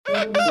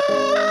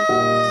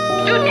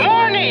Good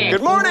morning.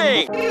 Good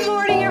morning. Good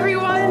morning,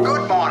 everyone.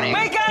 Good morning.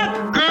 Wake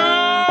up. Good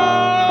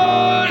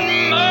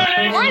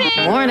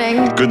morning.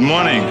 Morning. Good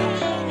morning.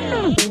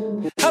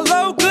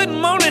 Hello, good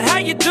morning. How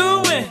you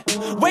doing?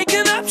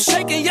 Waking up,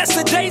 shaking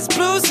yesterday's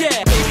blues. Yeah,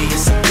 baby,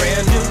 it's a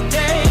brand new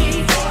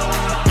day.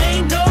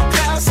 Ain't no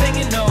clouds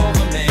hanging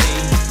over me.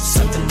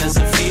 Something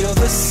doesn't feel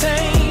the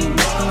same.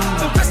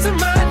 The rest of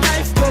my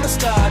life gonna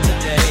start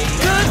today.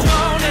 Good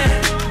morning.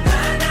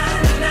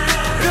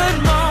 Good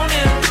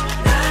morning.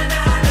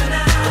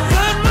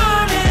 Good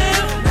morning.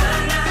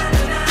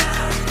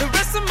 The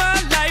rest of my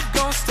life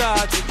gonna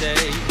start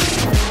today.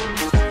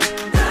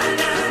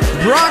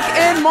 Brock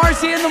and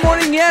Marci in the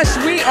morning. Yes,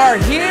 we are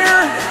here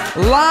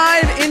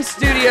live in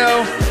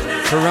studio,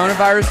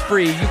 coronavirus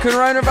free. You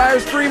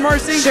coronavirus free,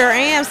 Marci? Sure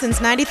am, since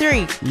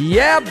 93.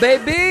 Yeah,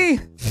 baby.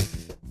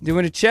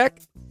 Doing a check.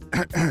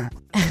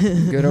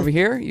 Good over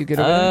here? You good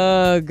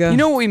over there? You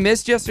know what we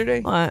missed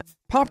yesterday? What?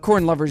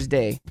 Popcorn Lovers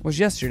Day was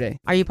yesterday.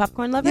 Are you a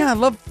popcorn lover? Yeah, I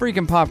love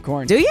freaking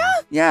popcorn. Do you?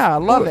 Yeah, I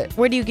love it.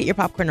 Where do you get your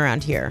popcorn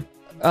around here?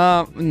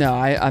 No,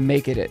 I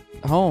make it at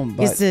home,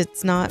 but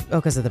It's not,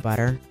 because of the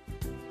butter.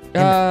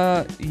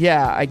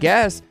 yeah, I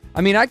guess. I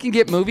mean, I can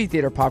get movie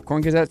theater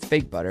popcorn because that's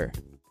fake butter.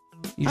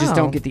 You just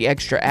don't get the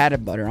extra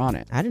added butter on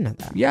it. I didn't know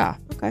that. Yeah.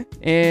 Okay.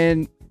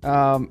 And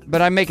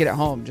but I make it at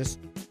home just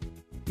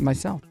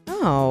myself.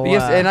 Oh. But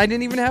yes, and I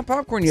didn't even have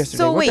popcorn yesterday.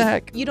 So what wait, the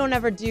heck? you don't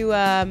ever do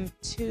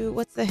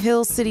what's the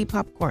Hill City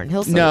popcorn?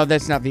 Hill City. No,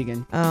 that's not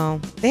vegan. Oh,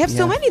 they have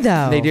so Yeah. many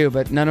though. They do,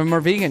 but none of them are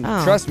vegan.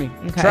 Oh, Trust me.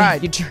 okay.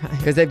 Tried. You tried.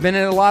 Because they've been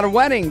in a lot of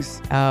weddings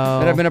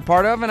that I've been a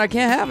part of, and I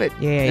can't have it.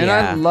 Yeah, and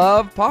yeah. I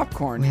love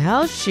popcorn.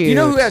 Well, shoot. You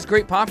know who has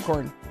great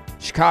popcorn?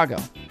 Chicago.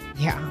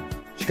 Yeah.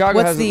 Chicago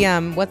What's has the a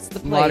what's the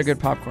place? lot of good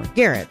popcorn.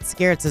 Garrett's.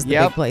 Garrett's is the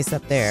Yep. big place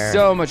up there.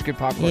 So much good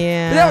popcorn.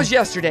 Yeah. But that was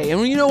yesterday.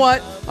 And you know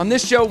what? On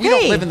this show, we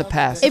don't live in the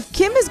past. If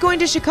Kim is going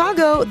to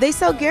Chicago, they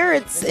sell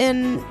Garrett's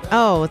in.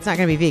 Oh, it's not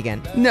going to be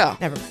vegan. No.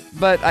 Never mind.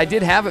 But I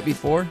did have it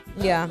before.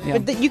 Yeah. Yeah.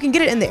 But you can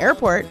get it in the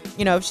airport.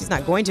 You know, if she's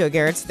not going to a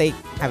Garrett's, they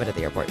have it at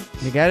the airport.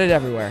 You got it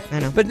everywhere. I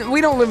know. But we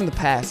don't live in the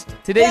past.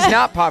 Today's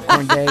not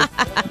popcorn day.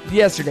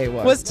 Yesterday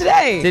was. What's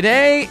today?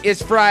 Today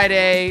is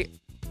Friday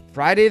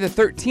the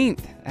 13th,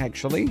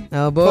 actually.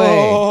 Oh, boy.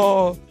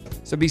 Oh.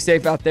 So be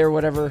safe out there,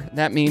 whatever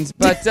that means.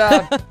 But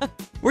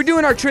we're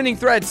doing our trending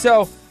thread.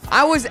 So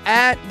I was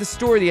at the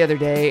store the other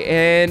day,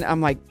 and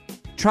I'm like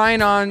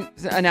trying on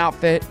an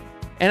outfit,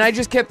 and I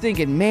just kept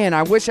thinking, man,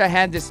 I wish I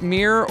had this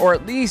mirror or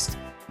at least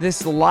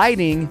this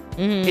lighting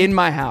in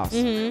my house.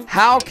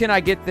 How can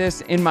I get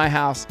this in my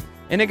house?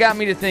 And it got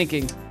me to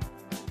thinking,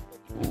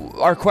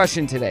 our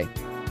question today.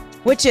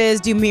 Which is,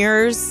 do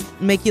mirrors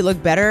make you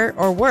look better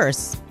or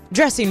worse?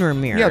 Dressing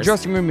room mirrors. Yeah,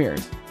 dressing room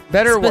mirrors.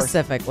 Better or worse?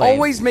 Specifically.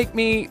 Always make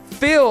me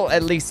feel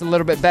at least a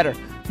little bit better.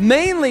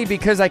 Mainly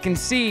because I can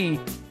see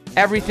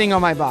everything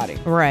on my body.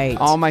 Right.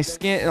 All my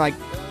skin. Like,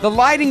 the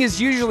lighting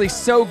is usually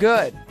so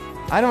good.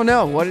 I don't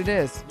know what it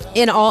is.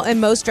 In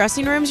most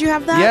dressing rooms you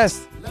have that?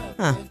 Yes.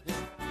 Huh.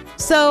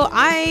 So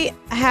I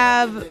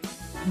have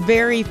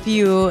very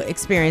few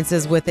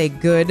experiences with a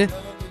good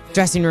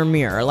dressing room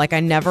mirror. Like,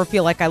 I never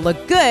feel like I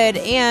look good.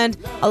 And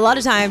a lot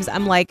of times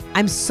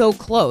I'm so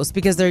close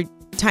because they're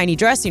tiny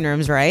dressing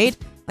rooms, right?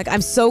 Like,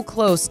 I'm so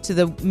close to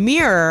the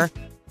mirror.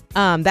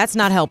 That's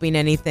not helping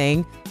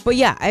anything. But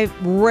yeah, I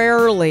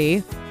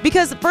rarely,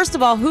 because first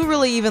of all, who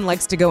really even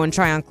likes to go and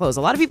try on clothes?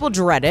 A lot of people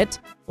dread it,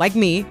 like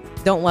me,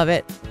 don't love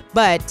it.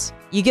 But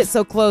you get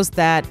so close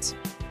that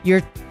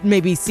you're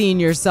maybe seeing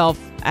yourself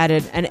at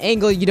an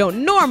angle you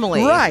don't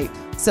normally. Right.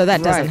 So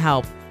that doesn't Right.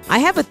 help. I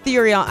have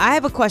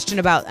a question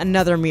about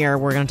another mirror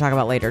we're going to talk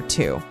about later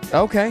too.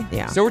 Okay.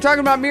 Yeah. So we're talking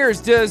about mirrors.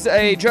 Does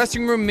a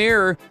dressing room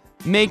mirror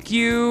make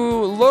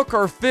you look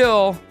or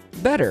feel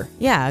better?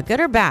 Yeah,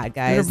 good or bad,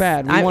 guys? Good or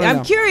bad? We wanna know.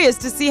 I'm curious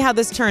to see how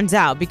this turns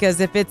out, because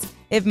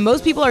if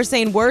most people are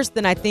saying worse,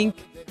 then I think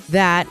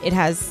that it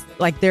has,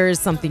 like, there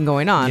is something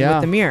going on with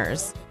the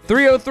mirrors.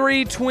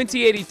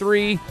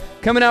 303-2083.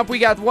 Coming up, we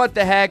got What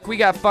the Heck. We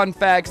got fun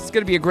facts. It's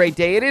going to be a great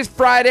day. It is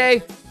Friday,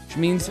 which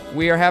means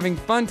we are having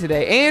fun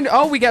today. And,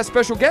 we got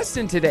special guests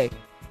in today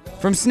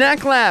from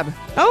Snack Lab.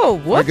 Oh,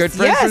 whoops. Our good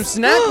friends from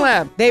Snack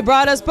Lab. They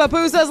brought us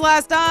pupusas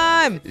last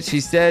time. She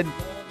said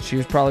she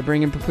was probably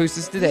bringing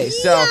pupusas today.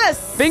 So,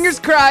 Yes! fingers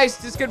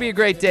crossed. It's going to be a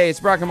great day. It's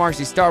Brock and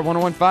Marci, Star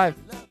 101.5.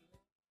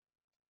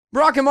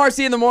 Brock and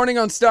Marci in the morning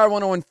on Star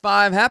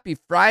 101.5. Happy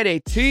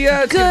Friday to you.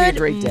 It's going to be a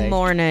great day. Good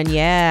morning.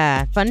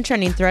 Yeah. Fun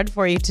trending thread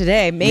for you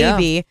today.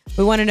 Maybe.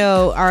 We want to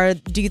know,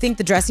 do you think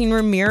the dressing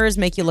room mirrors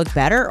make you look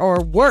better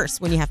or worse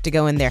when you have to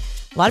go in there?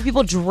 A lot of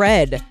people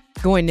dread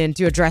going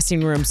into a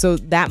dressing room. So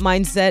that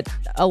mindset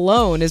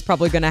alone is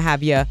probably going to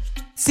have you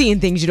seeing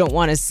things you don't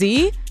want to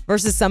see,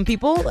 versus some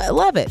people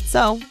love it.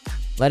 So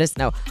let us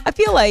know. I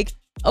feel like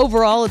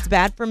overall it's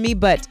bad for me,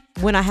 but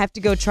when I have to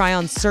go try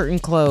on certain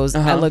clothes,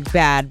 I look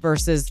bad,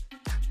 versus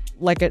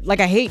like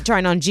I hate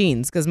trying on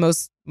jeans, because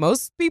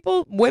most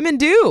people, women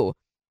do,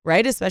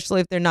 right?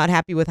 Especially if they're not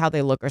happy with how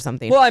they look or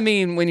something. Well, I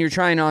mean, when you're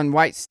trying on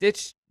white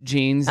stitch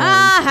jeans.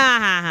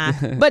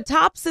 But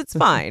tops, it's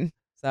fine.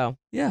 So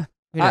Yeah.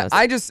 Who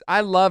knows?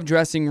 I love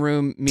dressing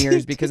room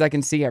mirrors because I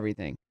can see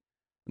everything.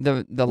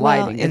 The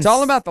lighting. It's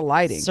all about the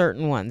lighting.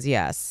 Certain ones,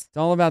 yes. It's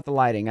all about the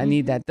lighting. I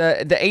need that.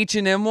 The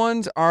H&M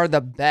ones are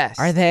the best.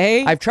 Are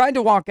they? I've tried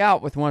to walk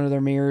out with one of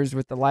their mirrors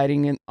with the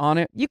lighting on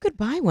it. You could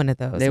buy one of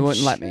those. They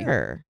wouldn't let me.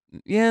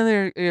 Yeah,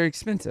 they're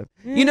expensive.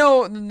 You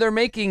know, they're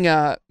making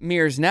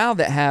mirrors now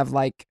that have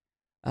like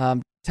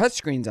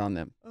touchscreens on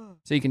them.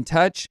 So you can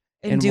touch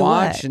and do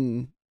watch what?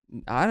 and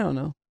I don't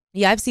know.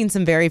 Yeah, I've seen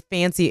some very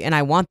fancy, and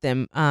I want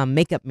them,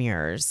 makeup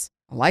mirrors.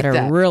 I like They're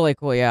that. really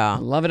cool, yeah. I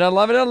love it. I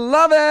love it. I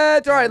love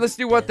it. All right, let's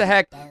do what the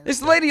heck.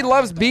 This lady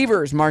loves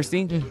beavers,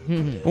 Marcy.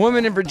 A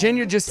woman in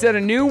Virginia just set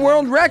a new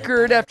world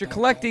record after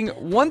collecting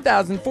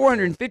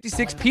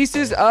 1,456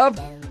 pieces of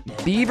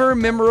beaver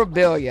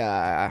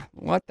memorabilia.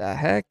 What the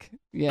heck?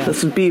 Yeah.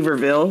 This is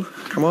Beaverville.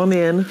 Come on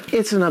in.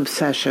 It's an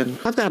obsession.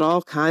 I've got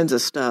all kinds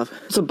of stuff.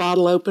 It's a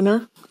bottle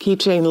opener,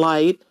 keychain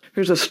light.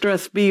 Here's a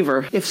stressed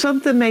beaver. If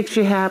something makes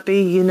you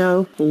happy,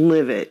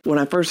 live it. When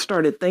I first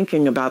started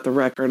thinking about the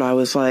record, I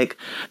was like,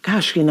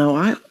 gosh,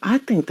 I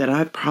think that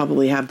I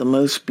probably have the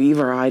most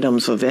beaver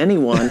items of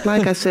anyone.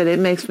 Like I said, it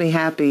makes me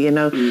happy,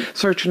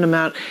 searching them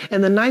out.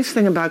 And the nice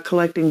thing about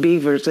collecting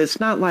beavers, it's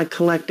not like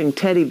collecting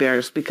teddy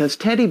bears, because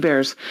teddy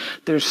bears,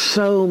 there's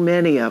so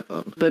many of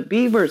them. But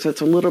beavers, it's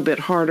a little bit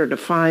harder to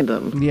find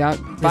them. Yeah,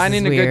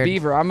 finding a good weird.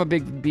 beaver. I'm a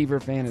big beaver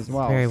fan as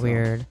well. Very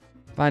weird.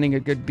 Finding a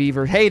good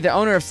beaver. Hey, the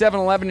owner of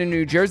 7-Eleven in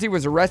New Jersey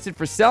was arrested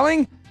for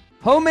selling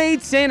homemade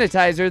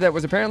sanitizer that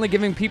was apparently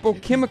giving people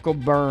chemical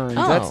burns.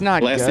 Oh. That's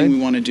not Last good. thing we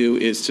want to do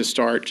is to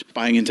start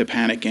buying into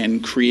panic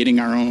and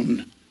creating our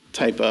own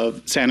type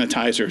of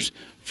sanitizers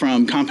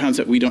from compounds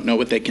that we don't know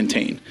what they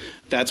contain.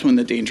 That's when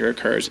the danger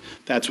occurs.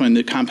 That's when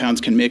the compounds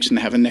can mix and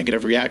have a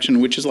negative reaction,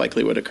 which is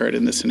likely what occurred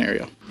in this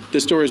scenario. The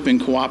store has been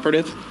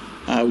cooperative.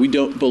 We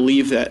don't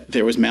believe that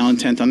there was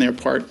malintent on their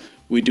part.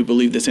 We do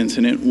believe this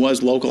incident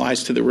was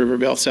localized to the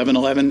Rivervale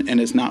 7-Eleven and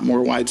is not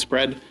more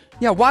widespread.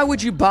 Yeah, why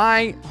would you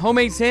buy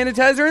homemade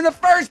sanitizer in the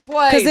first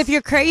place? Because if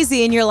you're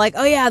crazy and you're like,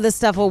 oh yeah, this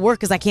stuff will work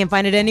because I can't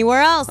find it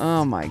anywhere else.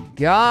 Oh my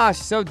gosh,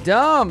 so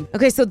dumb.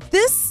 Okay, so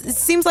this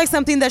seems like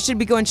something that should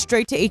be going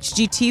straight to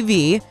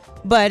HGTV,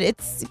 but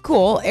it's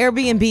cool.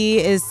 Airbnb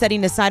is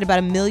setting aside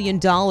about $1 million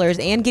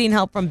and getting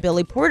help from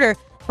Billy Porter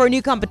for a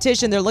new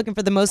competition. They're looking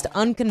for the most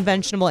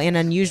unconventional and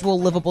unusual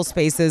livable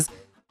spaces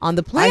on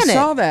the planet. I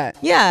saw that.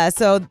 Yeah,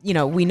 so,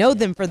 we know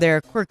them for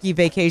their quirky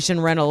vacation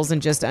rentals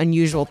and just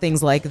unusual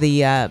things like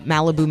the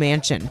Malibu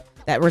mansion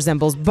that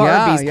resembles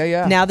Barbie's.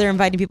 Yeah. Now they're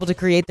inviting people to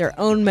create their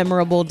own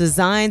memorable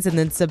designs and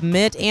then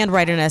submit and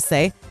write an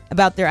essay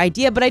about their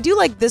idea. But I do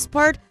like this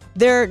part.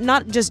 They're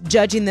not just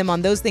judging them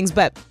on those things,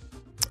 but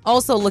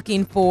also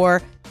looking for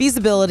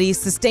feasibility,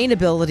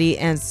 sustainability,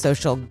 and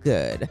social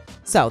good.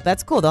 So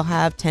that's cool. They'll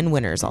have 10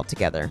 winners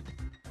altogether.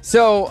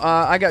 So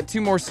I got two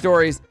more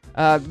stories.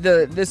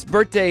 This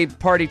birthday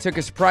party took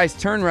a surprise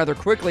turn rather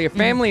quickly. A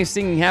family is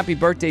singing happy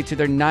birthday to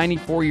their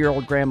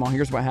 94-year-old grandma.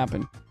 Here's what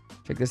happened.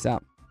 Check this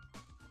out.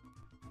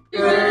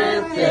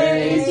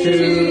 Birthday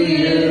to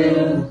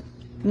you.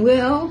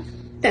 Well,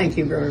 thank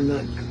you very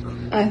much.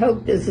 I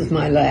hope this is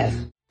my last.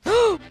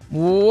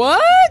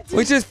 What?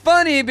 Which is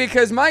funny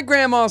because my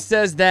grandma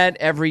says that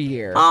every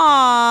year.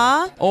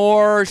 Aww.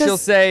 Or she'll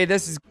say,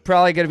 this is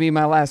probably going to be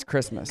my last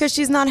Christmas. Because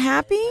she's not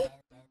happy?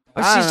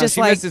 Or I don't she's know, just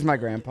she like, misses my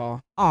grandpa.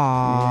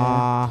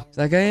 aww. She's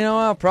like, hey,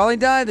 I'll probably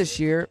die this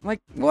year. I'm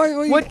like,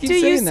 what What keep do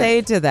you saying that?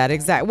 say to that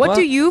exact? What Well-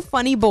 do you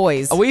funny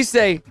boys? We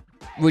say,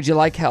 would you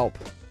like help?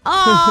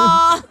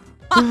 Aww.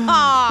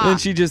 And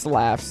she just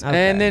laughs.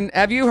 Okay. And then,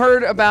 have you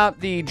heard about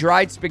the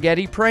dried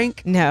spaghetti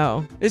prank?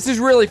 No. This is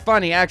really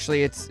funny,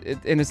 actually.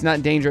 And it's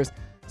not dangerous.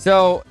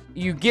 So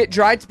you get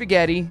dried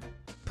spaghetti,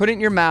 put it in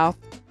your mouth,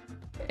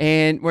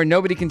 and where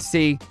nobody can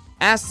see.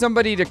 Ask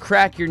somebody to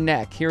crack your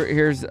neck.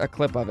 Here's a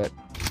clip of it.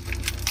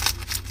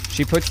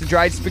 She puts the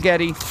dried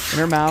spaghetti in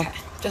her mouth.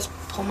 Just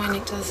pull my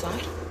neck to the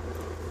side.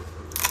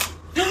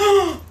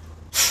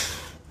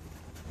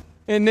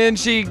 And then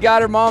she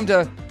got her mom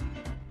to,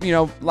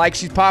 like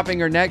she's popping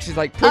her neck. She's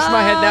like, push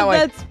my head that way.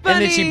 that's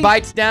And then she funny.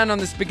 bites down on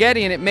the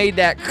spaghetti and it made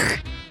that.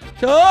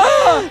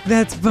 Ah!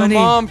 That's My funny.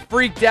 mom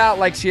freaked out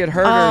like she had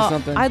hurt her or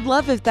something. I'd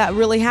love if that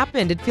really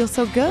happened. It feels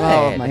so good.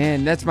 Oh,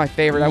 man, that's my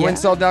favorite. I went and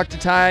Yeah. saw Dr.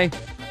 Ty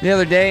the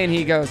other day and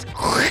he goes,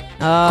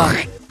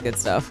 Oh, good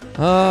stuff.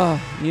 oh,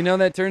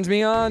 that turns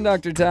me on,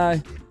 Dr.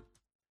 Ty.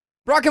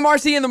 Brock and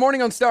Marcy in the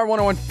morning on Star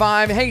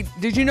 101.5. Hey,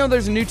 did you know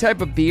there's a new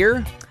type of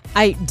beer?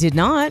 I did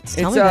not.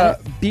 Tell It's me about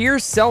a beer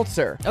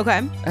seltzer. it.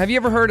 Okay. Have you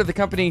ever heard of the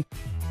company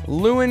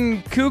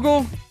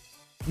Kugel?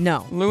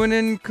 No.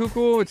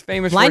 Kugel. It's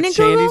famous for its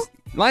Leinenkugel? shandies.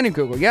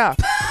 Leinenkugel, yeah.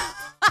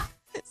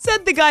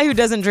 Said the guy who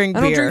doesn't drink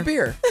I beer. don't drink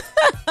beer.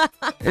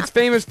 It's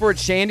famous for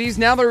its shandies.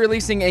 Now they're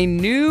releasing a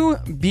new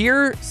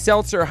beer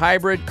seltzer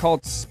hybrid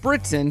called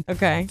Spritzen.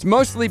 Okay. It's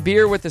mostly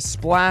beer with a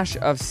splash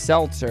of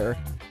seltzer.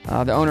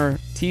 The owner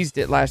teased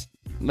it last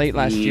late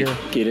last year.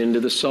 Get into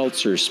the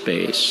seltzer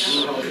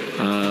space?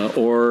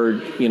 Or,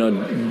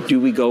 do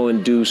we go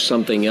and do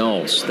something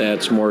else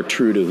that's more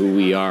true to who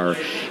we are?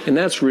 And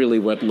that's really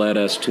what led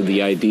us to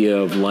the idea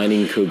of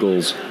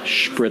Leinenkugel's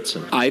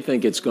Spritzen. I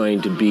think it's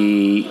going to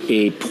be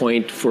a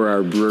point for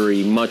our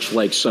brewery, much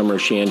like Summer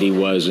Shandy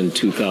was in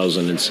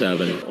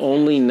 2007.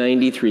 Only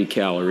 93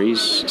 calories.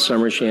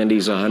 Summer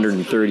Shandy's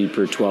 130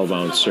 per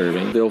 12-ounce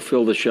serving. They'll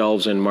fill the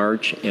shelves in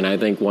March, and I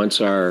think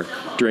once our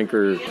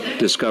drinker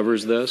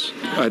discovers this,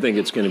 I think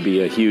it's going to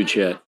be a huge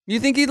hit. You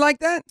think he'd like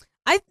that?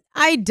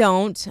 I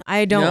don't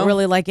No?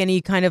 really like any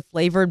kind of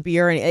flavored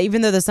beer, and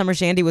even though the Summer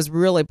Shandy was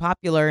really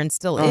popular and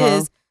still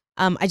is,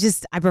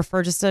 I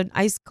prefer just an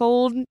ice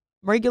cold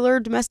regular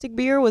domestic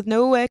beer with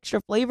no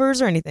extra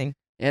flavors or anything.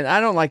 And I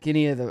don't like I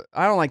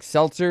don't like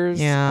seltzers.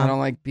 Yeah. I don't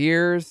like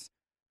beers.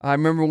 I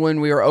remember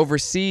when we were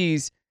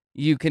overseas,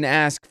 you can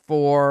ask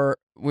for,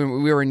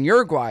 when we were in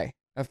Uruguay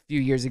a few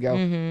years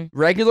ago,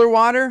 regular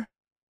water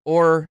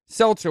or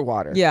seltzer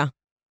water. Yeah.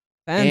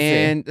 Fancy.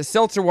 And the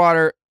seltzer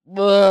water,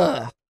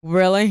 ugh.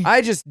 Really?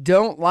 I just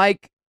don't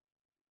like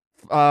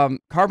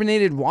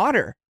carbonated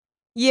water.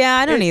 Yeah,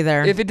 I don't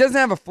either. If it doesn't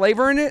have a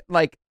flavor in it,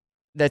 like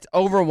that's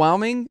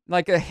overwhelming,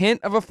 like a hint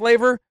of a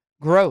flavor,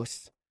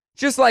 gross.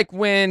 Just like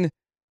when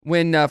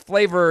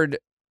flavored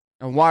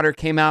water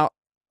came out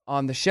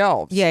on the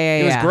shelves.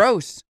 It was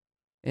gross.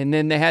 And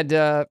then they had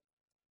to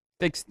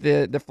fix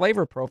the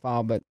flavor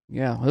profile, but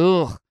yeah,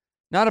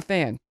 not a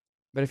fan.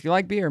 But if you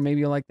like beer, maybe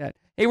you'll like that.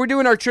 Hey, we're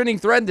doing our trending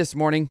thread this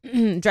morning.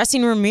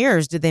 Dressing room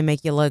mirrors, did they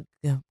make you look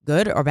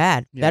good or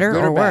bad? Better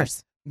good or bad?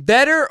 worse?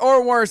 Better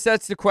or worse?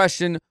 That's the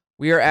question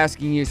we are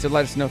asking you. So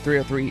let us know,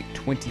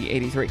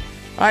 303-2083.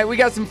 All right, we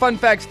got some fun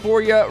facts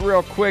for you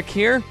real quick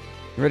here.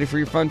 You ready for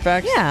your fun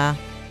facts? Yeah.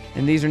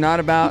 And these are not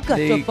about the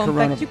You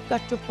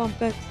got your fun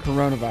facts.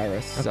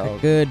 coronavirus. Okay, So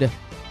good.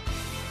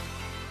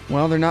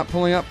 Well, they're not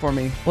pulling up for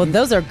me. Well,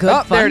 those are good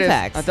there fun it is.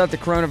 facts. I thought the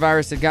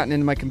coronavirus had gotten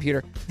into my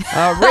computer.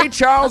 Ray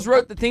Charles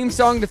wrote the theme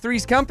song to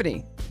Three's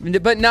Company,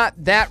 but not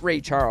that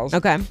Ray Charles.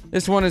 Okay.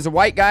 This one is a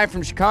white guy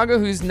from Chicago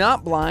who's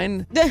not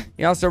blind.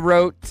 He also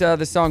wrote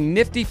the song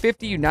Nifty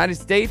 50 United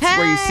States,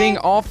 where you sing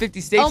all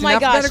 50 states in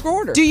alphabetical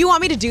order. Do you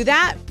want me to do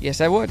that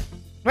Yes, I would.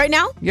 right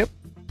now? Yep.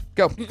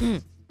 Go.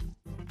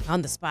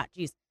 On the spot,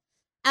 jeez.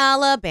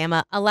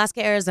 Alabama,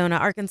 Alaska, Arizona,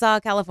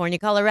 Arkansas, California,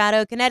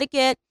 Colorado,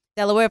 Connecticut,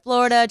 Delaware,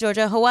 Florida,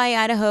 Georgia, Hawaii,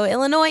 Idaho,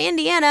 Illinois,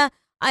 Indiana,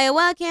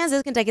 Iowa,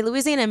 Kansas, Kentucky,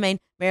 Louisiana, Maine,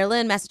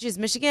 Maryland, Massachusetts,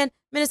 Michigan,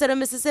 Minnesota,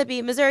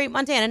 Mississippi, Missouri,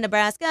 Montana,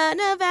 Nebraska,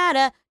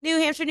 Nevada, New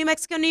Hampshire, New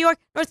Mexico, New York,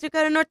 North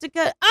Carolina, North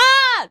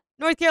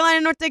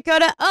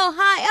Dakota,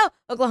 Ohio,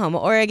 Oklahoma,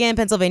 Oregon,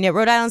 Pennsylvania,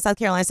 Rhode Island, South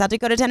Carolina, South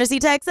Dakota, Tennessee,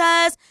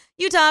 Texas,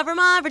 Utah,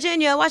 Vermont,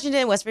 Virginia,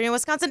 Washington, West Virginia,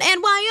 Wisconsin,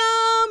 and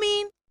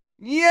Wyoming.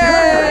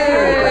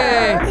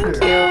 Yay!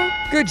 Thank you.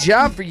 Good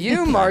job for you,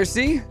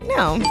 Marci.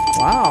 No.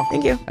 Wow.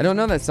 Thank you. I don't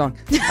know that song.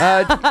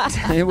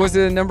 It was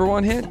a number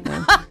one hit.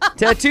 No.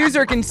 Tattoos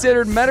are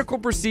considered medical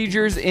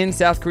procedures in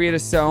South Korea,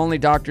 so only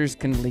doctors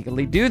can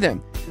legally do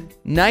them.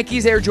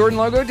 Nike's Air Jordan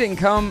logo didn't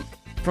come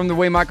from the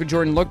way Michael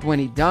Jordan looked when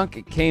he dunked.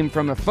 It came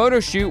from a photo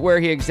shoot where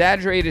he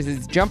exaggerated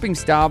his jumping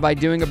style by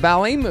doing a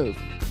ballet move.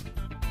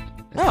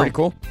 That's pretty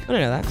cool. I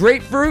didn't know that.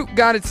 Grapefruit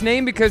got its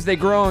name because they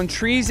grow on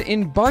trees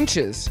in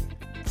bunches,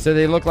 so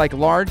they look like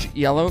large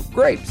yellow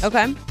grapes.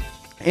 Okay.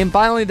 And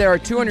finally, there are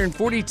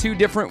 242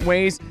 different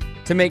ways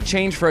to make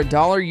change for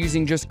 $1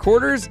 using just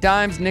quarters,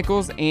 dimes,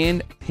 nickels,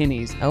 and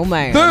pennies. Oh,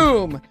 man.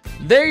 Boom!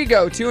 There you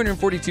go,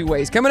 242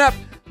 ways. Coming up,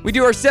 we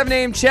do our 7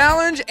 a.m.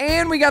 challenge,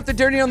 and we got the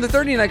Dirty on the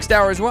 30 next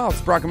hour as well.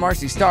 It's Brock and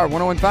Marci, Star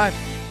 1015.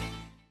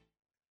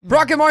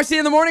 Brock and Marci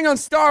in the morning on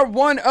Star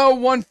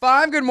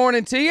 1015. Good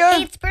morning to you.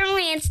 Hey, it's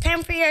Burnley. It's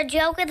time for your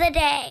joke of the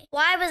day.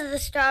 Why was the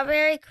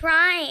strawberry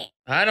crying?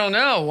 I don't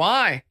know.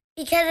 Why?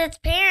 Because its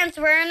parents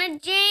were in a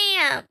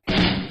jam.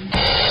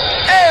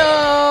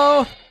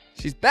 Heyo!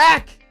 She's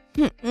back.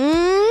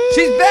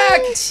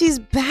 She's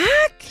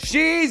back.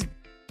 She's back?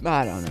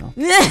 I don't know.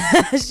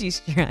 She's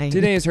trying.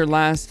 Today is her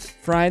last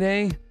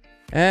Friday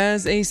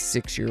as a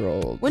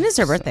 6-year-old. When is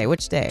her birthday?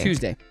 Which day?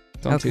 Tuesday.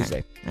 It's on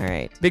Tuesday. All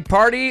right. Big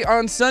party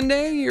on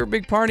Sunday. Your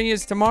big party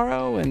is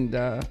tomorrow, and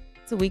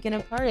It's a weekend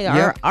of party.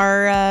 Yep.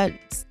 Our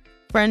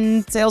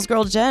friend, sales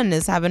girl Jen,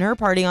 is having her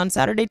party on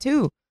Saturday,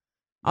 too.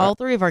 All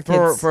three of our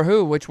kids. For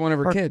who? Which one of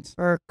her kids?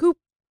 For Coop.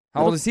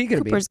 How old is he going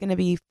to be? Cooper's going to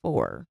be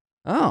 4.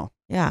 Oh.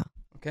 Yeah.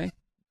 Okay.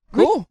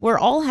 Cool. We're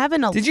all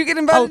having a... Did you get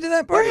invited to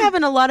that party? We're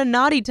having a lot of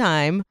naughty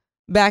time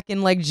back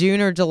in like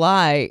June or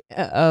July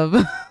of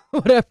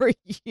whatever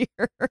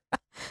year.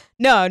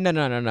 No.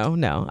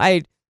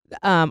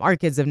 Our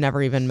kids have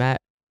never even met.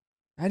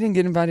 I didn't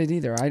get invited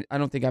either. I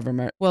don't think I ever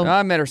met. Well,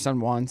 I met her son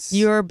once.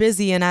 You're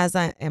busy, and as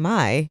am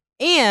I.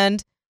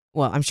 And,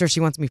 well, I'm sure she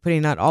wants me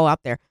putting that all out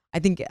there. I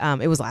think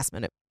it was last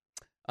minute.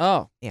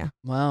 Oh. Yeah.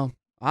 Well,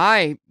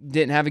 I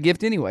didn't have a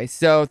gift anyway,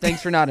 so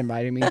thanks for not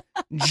inviting me.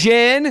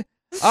 Jen.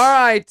 All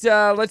right,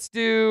 let's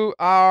do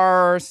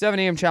our 7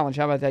 a.m. challenge.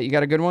 How about that? You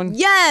got a good one?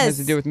 Yes. Has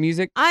to do with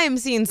music? I am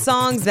seeing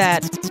songs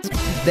that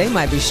they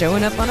might be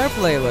showing up on our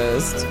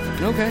playlist.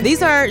 Okay.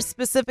 These are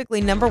specifically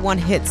number 1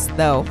 hits,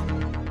 though.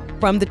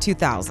 from the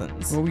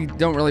 2000s. Well, we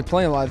don't really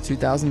play a lot of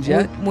 2000s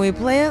yet. We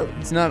play it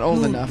It's not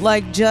old enough.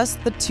 like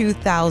just the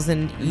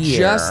 2000 year.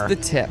 Just the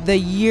tip. The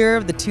year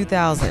of the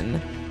 2000.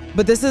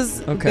 But this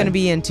is Okay. going to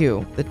be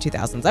into the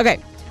 2000s. Okay.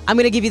 I'm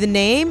going to give you the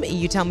name.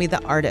 You tell me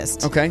the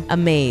artist. Okay.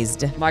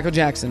 Amazed. Michael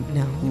Jackson.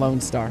 No.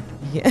 Lone Star.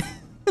 Yeah.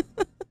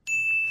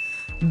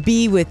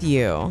 Be With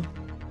You.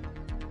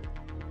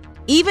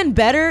 Even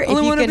better Only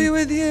if you wanna can be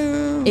with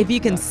you. if you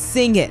can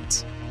sing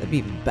it. That'd be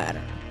even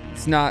better.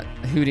 It's not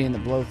Hootie and the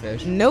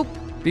Blowfish. Nope.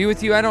 Be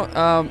With You. I don't.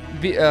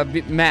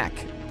 Mac.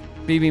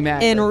 BB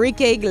Mac.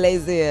 Enrique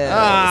Iglesias.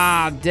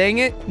 Ah, dang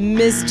it.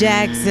 Miss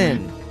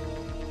Jackson.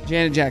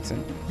 Janet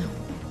Jackson.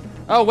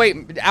 Oh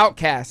wait,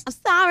 Outcast. I'm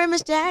sorry,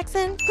 Miss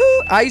Jackson.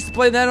 I used to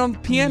play that on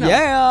piano.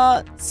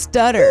 Yeah.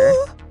 Stutter.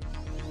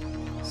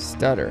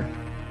 Stutter.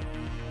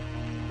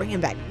 Bringing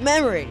back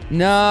memory.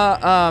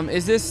 No.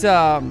 Is this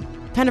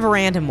Kind of a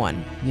random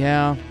one.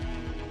 Yeah.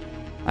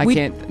 I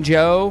can't.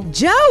 Joe.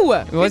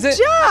 Joe. Was Good it?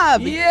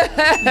 job.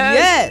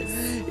 Yes.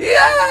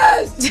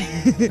 Yes.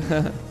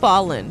 Yes.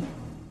 Fallen.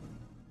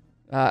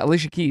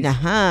 Alicia Keys.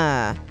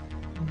 Uh-huh.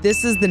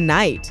 This Is the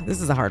Night.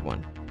 This is a hard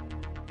one.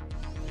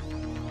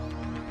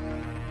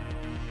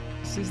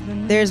 This is the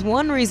night. There's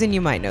one reason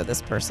you might know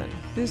this person.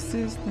 This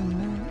is the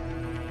night.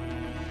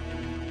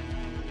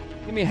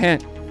 Give me a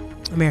hint.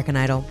 American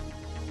Idol.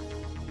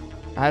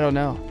 I don't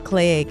know.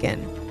 Clay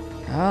Aiken.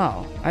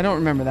 Oh, I don't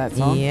remember that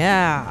song.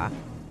 Yeah.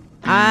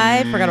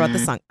 I forgot about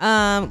this song.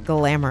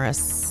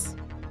 Glamorous.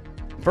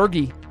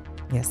 Fergie.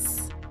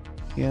 Yes.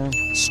 Yeah.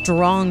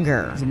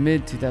 Stronger. It's a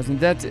mid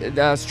 2000s.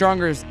 That's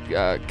Stronger is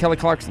Kelly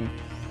Clarkson.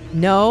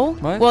 No.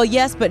 What? Well,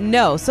 yes, but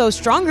no. So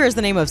Stronger is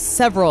the name of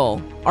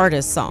several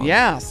artists' songs.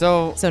 Yeah.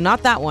 So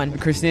not that one.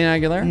 Christina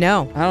Aguilera.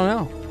 No. I don't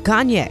know.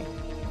 Kanye.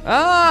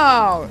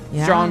 Oh.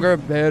 Yeah. Stronger,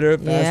 better,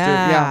 faster.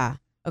 Yeah.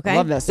 Okay. I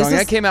love that song. This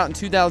That came out in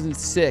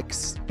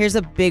 2006. Here's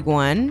a big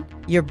one.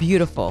 You're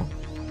Beautiful.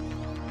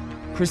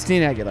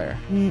 Christina Aguilera.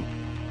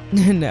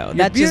 No,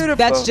 that's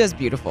beautiful. just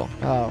beautiful.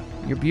 Oh,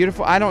 You're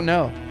Beautiful. I don't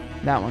know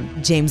that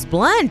one. James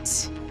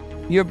Blunt.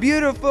 You're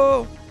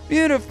beautiful,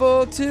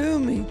 beautiful to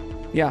me.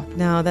 Yeah.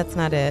 No, that's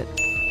not it.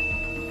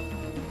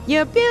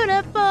 You're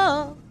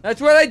beautiful. That's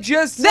what I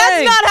just said.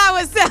 That's not how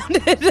it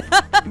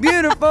sounded.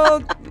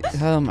 Beautiful.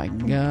 Oh my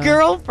God.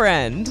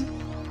 Girlfriend.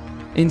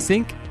 In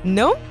Sync?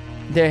 Nope.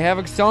 They have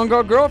a song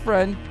called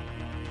Girlfriend.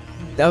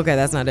 Okay,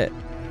 that's not it.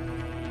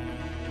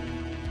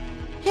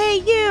 Hey,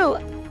 you.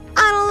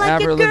 I don't like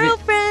Avril your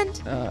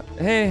Lavigne. girlfriend.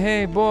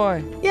 Hey,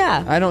 boy.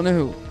 Yeah. I don't know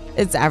who.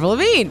 It's Avril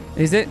Lavigne.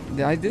 Is it?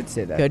 I did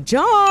say that. Good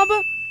job.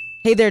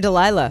 Hey there,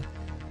 Delilah.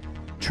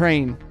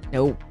 Train.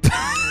 Nope.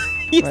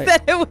 You Right.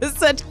 said it with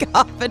such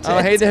confidence. Oh,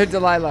 hey there,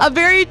 Delilah. A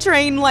very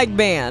train-like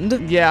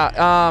band.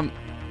 Yeah.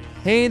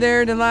 Hey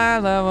there,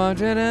 Delilah. Won't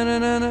you,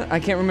 na-na-na-na. I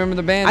can't remember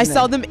the band. I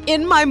saw them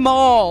in my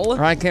mall.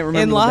 Or I can't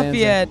remember in the band's name.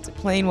 Lafayette,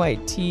 plain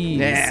white tees.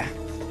 Yeah.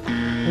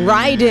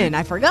 Ryden.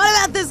 I forgot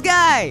about this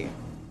guy.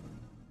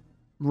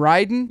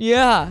 Riding?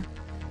 Yeah.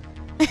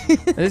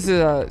 This is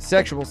a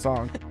sexual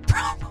song.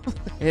 Probably.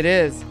 It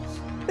is.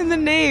 In the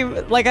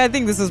name. Like, I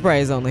think this is probably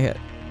his only hit.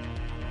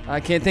 I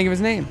can't think of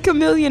his name.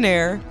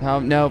 Chameleonaire. Oh,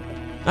 nope.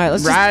 All right,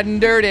 let's Riding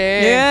Dirty.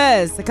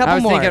 Yes, a couple I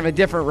was more. thinking of a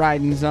different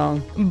riding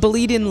song.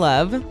 Bleed in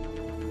Love.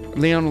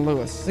 Leona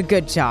Lewis. A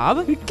good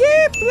job. We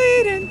keep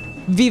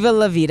bleeding. Viva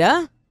La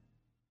Vida.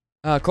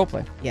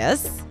 Coldplay.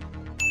 Yes.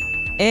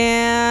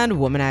 And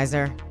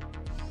Womanizer.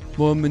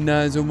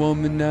 Womanizer,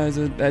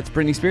 womanizer. That's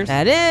Britney Spears.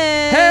 That is.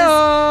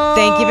 Hey-o!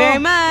 Thank you very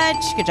much.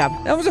 Good job.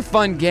 That was a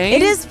fun game.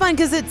 It is fun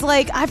because it's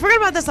like, I forgot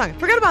about this song.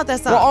 Forgot about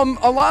that song.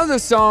 Well, a lot of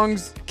those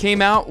songs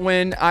came out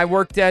when I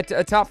worked at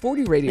a top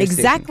 40 radio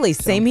Exactly.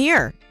 station. Same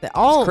here.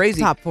 All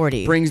crazy. top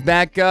 40. Brings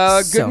back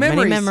good so memories.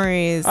 many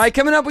memories. All right,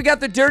 coming up, we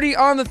got the Dirty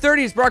on the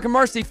 30s. Brock and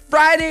Marci,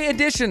 Friday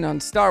edition on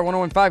Star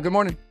 101.5. Good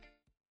morning.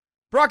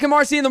 Brock and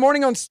Marci in the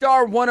morning on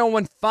Star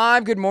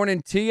 101.5. Good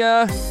morning to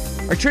you.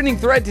 Our trending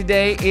thread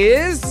today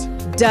is...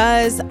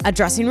 Does a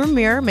dressing room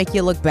mirror make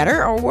you look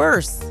better or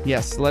worse?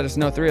 Yes, let us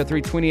know,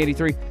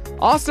 303-2083.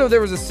 Also,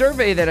 there was a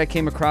survey that I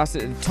came across,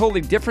 a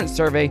totally different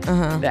survey,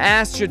 that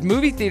asked, should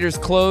movie theaters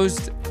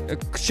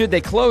should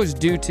they close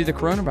due to the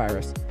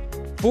coronavirus?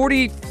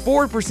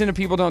 44% of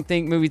people don't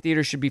think movie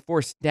theaters should be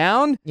forced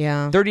down.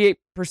 Yeah.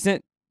 38%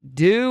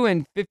 do,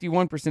 and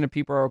 51% of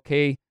people are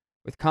okay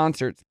with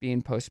concerts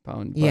being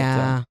postponed. But,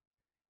 Yeah.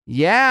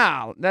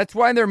 yeah, that's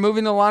why they're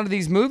moving a lot of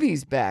these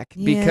movies back,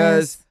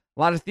 because a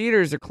lot of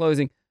theaters are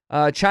closing.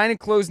 China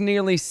closed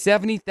nearly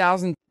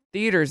 70,000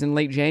 theaters in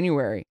late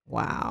January.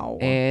 Wow.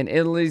 And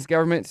Italy's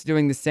government's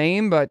doing the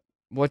same, but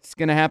what's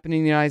going to happen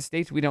in the United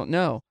States, we don't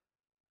know.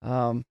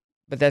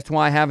 But that's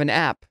why I have an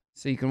app,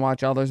 so you can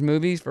watch all those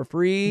movies for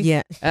free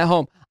at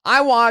home.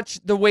 I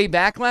watched The Way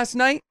Back last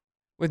night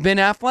with Ben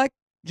Affleck.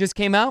 Just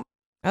came out.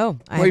 Oh.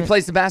 Where he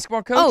plays the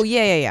basketball coach. Oh,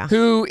 yeah.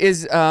 Who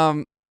is,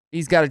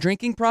 he's got a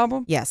drinking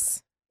problem.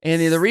 Yes.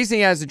 And the reason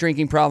he has a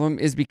drinking problem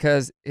is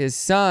because his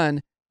son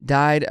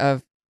died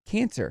of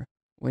cancer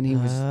when he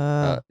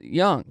was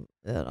young.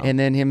 And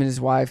then him and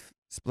his wife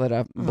split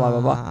up, blah,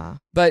 blah, blah.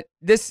 But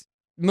this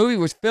movie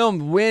was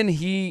filmed when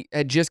he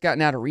had just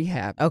gotten out of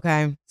rehab.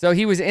 Okay. So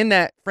he was in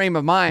that frame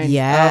of mind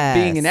Yes.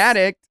 of being an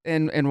addict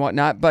and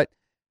whatnot. But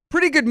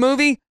pretty good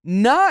movie.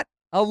 Not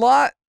a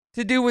lot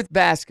to do with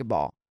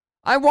basketball.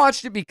 I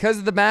watched it because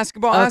of the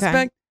basketball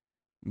aspect.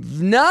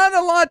 Not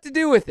a lot to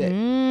do with it.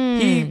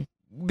 He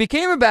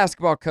became a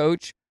basketball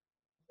coach,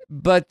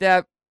 but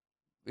that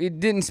it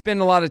didn't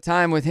spend a lot of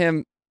time with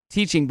him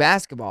teaching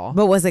basketball.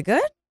 But was it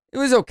good? It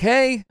was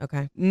okay.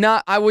 Okay.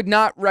 I would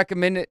not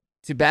recommend it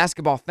to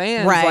basketball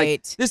fans. Right.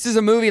 Like, this is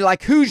a movie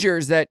like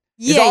Hoosiers that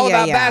is all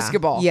about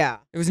basketball. Yeah.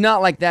 It was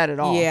not like that at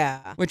all.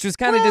 Yeah. Which was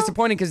kind of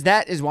disappointing because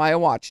that is why I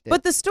watched it.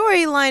 But the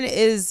storyline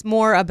is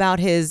more about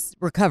his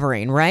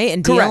recovering, right?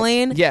 And Correct.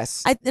 dealing.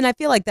 Yes. And I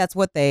feel like that's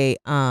what they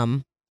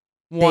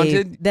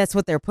wanted. That's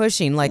what they're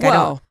pushing. Like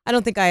Well- I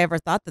don't think I ever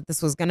thought that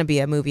this was going to be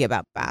a movie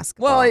about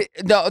basketball.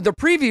 Well, the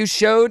preview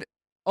showed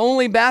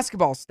only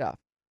basketball stuff.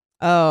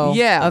 Oh.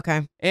 Yeah.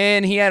 Okay.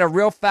 And he had a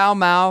real foul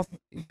mouth,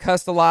 he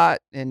cussed a lot,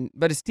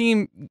 but his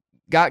team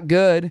got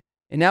good,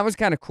 and that was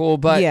kind of cool.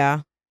 But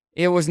yeah,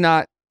 it was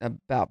not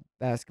about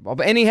basketball.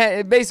 But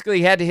he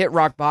basically had to hit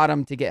rock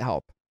bottom to get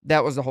help.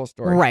 That was the whole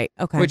story. Right.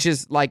 Okay. Which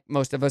is like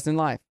most of us in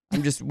life.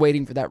 I'm just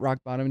waiting for that rock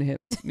bottom to hit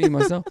me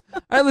myself.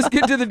 All right, let's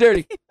get to the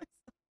dirty.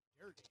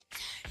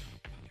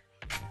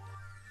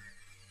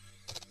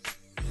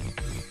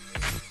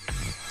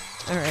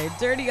 All right,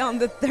 Dirty on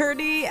the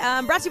 30,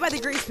 brought to you by the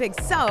Grease Pig.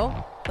 So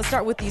let's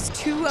start with these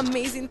two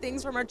amazing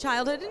things from our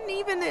childhood. Didn't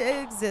even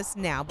exist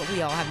now, but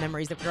we all have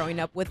memories of growing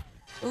up with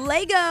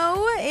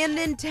Lego and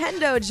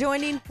Nintendo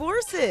joining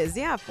forces.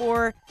 Yeah,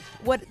 for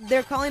what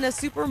they're calling a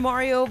Super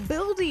Mario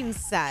building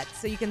set.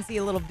 So you can see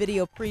a little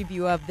video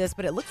preview of this,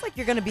 but it looks like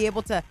you're going to be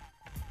able to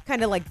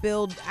kind of like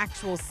build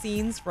actual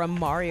scenes from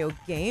Mario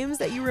games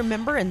that you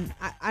remember. And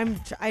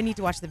I need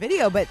to watch the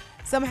video, but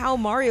somehow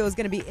Mario is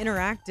going to be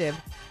interactive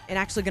and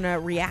actually going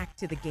to react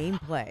to the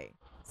gameplay.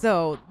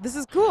 So this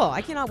is cool.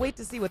 I cannot wait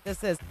to see what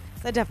this is.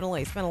 I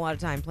definitely spent a lot of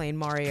time playing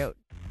Mario.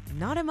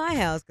 Not in my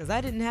house because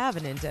I didn't have a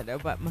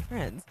Nintendo, but my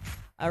friends.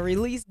 A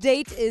release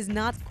date is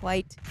not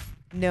quite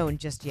known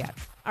just yet.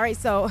 All right,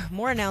 so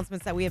more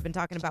announcements that we have been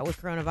talking about with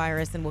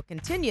coronavirus, and we'll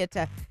continue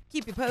to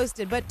keep you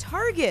posted. But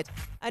Target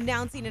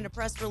announcing in a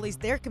press release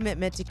their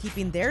commitment to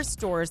keeping their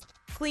stores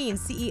clean.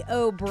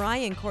 CEO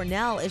Brian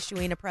Cornell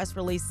issuing a press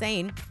release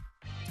saying,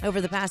 over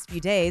the past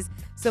few days,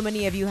 so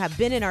many of you have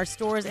been in our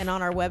stores and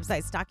on our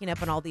website stocking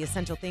up on all the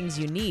essential things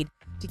you need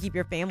to keep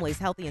your families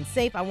healthy and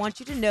safe. I want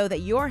you to know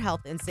that your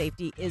health and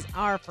safety is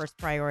our first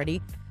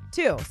priority,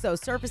 too. So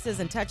surfaces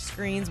and touch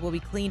screens will be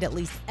cleaned at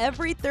least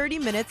every 30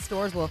 minutes.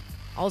 Stores will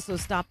also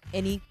stop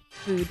any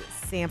food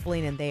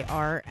sampling, and they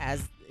are,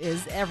 as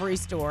is every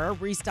store,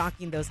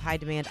 restocking those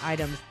high-demand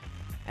items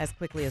as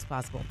quickly as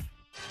possible.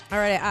 All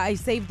right, I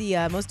saved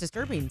the most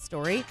disturbing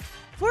story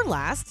for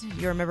last.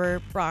 You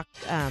remember Brock,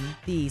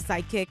 the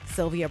sidekick,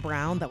 Sylvia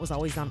Brown, that was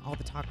always on all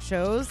the talk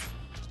shows?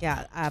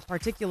 Yeah,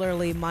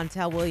 particularly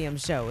Montel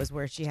Williams' show is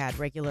where she had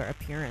regular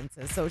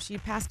appearances. So she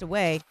passed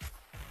away,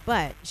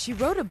 but she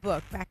wrote a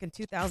book back in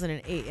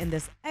 2008, and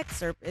this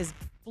excerpt is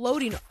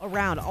floating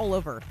around all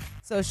over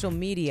social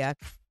media.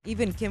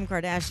 Even Kim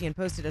Kardashian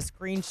posted a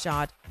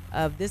screenshot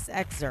of this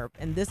excerpt,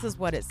 and this is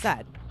what it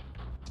said.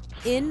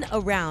 In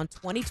around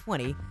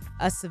 2020,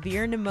 a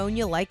severe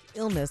pneumonia-like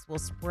illness will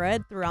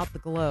spread throughout the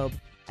globe,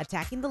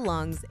 attacking the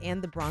lungs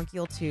and the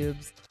bronchial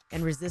tubes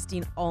and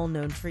resisting all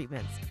known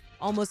treatments.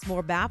 Almost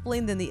more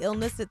baffling than the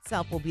illness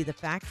itself will be the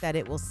fact that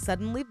it will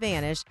suddenly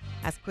vanish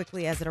as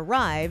quickly as it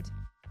arrived,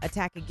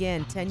 attack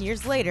again 10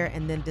 years later,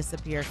 and then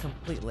disappear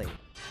completely.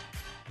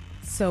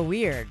 So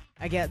weird.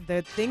 I get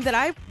the thing that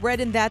I've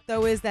read in that,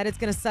 though, is that it's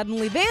going to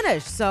suddenly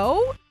vanish.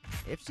 So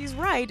if she's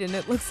right, and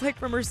it looks like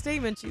from her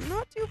statement she's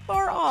not too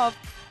far off,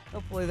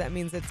 hopefully that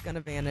means it's going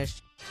to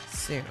vanish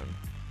soon.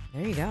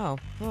 There you go.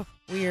 Oh,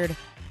 weird.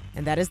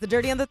 And that is the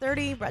Dirty on the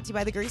 30, brought to you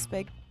by the Grease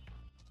Pig.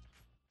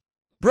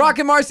 Brock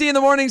and Marci in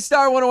the Morning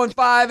Star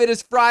 101.5. It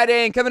is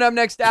Friday, and coming up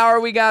next hour,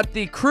 we got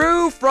the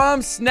crew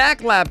from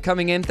Snack Lab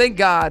coming in. Thank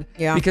God.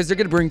 Yeah. Because they're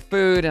going to bring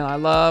food, and I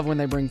love when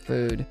they bring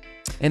food.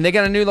 And they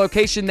got a new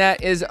location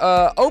that is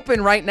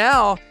open right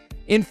now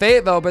in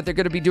Fayetteville, but they're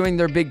going to be doing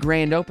their big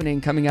grand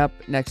opening coming up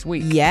next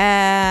week.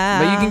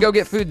 Yeah. But you can go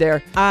get food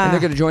there, and they're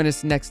going to join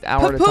us next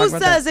hour to talk about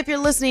that. Pupusas, if you're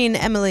listening,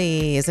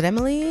 Emily. Is it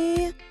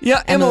Emily?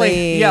 Yeah,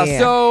 Emily. Yeah,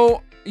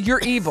 so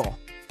you're evil.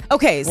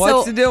 Okay,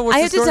 What's the deal? What's I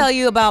the have story? to tell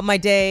you about my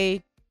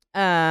day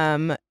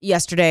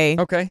yesterday.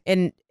 Okay.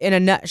 In a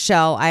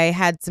nutshell, I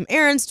had some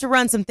errands to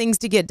run, some things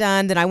to get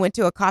done. Then I went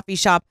to a coffee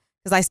shop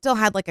because I still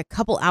had like a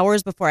couple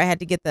hours before I had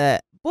to get the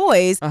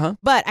boys,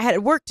 but I had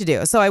work to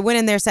do. So I went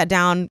in there, sat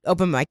down,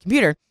 opened my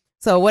computer.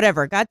 So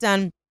whatever, got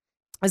done.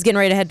 I was getting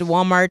ready to head to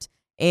Walmart.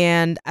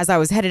 And as I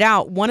was headed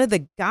out, one of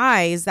the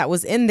guys that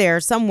was in there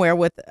somewhere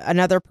with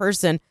another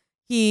person,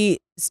 he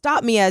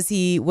stopped me as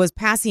he was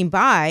passing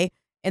by.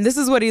 And this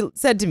is what he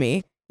said to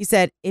me. He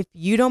said, "If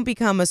you don't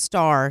become a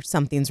star,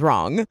 something's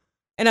wrong."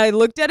 And I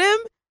looked at him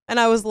and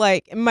I was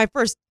like, and my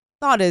first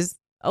thought is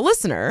a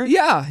listener.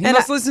 Yeah, he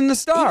must listen to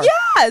Star.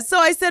 Yeah. So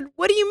I said,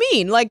 "What do you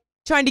mean? Like,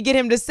 trying to get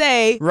him to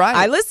say, Right.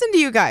 I listened to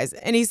you guys.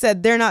 And he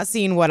said, they're not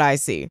seeing what I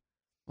see.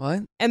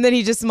 What? And then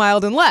he just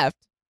smiled and left.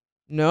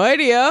 No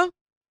idea.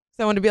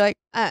 So I wanted to be like,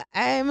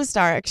 I'm a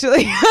star,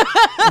 actually.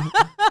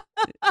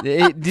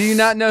 Do you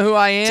not know who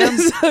I am?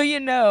 Just so you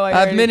know. I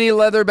have many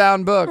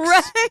leather-bound books.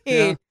 Right.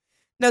 Yeah.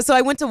 No, so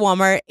I went to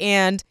Walmart,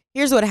 and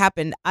here's what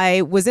happened.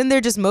 I was in there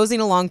just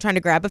moseying along, trying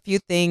to grab a few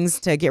things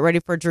to get ready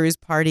for Drew's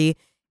party.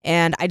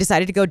 And I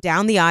decided to go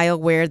down the aisle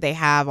where they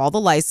have all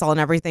the Lysol and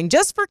everything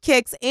just for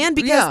kicks. And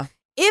because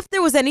if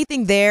there was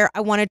anything there,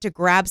 I wanted to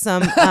grab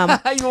some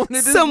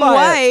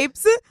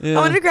wipes. Yeah. I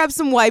wanted to grab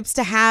some wipes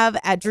to have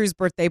at Drew's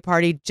birthday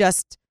party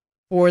just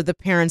for the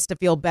parents to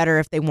feel better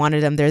if they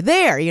wanted them. They're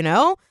there, you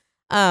know?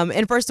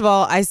 And first of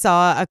all, I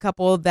saw a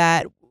couple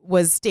that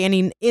was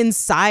standing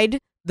inside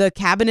the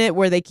cabinet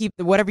where they keep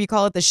the, whatever you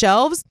call it, the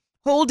shelves,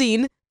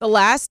 holding the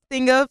last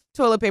thing of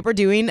toilet paper,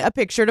 doing a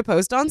picture to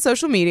post on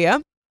social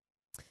media.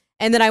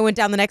 And then I went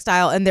down the next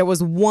aisle and there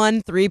was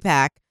 1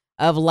 3-pack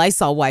of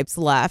Lysol wipes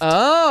left.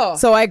 Oh.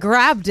 So I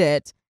grabbed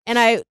it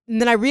and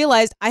then I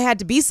realized I had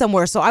to be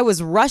somewhere. So I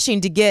was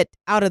rushing to get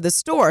out of the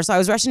store. So I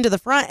was rushing to the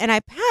front and I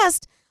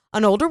passed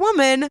an older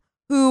woman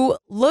who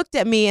looked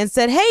at me and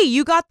said, hey,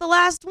 you got the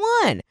last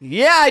one.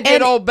 Yeah, I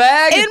did, old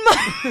bag.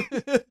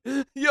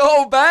 You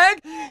old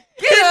bag?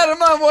 Get out of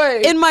my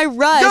way. In my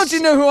rush. Don't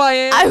you know who I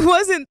am? I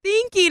wasn't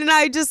thinking, and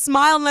I just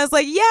smiled, and I was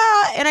like,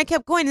 yeah. And I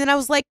kept going, and then I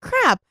was like,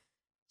 crap.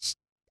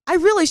 I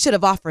really should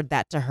have offered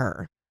that to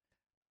her.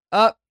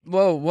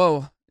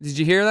 Whoa. Did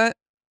you hear that?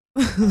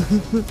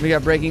 We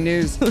got breaking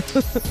news.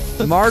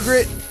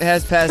 Margaret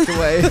has passed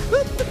away.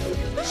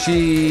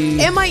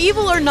 Am I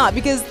evil or not?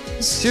 Because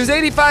she was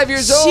 85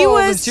 years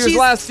old. She was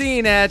last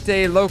seen at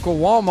a local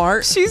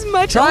Walmart. She's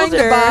much trying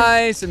older. to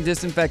buy some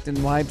disinfectant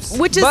wipes.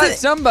 But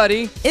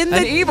somebody,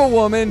 an evil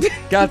woman,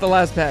 got the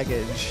last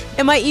package.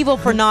 Am I evil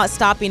for not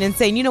stopping and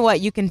saying, you know what,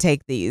 you can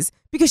take these?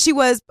 Because she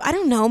was, I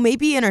don't know,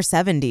 maybe in her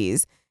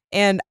 70s.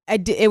 And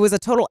it was a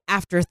total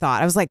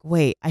afterthought. I was like,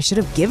 wait, I should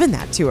have given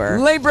that to her.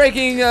 Late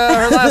breaking,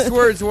 her last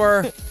words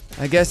were,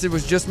 I guess it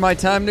was just my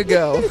time to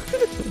go.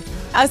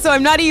 So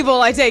I'm not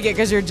evil, I take it,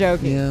 because you're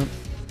joking. Yeah.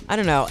 I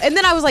don't know. And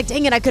then I was like,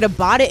 dang it, I could have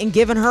bought it and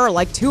given her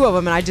like 2 of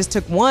them, and I just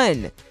took 1. I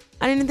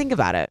didn't even think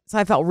about it. So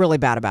I felt really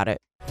bad about it.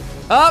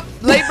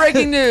 Late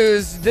breaking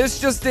news.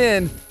 This just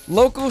in.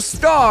 Local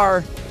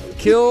star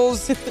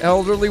kills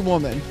elderly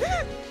woman.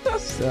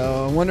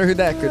 So I wonder who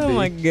that could be. Oh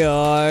my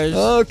gosh.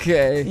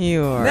 Okay.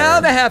 You are. Now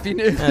the happy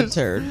news. A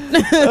turd.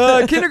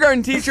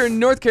 Kindergarten teacher in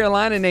North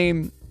Carolina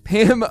named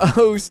Pam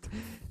Ost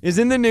is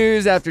in the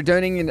news after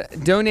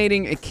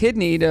donating a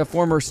kidney to a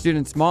former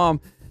student's mom.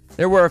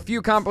 There were a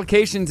few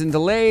complications and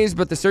delays,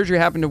 but the surgery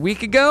happened a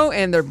week ago,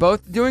 and they're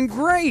both doing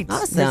great.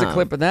 Awesome. There's a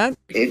clip of that.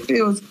 It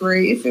feels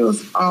great. It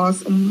feels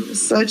awesome.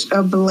 Such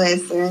a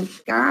blessing.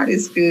 God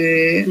is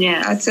good.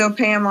 Yeah. I tell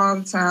Pam all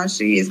the time,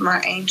 she is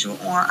my angel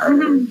on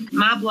earth.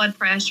 My blood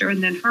pressure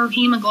and then her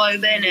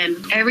hemoglobin.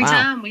 And every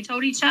time we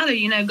told each other,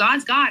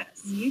 God's got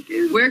us. You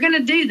do. We're going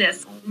to do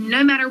this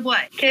no matter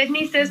what.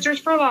 Kidney Sisters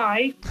for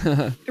Life,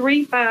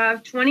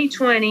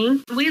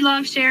 3/5/2020. We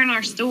love sharing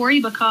our story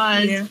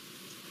because...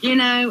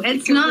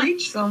 it's not.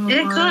 Reach someone.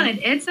 It could.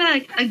 It's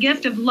a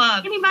gift of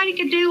love. Anybody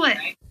could do it.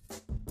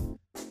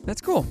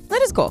 That's cool.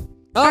 That is cool.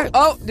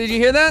 Oh, did you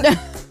hear that?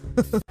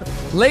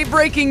 Late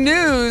breaking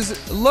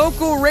news.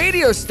 Local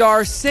radio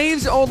star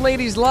saves old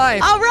lady's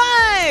life. All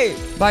right.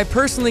 By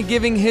personally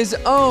giving his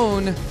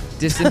own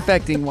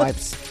disinfecting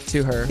wipes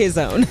to her. His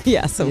own.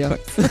 Yes, of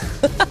course.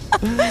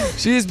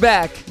 She's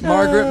back.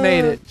 Margaret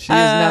made it. She is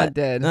not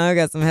dead. I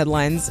got some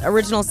headlines.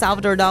 Original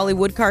Salvador Dali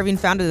wood carving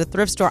found at a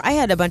thrift store. I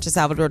had a bunch of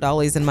Salvador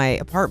Dalis in my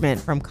apartment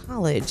from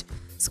college.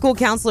 School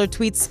counselor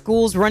tweets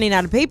schools running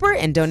out of paper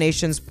and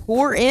donations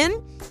pour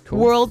in. Cool.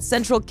 World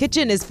Central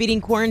Kitchen is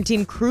feeding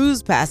quarantine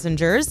cruise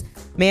passengers.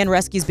 Man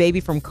rescues baby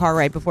from car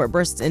right before it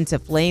bursts into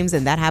flames,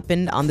 and that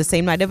happened on the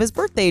same night of his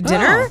birthday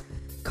dinner. Oh.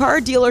 Car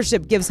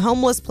dealership gives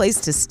homeless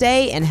place to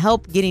stay and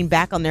help getting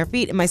back on their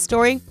feet. And my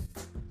story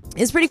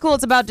is pretty cool.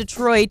 It's about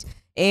Detroit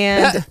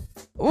and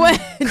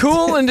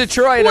cool and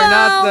Detroit are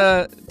not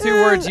the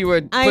 2 words you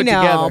would put together.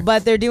 I know,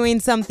 but they're doing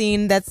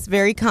something that's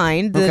very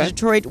kind. The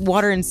Detroit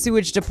Water and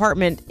Sewage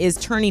Department is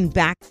turning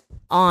back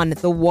on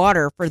the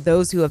water for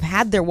those who have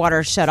had their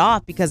water shut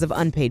off because of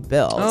unpaid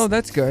bills. Oh,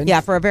 that's good.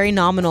 Yeah, for a very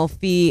nominal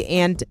fee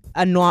and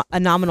a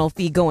nominal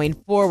fee going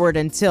forward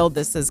until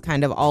this is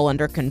kind of all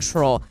under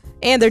control.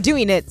 And they're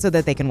doing it so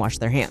that they can wash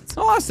their hands.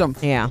 Awesome.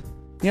 Yeah.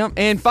 Yep.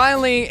 And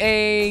finally,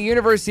 a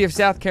University of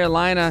South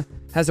Carolina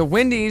has a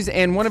Wendy's,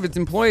 and one of its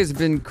employees has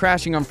been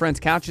crashing on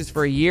friends' couches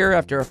for a year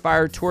after a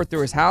fire tore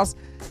through his house.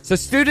 So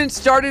students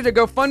started a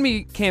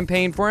GoFundMe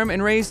campaign for him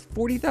and raised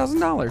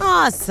 $40,000.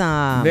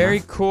 Awesome.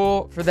 Very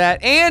cool for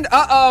that. And,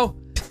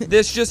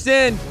 this just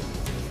in.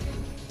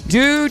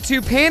 Due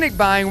to panic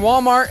buying,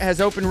 Walmart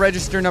has opened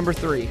register number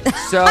 3.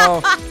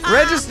 So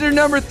register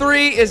number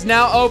 3 is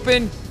now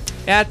open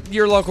at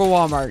your local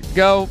Walmart.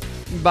 Go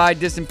buy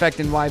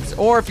disinfectant wipes.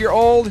 Or if you're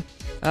old,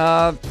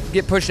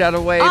 get pushed out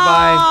of the way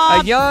by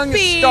a young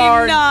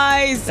star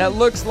nice. that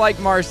looks like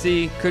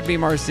Marci, could be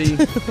Marci,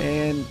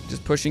 and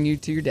just pushing you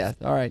to your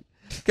death. All right.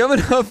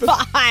 Coming up,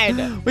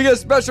 Fine. we got a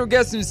special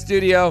guest in the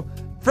studio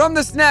from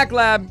the Snack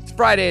Lab. It's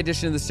Friday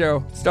edition of the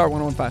show. Star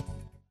 101.5.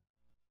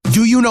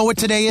 Do you know what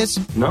today is?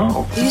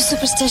 No. Are you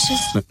superstitious?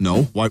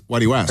 No. Why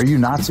do you ask? Are you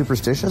not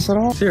superstitious at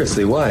all?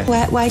 Seriously, why?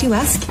 Why do you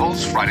ask? Well,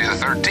 it's Friday the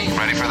 13th.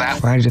 Ready for that?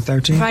 Friday the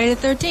 13th? Friday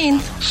the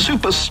 13th.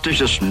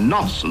 Superstitious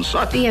nonsense.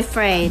 Be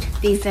afraid.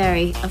 Be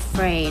very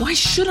afraid. Why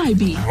should I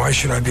be? Why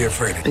should I be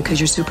afraid? Because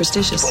you're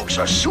superstitious. Folks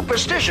are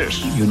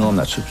superstitious. You know I'm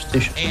not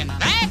superstitious. In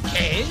that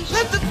case,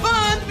 let the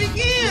fun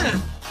begin.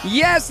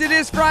 Yes, it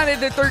is Friday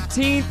the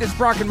 13th. It's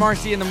Brock and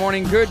Marci in the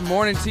morning. Good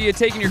morning to you.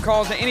 Taking your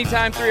calls at any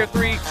time,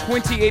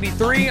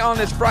 303-2083 on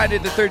this Friday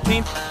the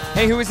 13th.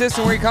 Hey, who is this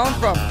and where are you calling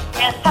from?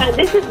 Yes, hi,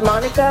 this is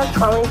Monica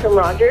calling from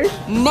Rogers.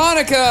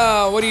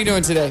 Monica, what are you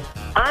doing today?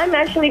 I'm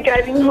actually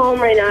driving home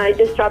right now. I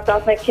just dropped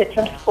off my kids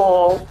from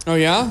school. Oh,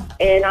 yeah?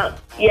 And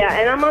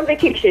I'm on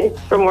vacation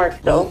from work,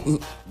 so.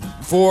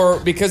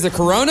 Because of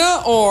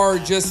Corona or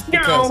just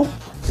because?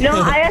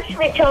 No, I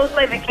actually chose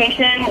my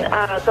vacation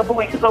a couple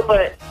weeks ago,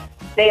 but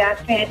they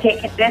asked me to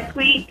take it this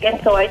week, and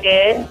so I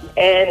did,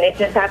 and it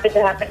just happened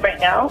to happen right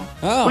now.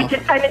 Oh. Which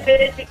is kind of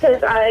good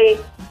because I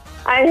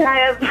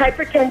have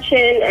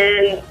hypertension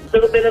and a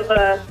little bit of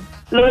a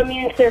low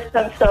immune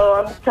system, so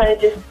I'm kind of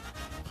just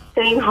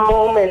staying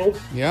home and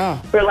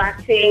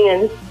relaxing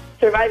and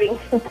surviving.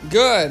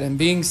 Good, and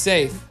being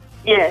safe.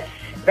 Yes,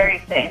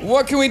 very safe.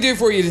 What can we do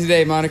for you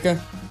today,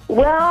 Monica?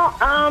 Well,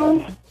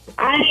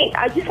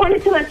 I just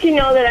wanted to let you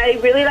know that I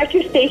really like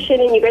your station,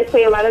 and you guys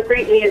play a lot of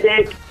great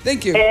music.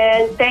 Thank you.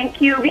 And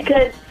thank you,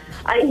 because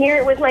I hear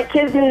it with my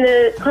kids in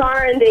the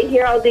car, and they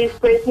hear all these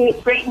great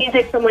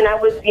music from when I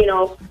was,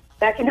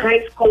 back in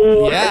high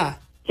school. Yeah.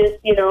 Just,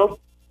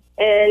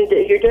 and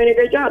you're doing a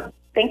great job.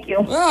 Thank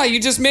you. Well, you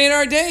just made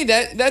our day.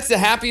 That's the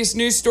happiest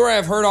news story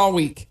I've heard all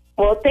week.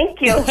 Well,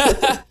 thank you.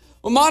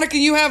 Well, Monica,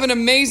 you have an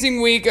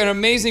amazing week, an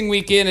amazing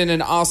weekend, and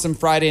an awesome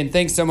Friday, and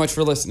thanks so much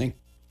for listening.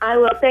 I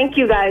will. Thank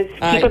you, guys.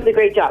 Keep up the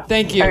great job.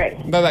 Thank you. All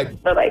right. Bye-bye.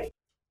 Bye-bye.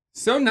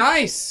 So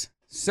nice.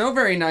 So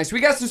very nice. We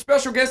got some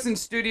special guests in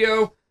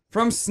studio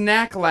from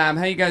Snack Lab.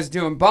 How you guys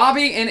doing?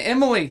 Bobby and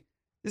Emily.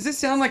 Does this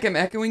sound like I'm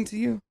echoing to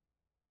you?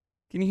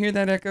 Can you hear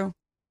that echo?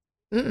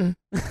 Mm-mm.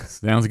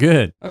 Sounds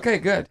good. Okay,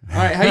 good. All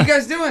right. How you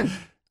guys doing?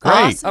 Great.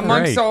 Awesome.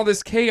 Amongst all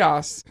this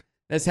chaos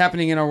that's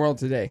happening in our world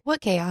today.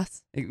 What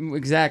chaos?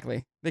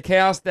 Exactly. The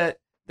chaos that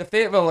the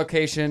Fayetteville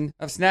location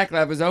of Snack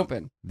Lab is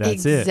open.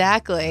 That's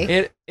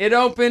exactly. It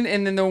opened,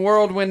 and then the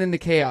world went into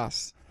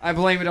chaos. I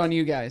blame it on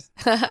you guys.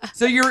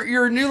 So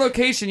your new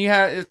location, you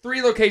have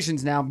 3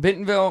 locations now: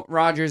 Bentonville,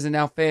 Rogers, and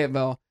now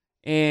Fayetteville.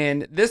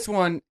 And this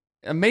one,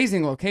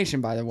 amazing location,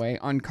 by the way,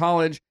 on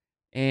College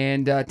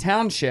and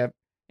Township.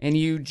 And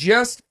you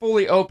just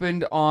fully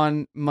opened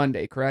on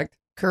Monday, correct?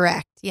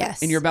 Correct.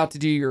 Yes. And you're about to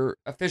do your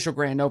official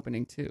grand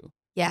opening too.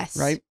 Yes.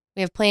 Right?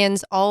 We have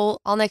plans all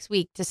next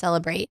week to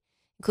celebrate,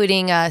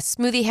 including a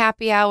smoothie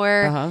happy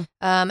hour,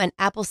 an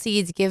apple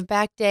seeds give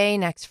back day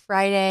next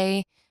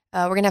Friday.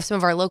 We're going to have some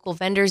of our local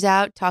vendors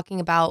out talking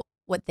about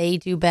what they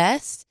do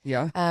best.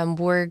 Yeah.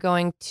 We're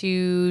going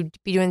to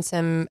be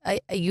doing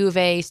a U of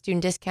A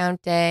student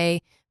discount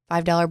day,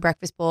 $5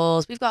 breakfast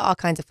bowls. We've got all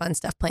kinds of fun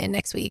stuff planned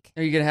next week.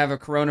 Are you going to have a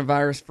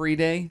coronavirus free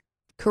day?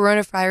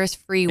 Coronavirus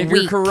free week. If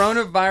you're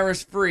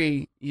coronavirus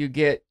free, you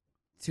get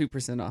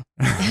 2% off.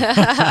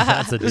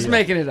 That's a Just deal.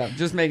 making it up.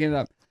 Just making it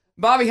up.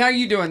 Bobby, how are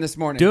you doing this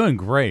morning? Doing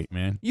great,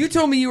 man. You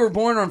told me you were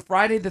born on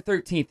Friday the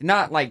 13th,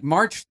 not like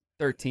March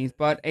 13th,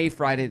 but a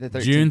Friday the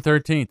 13th. June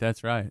 13th.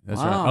 That's right.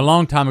 That's Wow. right. A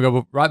long time ago,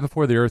 but right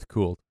before the earth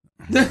cooled.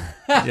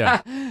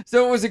 Yeah.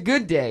 So it was a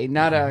good day,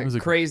 not a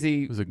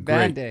crazy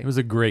bad day. It was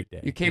a great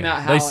day. You came Yeah.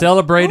 out howling. They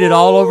celebrated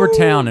all over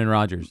town in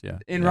Rogers. Yeah.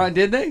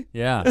 Did they?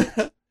 Yeah.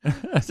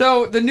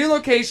 So the new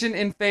location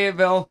in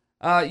Fayetteville,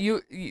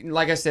 you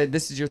like I said,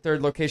 this is your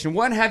third location.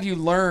 What have you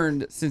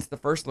learned since the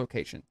first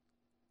location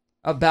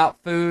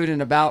about food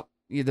and about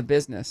the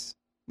business?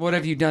 What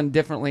have you done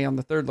differently on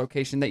the third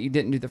location that you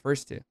didn't do the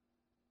first two?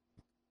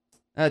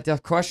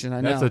 Tough question,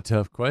 I know. That's a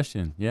tough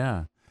question.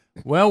 Yeah.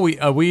 Well,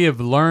 we have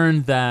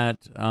learned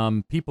that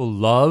people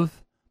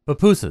love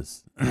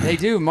pupusas. They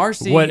do.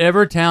 Marci,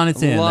 whatever town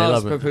it's in, they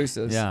loves love it.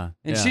 pupusas. Yeah.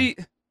 And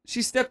yeah.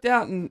 she stepped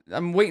out, and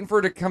I'm waiting for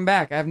her to come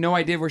back. I have no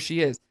idea where she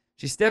is.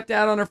 She stepped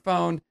out on her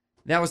phone.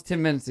 That was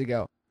 10 minutes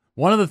ago.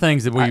 One of the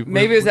things that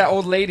maybe it's that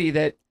old lady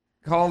that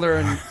called her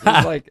and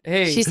was like,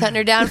 "Hey, she's hunting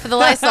her down for the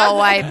Lysol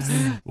wipes."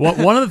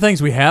 One of the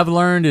things we have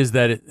learned is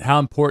that how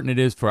important it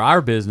is for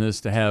our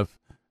business to have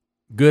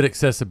good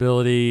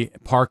accessibility,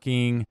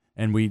 parking,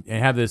 and we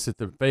have this at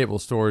the Fayetteville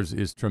stores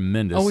is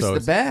tremendous. Oh, it's so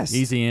the best.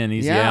 Easy in,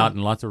 easy out,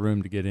 and lots of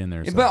room to get in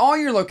there. So. But all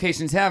your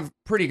locations have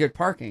pretty good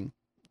parking.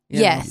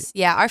 Yes,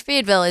 yeah. Our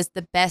Fayetteville is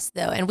the best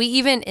though, and we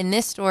even in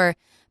this store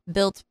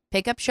built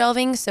pickup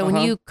shelving. So when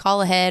you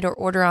call ahead or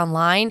order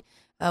online,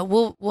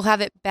 we'll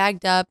have it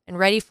bagged up and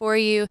ready for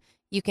you.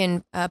 You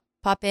can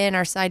pop in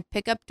our side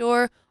pickup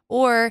door,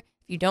 or if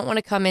you don't want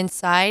to come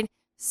inside,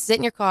 sit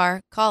in your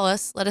car, call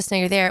us, let us know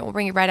you're there, and we'll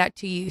bring it right out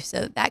to you.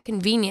 So that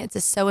convenience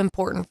is so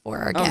important for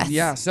our guests. Oh,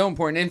 yeah, so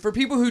important. And for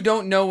people who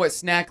don't know what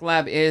Snack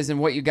Lab is and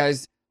what you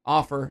guys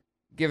offer,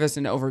 give us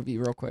an overview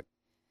real quick.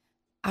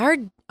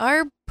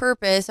 Our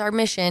purpose, our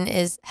mission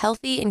is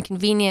healthy and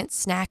convenient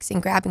snacks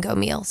and grab-and-go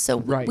meals. So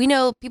we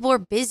know people are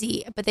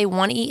busy, but they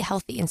want to eat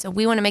healthy, and so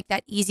we want to make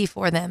that easy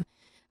for them.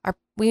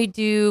 We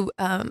do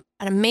an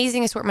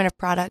amazing assortment of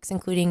products,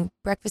 including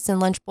breakfast and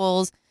lunch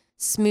bowls,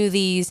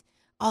 smoothies,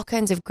 all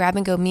kinds of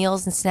grab-and-go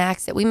meals and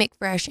snacks that we make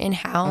fresh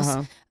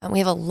in-house. We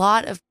have a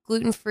lot of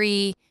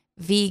gluten-free,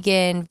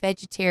 vegan,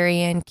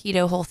 vegetarian,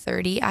 keto,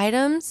 Whole30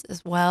 items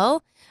as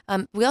well.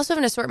 We also have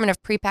an assortment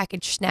of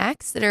prepackaged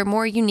snacks that are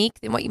more unique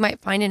than what you might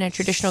find in a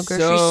traditional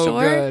grocery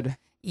store. So good.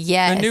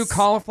 Yes. The new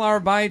cauliflower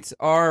bites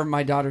are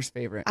my daughter's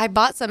favorite. I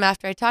bought some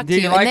after I talked to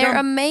Did you, you like and they're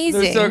them?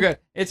 amazing. They're so good.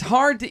 It's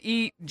hard to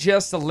eat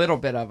just a little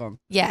bit of them.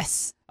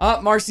 Yes.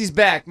 Marci's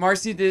back.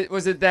 Marci,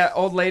 was it that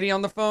old lady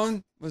on the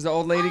phone? Was the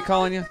old lady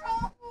calling you?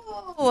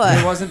 What?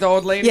 It wasn't the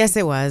old lady? Yes,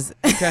 it was.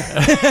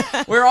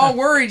 Okay. We're all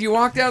worried. You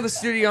walked out of the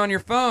studio on your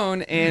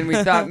phone, and we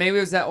thought maybe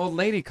it was that old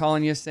lady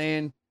calling you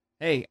saying,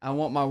 hey, I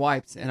want my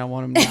wipes, and I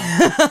want them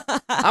now.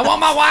 I want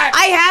my wipes!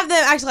 I have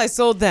them. Actually, I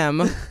sold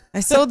them.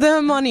 I sold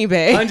them on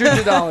eBay. Hundreds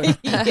of dollars.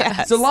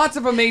 Yes. So lots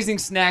of amazing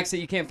snacks that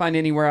you can't find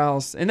anywhere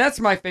else. And that's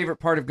my favorite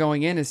part of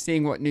going in is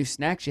seeing what new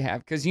snacks you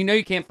have. Because you know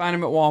you can't find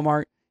them at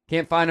Walmart,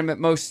 can't find them at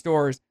most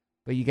stores,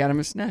 but you got them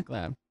at Snack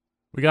Lab.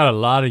 We got a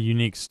lot of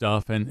unique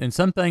stuff, and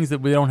some things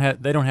that they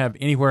don't have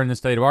anywhere in the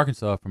state of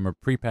Arkansas from a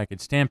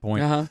prepackaged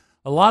standpoint.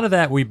 A lot of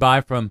that we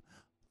buy from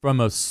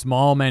a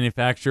small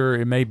manufacturer.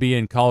 It may be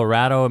in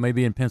Colorado, it may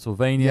be in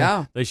Pennsylvania.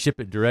 Yeah. They ship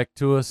it direct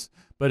to us.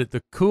 But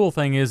the cool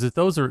thing is that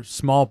those are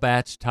small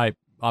batch type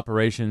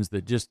operations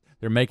that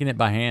they're making it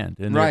by hand,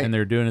 and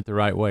they're doing it the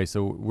right way.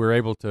 So we're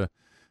able to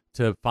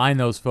find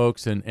those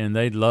folks, and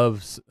they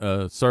love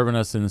serving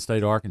us in the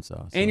state of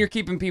Arkansas. So. And you're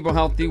keeping people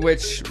healthy,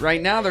 which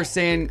right now they're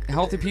saying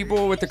healthy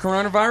people with the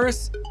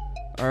coronavirus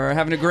are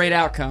having a great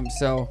outcome.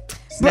 So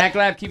Snack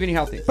Lab, keeping you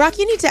healthy. Brock,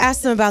 you need to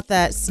ask them about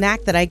that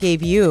snack that I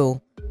gave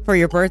you for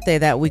your birthday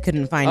that we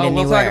couldn't find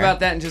anywhere. We'll talk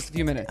about that in just a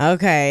few minutes.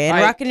 Okay. And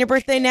rocking your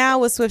birthday now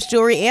with Swift's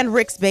Jewelry and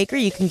Rick's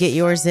Bakery. You can get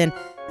yours in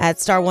at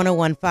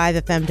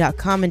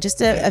star1015fm.com. And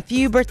just a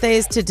few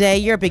birthdays today.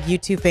 You're a big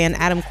YouTube fan.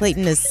 Adam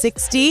Clayton is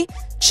 60.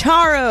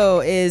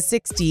 Charo is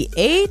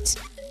 68.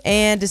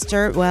 And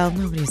Disturbed, well,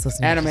 nobody's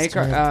listening. Adam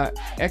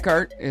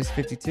Eckhart is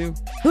 52.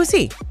 Who's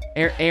he?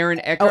 Aaron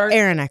Eckhart. Oh,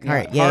 Aaron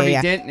Eckhart. Yeah, Harvey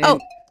yeah.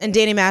 Dent. And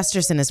Danny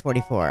Masterson is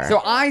 44.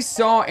 So I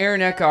saw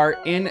Aaron Eckhart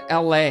in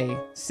L.A.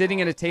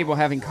 sitting at a table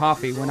having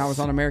coffee when I was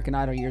on American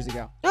Idol years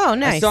ago. Oh,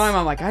 nice. I saw him.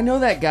 I'm like, I know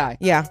that guy.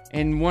 Yeah.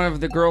 And one of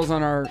the girls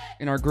in our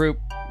group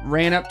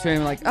ran up to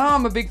him like, oh,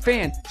 I'm a big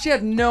fan. She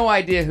had no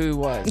idea who he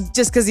was.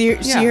 Just because she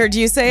heard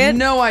you say it?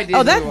 No idea.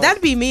 Oh,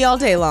 that'd be me all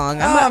day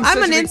long.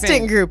 I'm an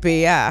instant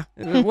groupie. Yeah.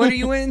 What are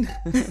you in?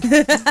 All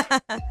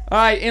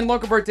right. In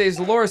local birthdays,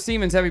 Laura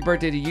Siemens, happy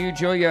birthday to you.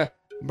 Julia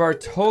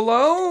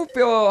Bartolo,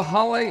 Phil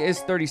Holley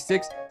is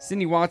 36.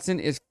 Cindy Watson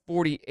is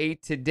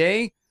 48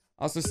 today.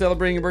 Also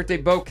celebrating your birthday,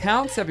 Bo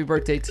Counts. Happy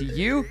birthday to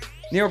you.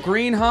 Neil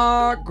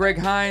Greenhawk, Greg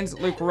Hines,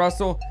 Luke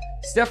Russell,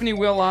 Stephanie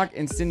Willock,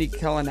 and Cindy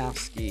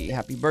Kalinowski.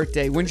 Happy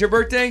birthday. When's your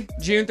birthday?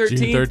 June 13th?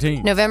 June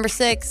 13th. November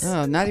 6th.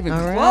 Oh, not even all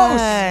close.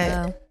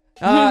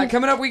 Right.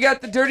 Coming up, we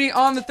got the Dirty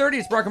on the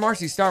 30th. Brock and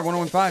Marci, Star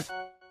 101.5.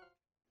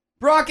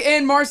 Brock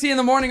and Marci in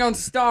the morning on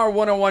Star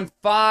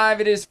 101.5.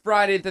 It is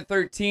Friday the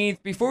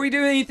 13th. Before we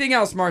do anything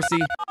else, Marci,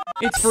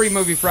 it's Free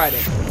Movie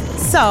Friday.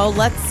 So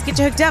let's get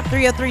you hooked up.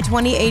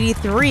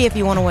 303-2083 if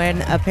you want to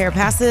win a pair of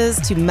passes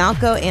to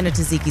Malco and a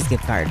Taziki's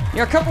gift card.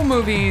 Yeah, a couple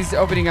movies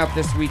opening up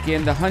this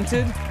weekend. The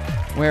Hunted,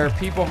 where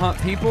people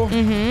hunt people.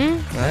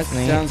 Mm-hmm. That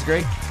sounds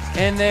great.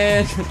 And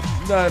then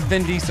the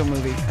Vin Diesel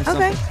movie.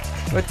 Okay.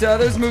 But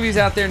those movies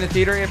out there in the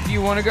theater if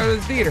you want to go to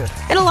the theater.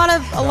 And a lot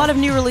of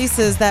new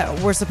releases that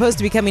were supposed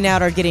to be coming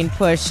out are getting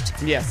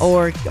pushed. Yes.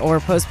 Or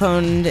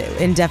postponed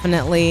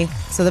indefinitely.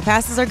 So the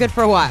passes are good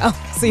for a while.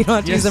 So you don't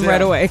have to use them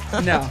right away.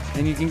 No.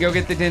 And you can go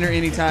get the dinner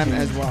anytime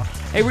as well.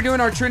 Hey, we're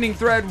doing our trending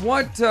thread.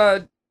 What's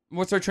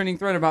our trending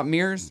thread about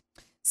mirrors?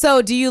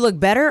 So do you look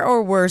better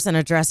or worse in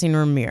a dressing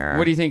room mirror?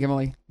 What do you think,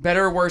 Emily?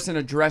 Better or worse in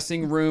a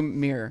dressing room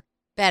mirror?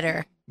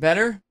 Better.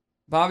 Better?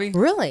 Bobby?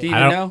 Really? Do you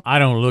know? I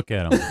don't look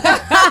at them.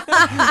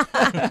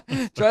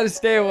 Try to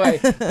stay away.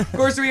 Of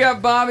course, we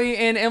have Bobby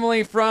and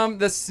Emily from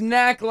the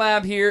Snack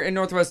Lab here in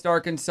Northwest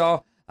Arkansas.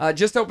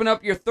 Just opened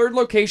up your third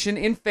location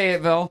in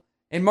Fayetteville.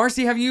 And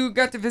Marci, have you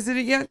got to visit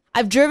it yet?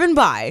 I've driven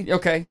by.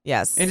 Okay.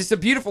 Yes. And it's a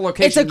beautiful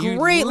location. It's a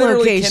great you literally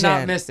location.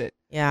 Cannot miss it.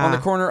 Yeah. On the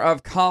corner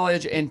of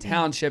College and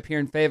Township here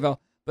in Fayetteville.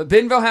 But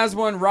Bentonville has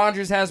one.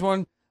 Rogers has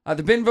one.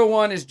 The Bentonville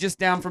one is just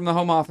down from the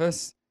home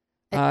office.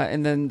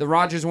 And then the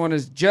Rogers one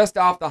is just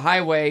off the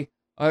highway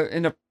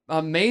in an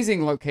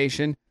amazing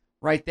location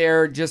right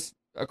there just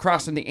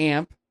across from the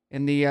AMP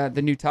in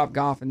the new Top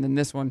Golf. And then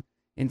this one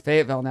in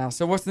Fayetteville now.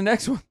 So what's the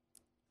next one?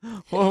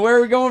 Well, where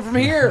are we going from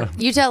here?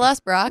 You tell us,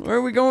 Brock. Where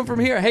are we going from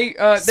here? Hey,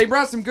 they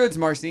brought some goods,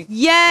 Marci.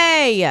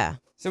 Yay!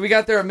 So we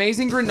got their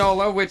amazing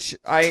granola, which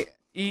I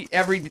eat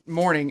every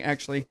morning,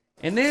 actually.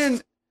 And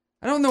then,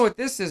 I don't know what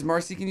this is,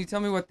 Marcy. Can you tell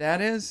me what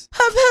that is?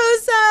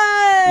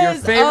 Pupusas! Your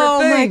favorite thing.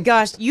 Oh my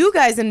gosh. You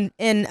guys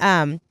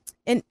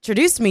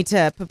introduced me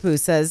to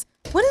pupusas.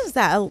 What is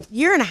that? A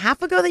year and a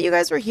half ago that you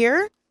guys were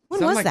here? When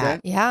Something was like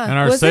that? Yeah. And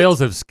our Was sales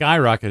have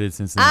skyrocketed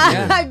since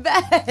then. I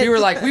bet. You were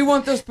like, we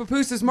want those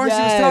pupusas Marcy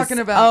was talking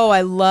about. Oh,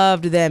 I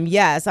loved them.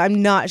 Yes,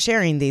 I'm not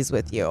sharing these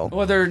with you.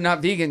 Well, they're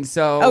not vegan,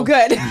 so. Oh,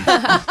 good.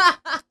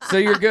 So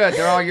you're good.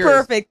 They're all yours.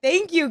 Perfect.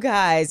 Thank you,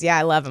 guys. Yeah,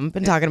 I love them.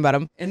 Been talking about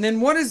them. And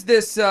then what is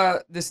this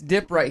this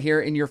dip right here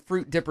in your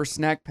fruit dipper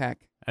snack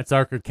pack? That's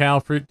our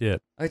cacao fruit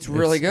dip. It's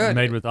really good.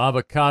 Made with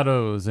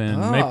avocados and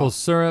maple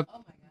syrup,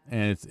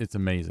 and it's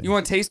amazing. You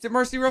want to taste it,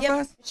 Marcy, real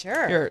fast?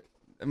 Sure. Here,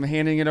 I'm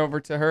handing it over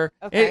to her.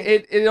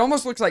 Okay. It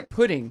almost looks like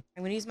pudding.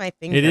 I'm gonna use my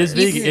finger. It is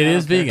vegan. It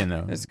is Okay. vegan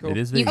though. That's cool. It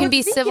is You vegan. can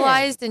be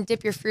civilized and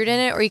dip your fruit in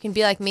it, or you can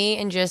be like me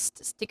and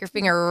just stick your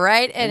finger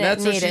right in And it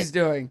that's and what eat she's it.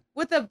 doing.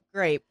 With a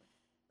grape.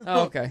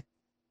 Oh, okay.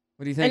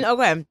 What do you think? And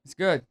okay, It's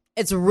good.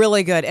 it's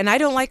really good. And I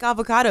don't like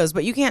avocados,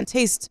 but you can't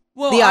taste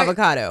the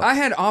avocado. I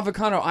had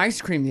avocado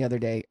ice cream the other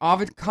day.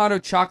 Avocado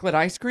chocolate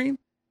ice cream.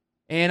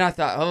 And I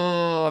thought,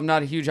 oh, I'm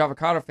not a huge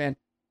avocado fan.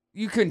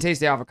 You couldn't taste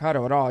the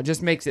avocado at all. It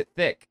just makes it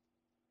thick.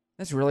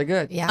 That's really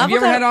good. Yeah. Have you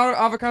ever had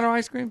avocado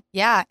ice cream?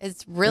 Yeah,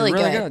 it's really,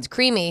 really good. good. It's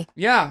creamy.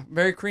 Yeah,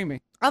 very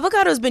creamy.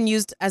 Avocado has been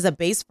used as a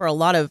base for a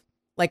lot of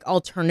like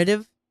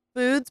alternative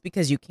foods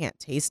because you can't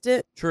taste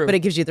it. True. But it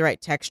gives you the right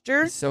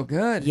texture. It's so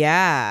good.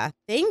 Yeah.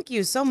 Thank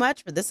you so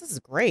much for this. This is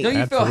great. Don't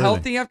you feel Absolutely.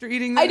 healthy after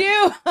eating that?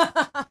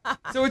 I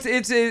do. So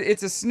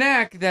it's a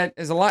snack that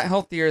is a lot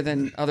healthier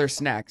than other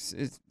snacks.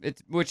 It's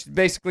which is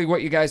basically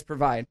what you guys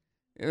provide.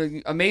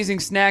 Amazing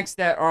snacks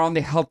that are on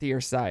the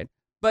healthier side,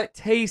 but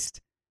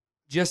taste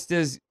just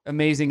as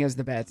amazing as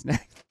the bad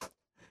snack.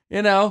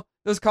 You know,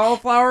 those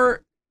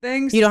cauliflower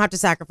things. You don't have to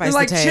sacrifice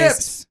They're like the taste.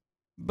 chips,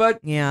 but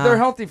Yeah. they're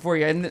healthy for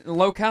you and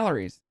low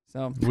calories.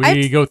 So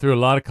We go through a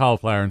lot of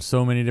cauliflower in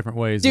so many different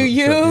ways. Do So-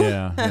 you?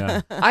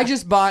 yeah. I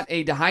just bought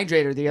a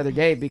dehydrator the other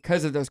day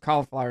because of those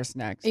cauliflower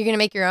snacks. Are you going to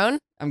make your own?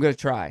 I'm gonna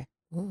try.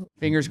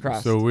 Fingers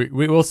crossed. So we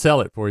will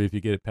sell it for you if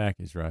you get it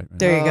packaged right.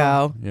 There you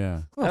go.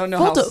 Yeah. I don't know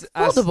how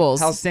foldables.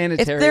 how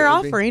sanitary If they're it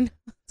would be. offering,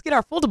 let's get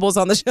our foldables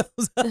on the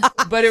shows.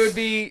 But it would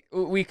be,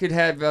 we could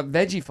have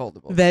veggie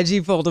foldables.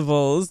 Veggie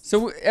foldables.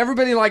 So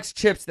everybody likes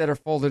chips that are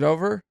folded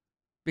over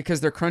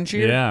because they're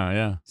crunchier.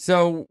 Yeah.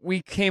 So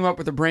we came up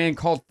with a brand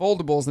called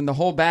Foldables, and the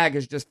whole bag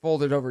is just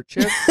folded over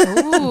chips.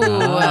 Ooh.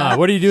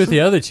 What do you do with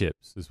the other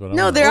chips? Is what I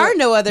No, want. there are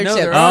no other No,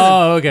 chips. there aren't.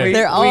 Oh, okay.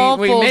 They're all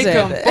we make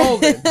them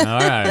folded. folded. All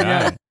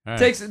right.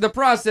 Takes the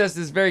process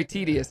is very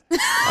tedious. We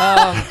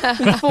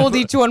fold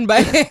each one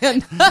by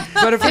hand.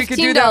 But if we could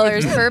do that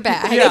 $15 per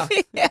bag. Yeah,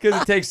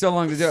 because it takes so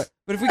long to do it.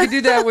 But if we could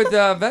do that with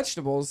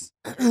vegetables,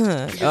 you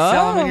could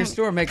sell them in your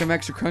store, make them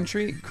extra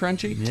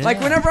crunchy. Yeah. Like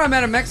whenever I'm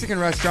at a Mexican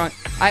restaurant,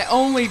 I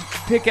only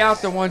pick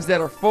out the ones that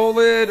are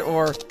folded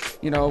or,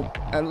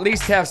 at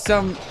least have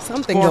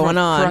something going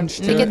on. crunch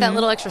to To it. get that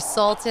little extra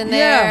salt in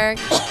Yeah.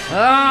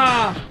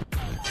 there.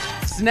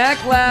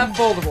 Snack Lab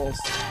Foldables.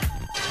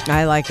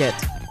 I like it.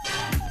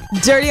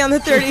 Dirty on the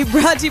 30,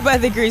 brought to you by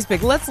the Grease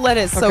Pig. Let's let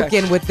it soak Okay.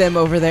 in with them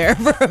over there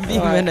for a few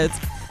All right. minutes.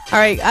 All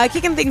right,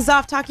 kicking things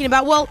off, talking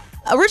about,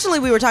 originally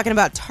we were talking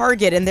about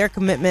Target and their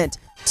commitment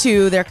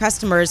to their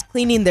customers,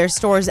 cleaning their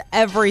stores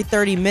every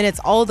 30 minutes,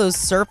 all those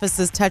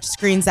surfaces, touch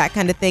screens, that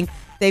kind of thing.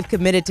 They've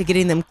committed to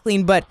getting them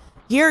clean. But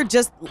here,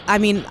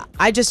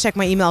 I just checked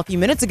my email a few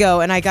minutes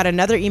ago, and I got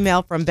another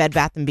email from Bed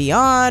Bath &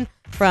 Beyond,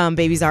 from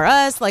Babies R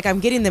Us. Like, I'm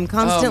getting them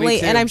constantly,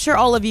 too. and I'm sure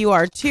all of you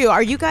are too.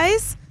 Are you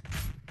guys...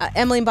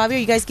 Emily and Bobby, are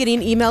you guys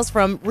getting emails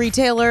from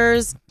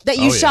retailers that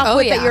you shop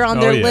with that you're on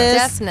their list?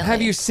 Definitely.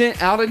 Have you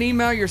sent out an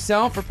email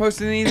yourself or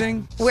posted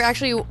anything?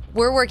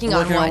 We're working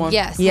on one.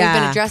 Yes. Yeah.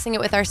 We've been addressing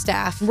it with our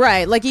staff.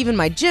 Right. Like even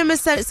my gym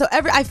has said it. So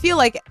I feel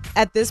like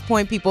at this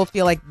point, people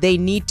feel like they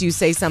need to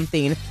say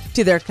something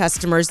to their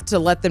customers to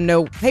let them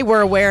know, hey,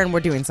 we're aware and we're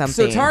doing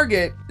something. So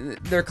Target,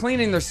 they're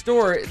cleaning their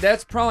store.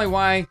 That's probably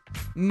why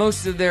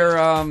most of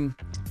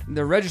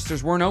their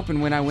registers weren't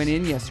open when I went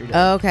in yesterday.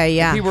 Okay,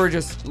 yeah. People were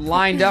just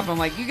lined up. I'm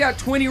like, you got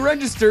 20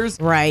 registers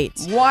right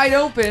wide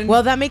open.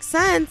 Well, that makes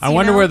sense. I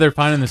wonder where they're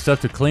finding the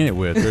stuff to clean it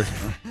with.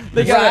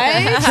 They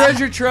got a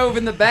treasure trove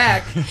in the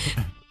back.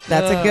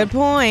 That's a good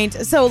point.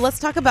 So let's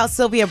talk about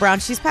Sylvia Brown.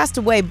 She's passed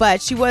away,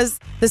 but she was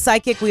the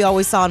psychic we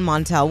always saw on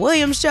Montel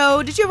Williams'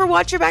 show. Did you ever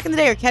watch her back in the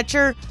day or catch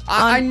her?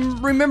 I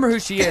remember who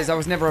she is. I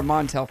was never a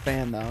Montel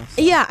fan, though.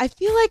 So. Yeah, I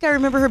feel like I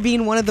remember her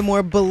being one of the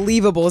more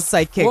believable What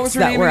psychics was her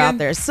that name were again? out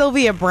there.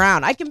 Sylvia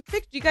Brown. I can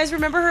picture. Do you guys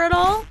remember her at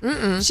all?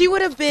 Mm-mm. She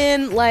would have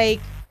been like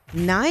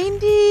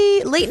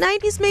late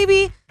 90s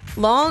maybe.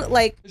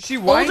 Is she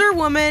white? Older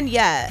woman.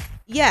 Yeah.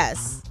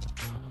 Yes.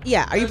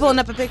 Yeah. Are you pulling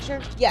up a picture?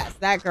 Yes,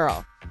 that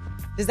girl.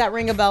 Does that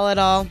ring a bell at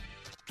all?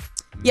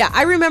 Yeah,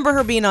 I remember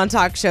her being on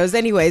talk shows.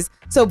 Anyways,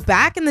 so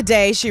back in the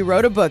day, she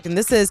wrote a book, and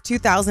this is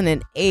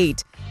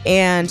 2008,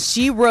 and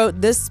she wrote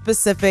this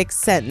specific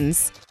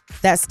sentence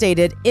that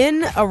stated,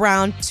 in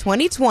around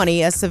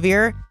 2020, a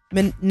severe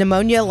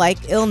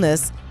pneumonia-like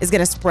illness is going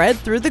to spread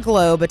through the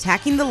globe,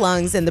 attacking the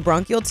lungs and the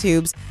bronchial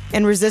tubes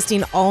and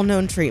resisting all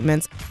known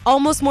treatments.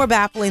 Almost more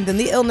baffling than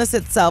the illness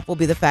itself will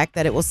be the fact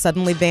that it will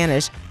suddenly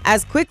vanish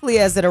as quickly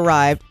as it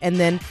arrived and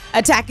then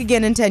attack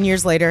again in 10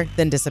 years later,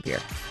 then disappear.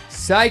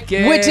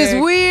 Psychic. Which is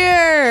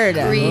weird.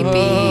 Creepy.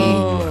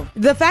 Oh.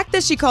 The fact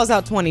that she calls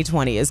out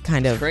 2020 is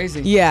kind of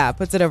crazy. Yeah,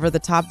 puts it over the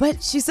top.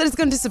 But she said it's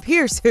going to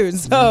disappear soon,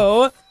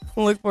 so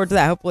we'll look forward to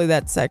that. Hopefully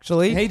that's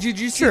actually Hey, did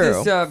you see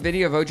true. this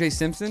video of O.J.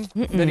 Simpson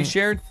that he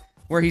shared,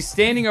 where he's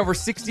standing over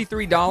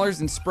 $63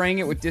 and spraying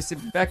it with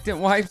disinfectant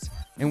wipes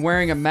and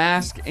wearing a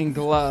mask and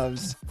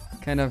gloves?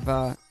 Kind of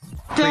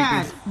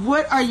Dad,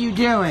 what are you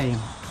doing?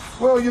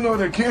 Well, you know,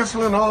 they're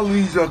canceling all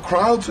these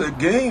crowds at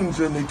games,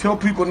 and they tell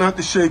people not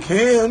to shake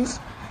hands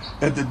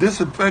and to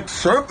disinfect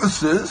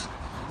surfaces.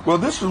 Well,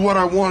 this is what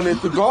I won at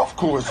the golf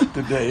course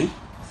today.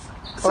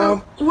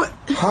 So,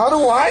 how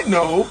do I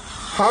know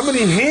how many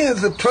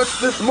hands have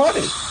touched this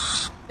money?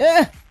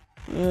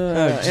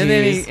 and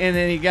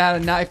then he got a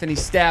knife and he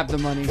stabbed the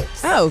money.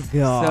 Oh,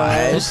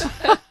 gosh.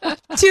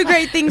 Two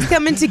great things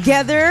coming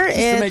together. Just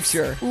to make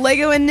sure.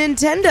 Lego and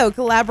Nintendo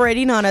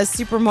collaborating on a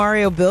Super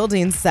Mario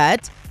building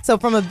set. So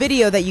from a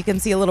video that you can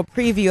see a little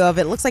preview of,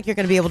 it looks like you're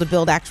going to be able to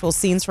build actual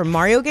scenes from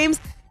Mario games.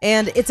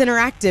 And it's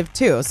interactive,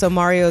 too. So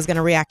Mario is going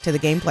to react to the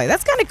gameplay.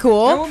 That's kind of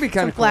cool. That will be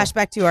kind of cool.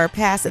 Flashback to our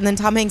past. And then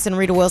Tom Hanks and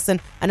Rita Wilson,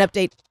 an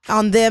update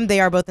on them. They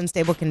are both in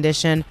stable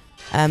condition.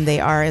 They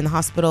are in the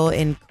hospital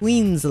in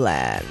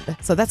Queensland.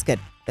 So that's good.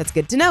 That's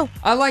good to know.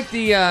 I like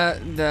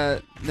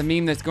the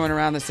meme that's going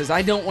around that says,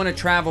 I don't want to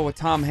travel with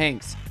Tom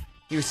Hanks.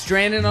 He was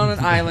stranded on an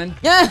island.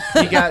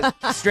 He got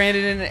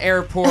stranded in an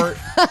airport.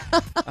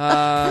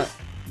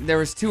 There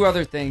was two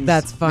other things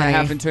That's funny. that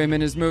happened to him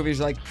in his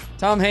movies. Like,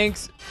 Tom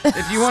Hanks,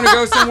 if you want to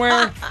go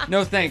somewhere,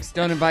 no thanks.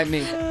 Don't invite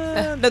me.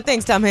 No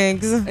thanks, Tom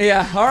Hanks.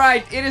 Yeah. All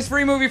right. It is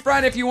Free Movie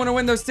Friday. If you want to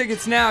win those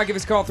tickets now, give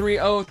us a call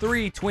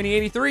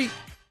 303-2083.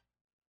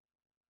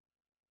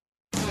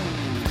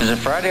 Is it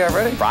Friday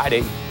already?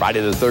 Friday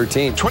the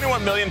 13th.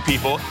 21 million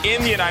people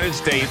in the United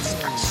States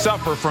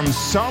suffer from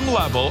some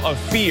level of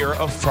fear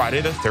of Friday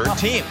the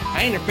 13th.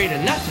 I ain't afraid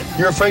of nothing.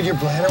 You're afraid your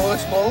bladder will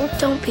explode?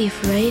 Don't be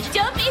afraid.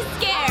 Don't be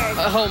scared.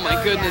 Oh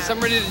my goodness, I'm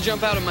ready to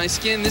jump out of my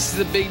skin. This is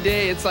a big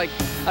day. It's like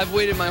I've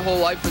waited my whole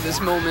life for this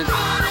moment.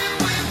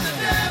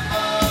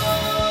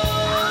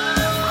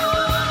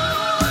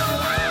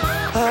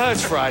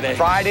 It's Friday.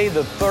 Friday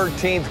the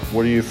 13th.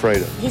 What are you afraid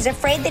of? He's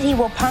afraid that he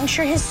will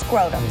puncture his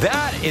scrotum.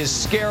 That is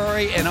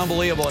scary and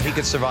unbelievable if he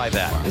could survive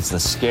that. It's the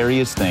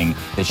scariest thing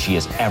that she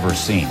has ever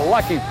seen.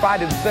 Lucky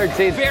Friday the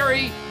 13th.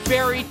 Very,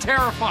 very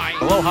terrifying.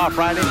 Aloha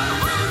Friday.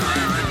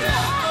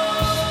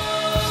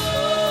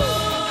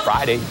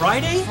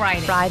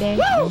 Friday.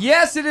 Woo!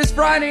 Yes, it is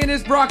Friday, and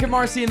it's Brock and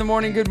Marci in the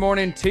morning. Good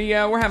morning to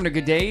you. We're having a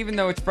good day, even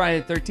though it's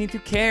Friday the 13th. Who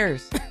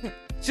cares?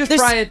 It's just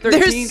Friday the 13th.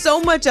 There's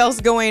so much else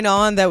going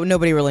on that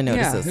nobody really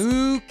notices. Yeah,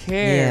 who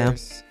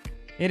cares? Yeah.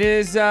 It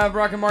is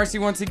Brock and Marci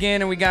once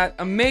again, and we got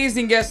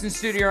amazing guests in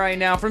studio right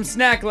now from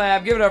Snack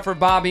Lab. Give it up for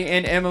Bobby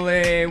and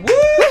Emily. Woo!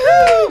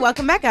 Woohoo!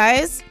 Welcome back,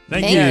 guys.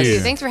 Thank you.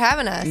 Thanks for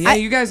having us. Yeah,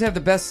 you guys have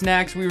the best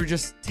snacks. We were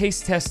just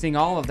taste testing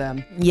all of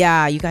them.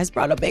 Yeah, you guys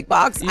brought a big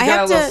box. You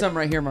got a little something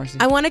right here, Marci.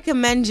 I want to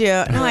commend you.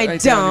 No, I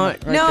don't.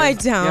 Right no, there. I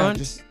don't.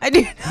 Yeah, I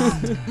do.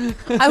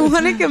 I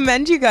want to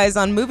commend you guys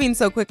on moving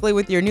so quickly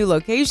with your new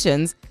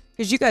locations,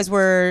 because you guys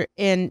were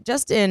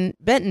just in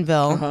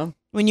Bentonville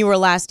when you were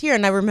last here,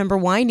 and I remember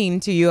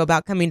whining to you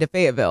about coming to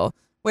Fayetteville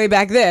way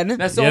back then.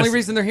 That's the only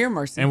reason they're here,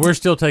 Marci. And we're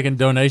still taking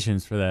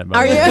donations for that.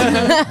 Are you?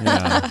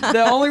 Yeah.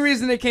 The only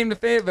reason they came to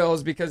Fayetteville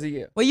is because of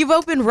you. Well, you've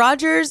opened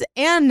Rogers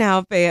and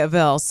now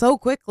Fayetteville so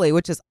quickly,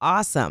 which is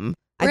awesome.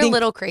 We're a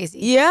little crazy.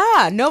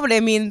 Yeah, no, but I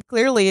mean,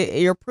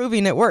 clearly you're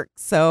proving it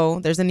works,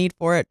 so there's a need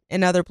for it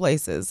in other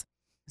places.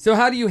 So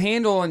how do you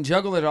handle and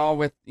juggle it all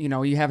with,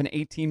 you have an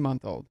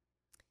 18-month-old?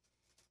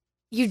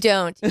 You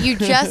don't. You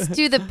just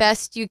do the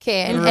best you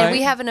can. Right. And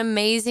we have an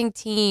amazing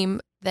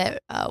team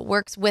that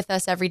works with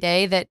us every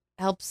day that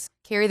helps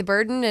carry the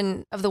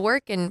burden of the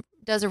work and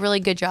does a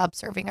really good job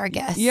serving our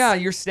guests. Yeah,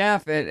 your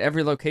staff at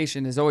every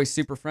location is always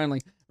super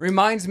friendly.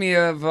 Reminds me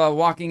of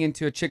walking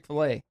into a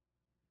Chick-fil-A.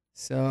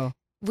 So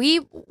we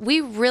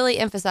really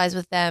emphasize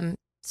with them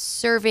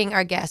serving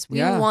our guests.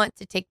 We want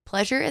to take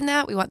pleasure in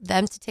that. We want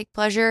them to take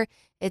pleasure.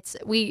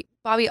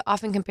 Bobby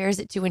often compares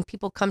it to when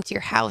people come to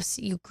your house,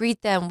 you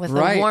greet them with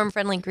a warm,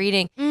 friendly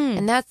greeting.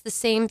 And that's the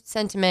same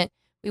sentiment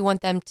we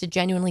want them to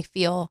genuinely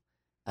feel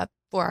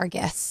for our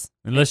guests.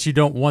 Unless you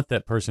don't want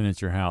that person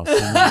at your house.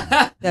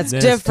 That's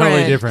different. It's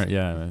totally different,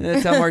 yeah.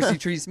 That's how Marci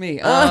treats me.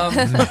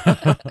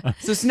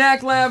 So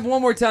Snack Lab,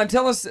 one more time.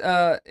 Tell us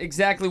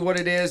exactly what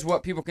it is,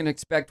 what people can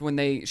expect when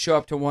they show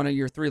up to one of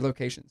your 3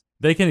 locations.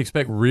 They can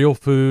expect real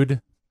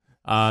food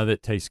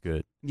that tastes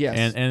good.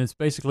 Yes. And it's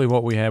basically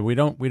what we have. We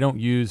don't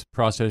use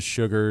processed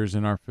sugars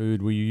in our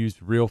food. We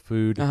use real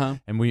food,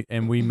 and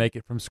we make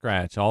it from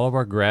scratch. All of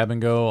our grab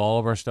and go, all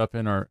of our stuff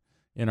in our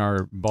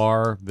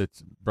bar,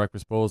 that's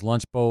breakfast bowls,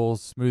 lunch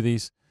bowls,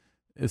 smoothies.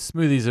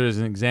 Smoothies are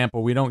an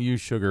example. We don't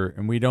use sugar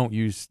and we don't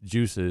use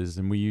juices,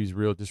 and we use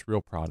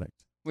real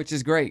product. which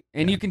is great.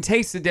 And you can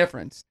taste the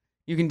difference.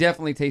 You can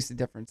definitely taste the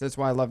difference. That's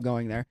why I love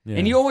going there. Yeah.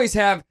 And you always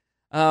have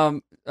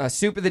a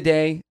soup of the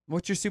day.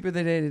 What's your soup of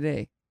the day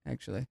today,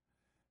 actually?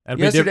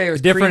 Yesterday it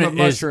was cream of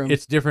mushroom.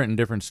 It's different in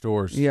different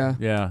stores. Yeah.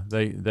 Yeah.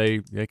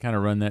 They kind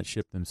of run that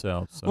ship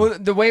themselves. So. Well,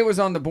 the way it was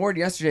on the board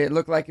yesterday, it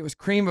looked like it was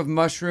cream of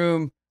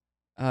mushroom,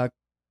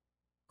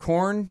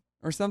 corn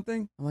or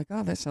something. I'm like,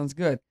 oh, that sounds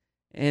good.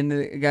 And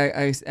the guy,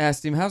 I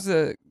asked him, how's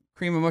the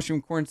cream of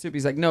mushroom corn soup?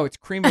 He's like, no, it's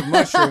cream of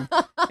mushroom.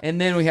 And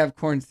then we have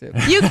corn soup.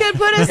 You could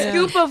put a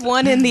scoop of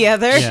one in the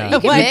other. Yeah. You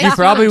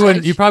probably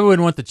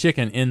wouldn't want the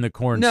chicken in the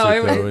corn soup.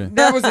 No,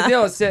 that was the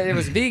deal. It said it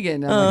was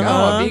vegan. I'm like,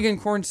 oh, a vegan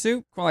corn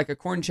soup, like a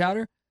corn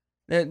chowder.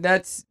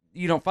 That's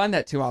you don't find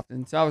that too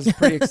often. So I was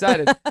pretty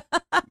excited.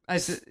 I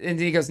said, and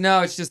he goes,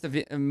 no, it's just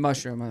a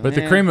mushroom. But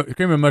the cream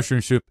of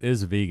mushroom soup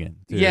is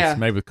vegan. Too. Yeah, it's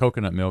made with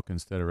coconut milk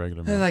instead of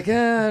regular milk. I'm like,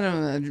 I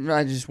don't know.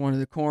 I just wanted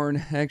the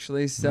corn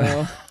actually.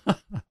 So.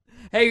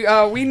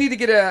 Hey, we need to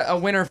get a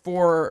winner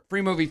for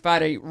Free Movie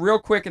Friday real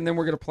quick, and then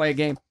we're going to play a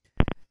game.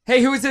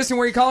 Hey, who is this and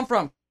where are you calling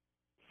from?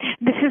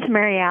 This is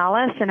Mary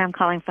Alice, and I'm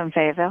calling from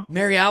Fayetteville.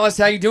 Mary Alice,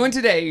 how you doing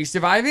today? Are you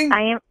surviving?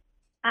 I'm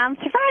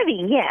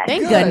surviving, yes.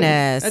 Thank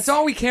goodness. That's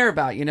all we care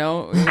about, is I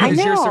know,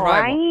 your survival.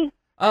 Right?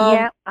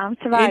 Yeah, I'm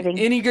surviving.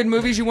 Any good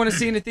movies you want to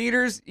see in the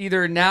theaters,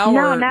 either now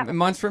or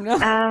months from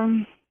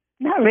now?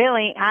 Not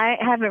really. I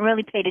haven't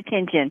really paid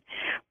attention,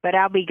 but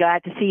I'll be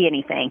glad to see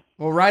anything.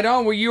 Well, right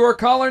on. Well, you are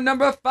caller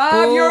number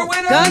 5. You're a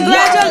winner.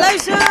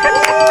 Congratulations!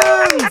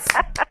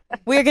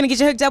 We're going to get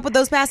you hooked up with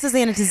those passes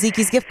and a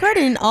Taziki's gift card,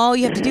 and all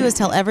you have to do is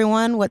tell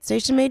everyone what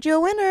station made you a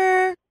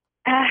winner.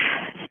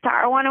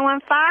 Star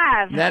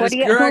 1015. That is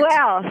correct. Who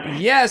else?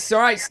 Yes.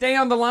 All right. Stay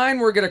on the line.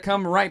 We're going to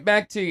come right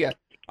back to you.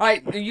 All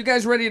right. Are you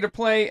guys ready to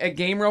play a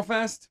game real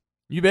fast?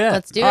 You bet.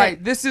 Let's do it. All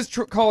right, this is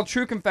called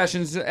True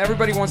Confessions.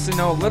 Everybody wants to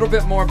know a little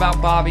bit more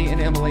about Bobby and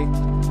Emily.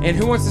 And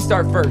who wants to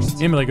start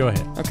first? Emily, go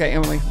ahead. Okay,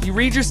 Emily. You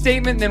read your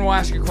statement, and then we'll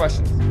ask you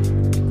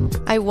questions.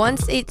 I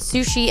once ate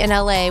sushi in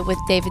LA with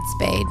David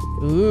Spade.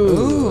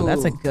 Ooh,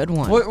 that's a good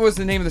one. What was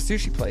the name of the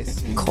sushi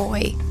place?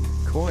 Koi.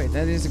 Koi,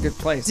 that is a good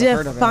place. I've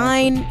heard of it.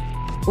 Define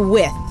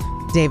with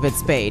David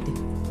Spade.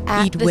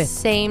 At Eat the with.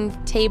 same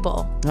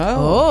table.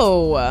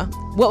 Oh.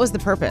 What was the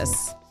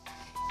purpose?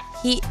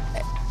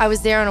 I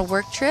was there on a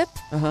work trip,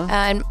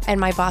 and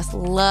my boss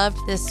loved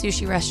this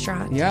sushi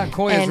restaurant. Yeah,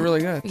 Koi is really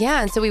good.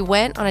 Yeah, and so we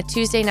went on a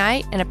Tuesday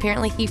night, and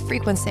apparently he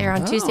frequents there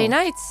on Tuesday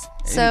nights.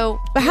 So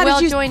But we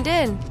all joined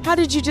in. How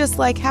did you just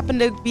happen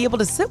to be able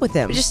to sit with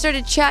him? We just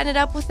started chatting it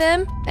up with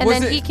him, and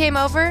then he came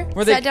over,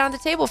 sat down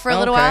at the table for a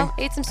little while,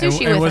 ate some sushi with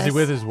us. And was he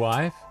with his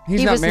wife?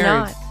 He's he not was married.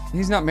 not.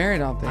 He's not married,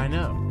 I don't think. I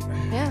know.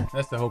 Yeah.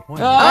 That's the whole point.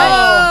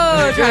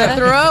 Oh, trying to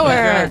throw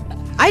her.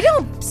 I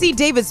don't see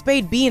David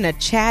Spade being a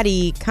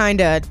chatty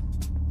kind of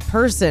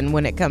person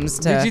when it comes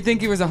to. Did you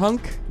think he was a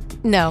hunk?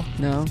 No.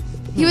 No.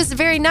 He was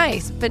very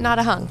nice, but not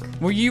a hunk.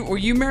 Were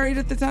you married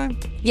at the time?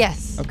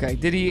 Yes. Okay.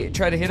 Did he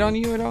try to hit on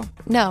you at all?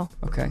 No.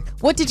 Okay.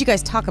 What did you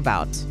guys talk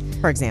about,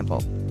 for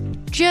example?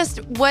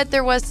 Just what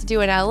there was to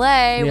do in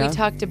LA. Yeah. We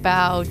talked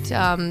about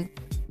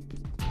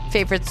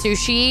favorite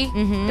sushi.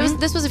 Mm-hmm.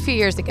 This was a few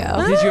years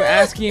ago. Did you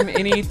ask him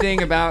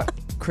anything about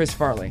Chris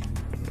Farley?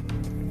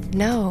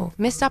 No.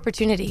 Missed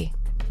opportunity.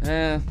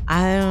 I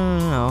don't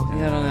know.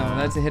 Yeah, I don't know.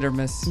 That's a hit or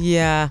miss.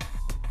 Yeah.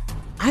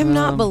 I'm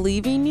not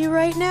believing you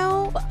right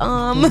now.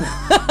 I'm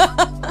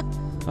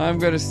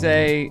going to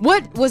say...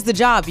 What was the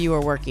job you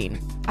were working?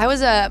 I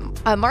was a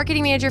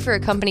marketing manager for a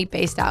company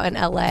based out in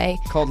LA.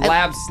 Called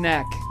Lab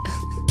Snack.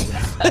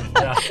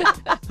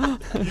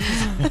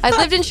 I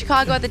lived in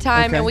Chicago at the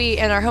time,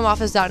 and our home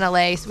office was out in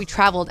LA, so we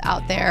traveled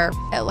out there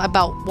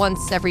about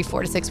once every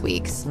 4 to 6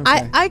 weeks.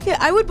 Okay.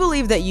 I would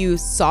believe that you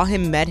saw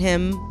him, met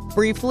him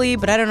briefly,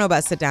 but I don't know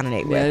about sit down and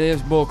ate with. Yeah, it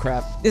is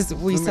bullcrap.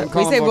 We say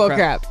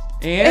bullcrap.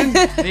 And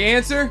the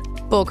answer?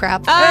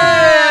 Bullcrap.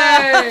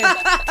 Hey!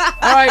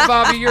 All right,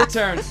 Bobby, your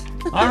turn.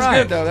 That was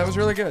good, though. That was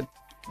really good.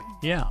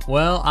 Yeah.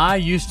 Well, I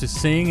used to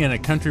sing in a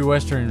country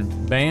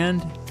western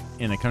band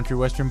in a country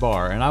western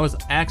bar, and I was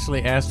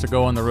actually asked to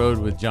go on the road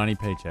with Johnny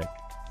Paycheck.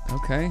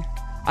 Okay.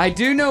 I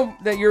do know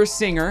that you're a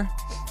singer,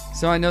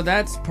 so I know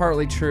that's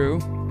partly true.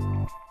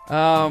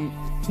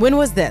 When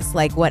was this?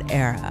 Like what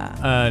era?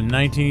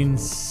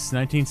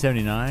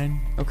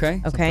 1979.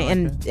 Okay. Okay,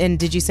 and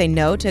did you say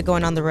no to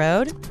going on the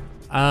road?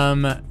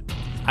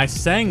 I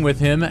sang with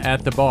him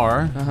at the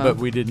bar, but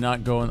we did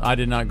not go. I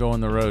did not go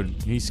on the road.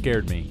 He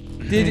scared me.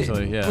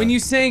 Yeah. When you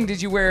sang,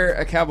 did you wear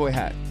a cowboy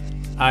hat?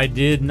 I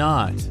did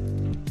not.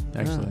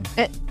 Actually.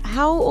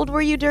 How old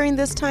were you during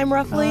this time,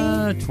 roughly?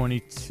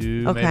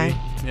 22, okay. maybe.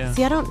 Yeah.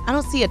 See, I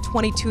don't see a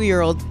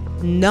 22-year-old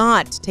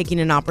not taking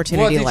an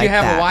opportunity like that. Did you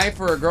have a wife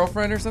or a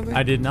girlfriend or something?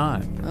 I did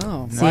not.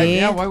 Oh,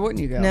 see? Why wouldn't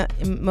you go? No,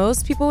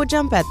 most people would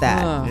jump at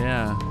that.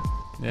 Yeah.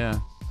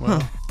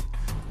 Well,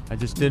 I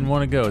just didn't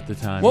want to go at the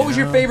time. What was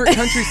your favorite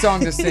country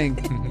song to sing?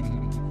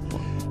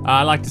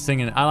 I like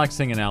singing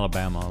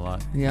Alabama a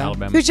lot. Yeah.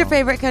 Alabama Who's your songs.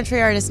 favorite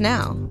country artist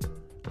now?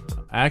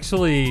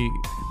 Actually,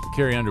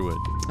 Carrie Underwood.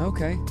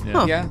 Okay.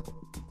 Yeah. Yeah.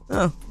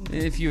 Oh.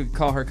 If you would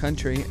call her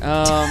country.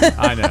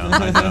 I know.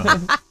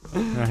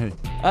 Right.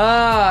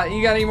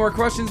 You got any more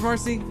questions,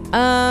 Marci?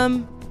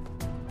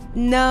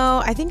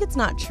 No, I think it's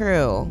not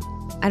true.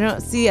 I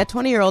don't see a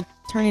 20-year-old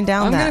turning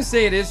down I'm that. going to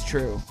say it is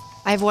true.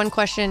 I have one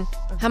question.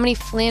 How many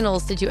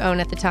flannels did you own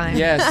at the time?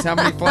 Yes, how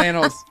many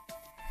flannels?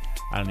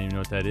 I don't even know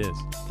what that is.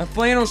 A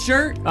flannel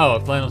shirt? Oh, a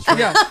flannel shirt.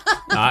 Yeah.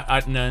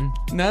 None.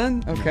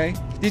 None? Okay.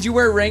 Did you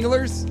wear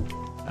Wranglers?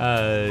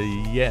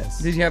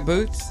 Yes. Did you have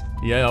boots?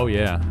 Yeah, oh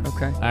yeah.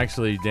 Okay. I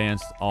actually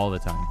danced all the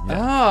time. Oh.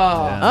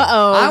 Yeah.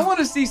 Uh-oh. I want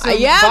to see some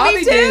yeah, Bobby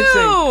me too.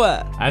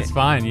 dancing. That's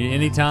fine.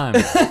 Anytime.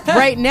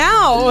 Right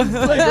now.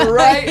 Like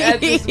right at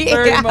this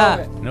very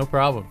moment. No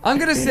problem. I'm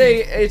going to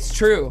say it's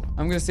true.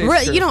 I'm going to say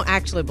it's true. You don't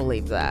actually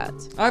believe that.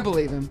 I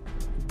believe him.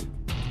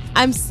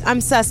 I'm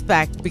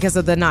suspect because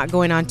of the not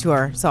going on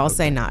tour, so I'll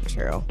say not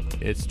true.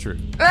 It's true.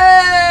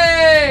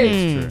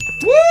 Hey! It's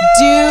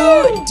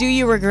true. Do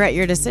you regret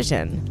your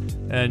decision?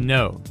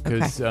 No,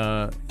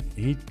 because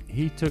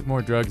he took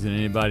more drugs than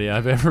anybody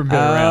I've ever been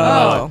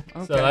around.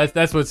 Okay. So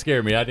that's what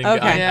scared me. I didn't.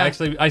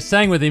 Okay. I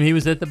sang with him. He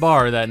was at the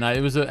bar that night.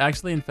 It was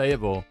actually in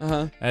Fayetteville,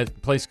 at a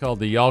place called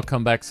the Y'all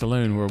Come Back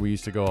Saloon, where we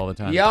used to go all the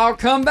time. Y'all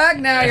come back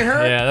now, you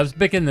heard? Yeah, that was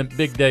back in the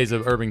big days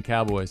of Urban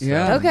Cowboys. So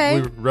Yeah.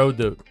 Okay.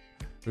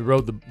 We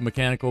rode the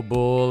mechanical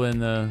bull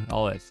and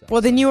all that stuff.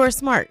 Well, then you were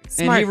smart.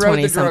 And he rode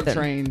the drug 20-something.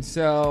 train,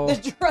 so...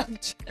 The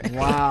drug train.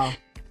 Wow.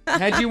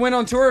 Had you went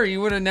on tour,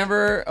 you would have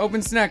never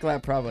opened Snack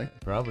Lab, probably.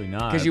 Probably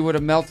not. Because you would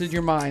have melted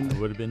your mind. I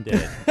would have been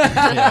dead.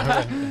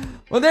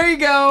 Well, there you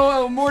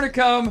go. More to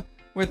come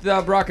with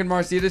Brock and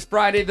Marci. It is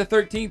Friday the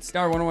 13th,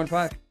 Star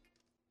 101.5.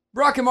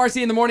 Brock and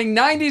Marci in the morning.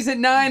 90s at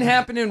 9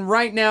 happening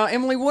right now.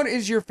 Emily, what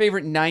is your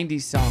favorite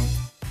 90s song?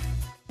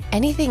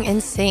 Anything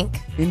NSYNC.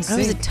 NSYNC. I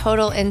was a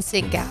total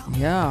NSYNC gal.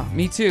 Yeah,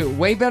 me too.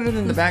 Way better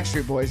than the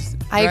Backstreet Boys.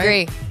 I right?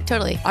 agree.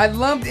 Totally. I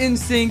loved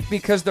NSYNC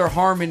because their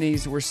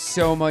harmonies were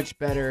so much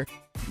better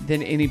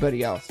than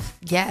anybody else.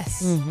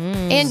 Yes.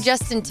 Mm-hmm. And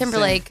Justin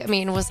Timberlake, I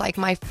mean, was like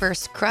my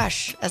first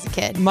crush as a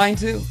kid. Mine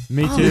too.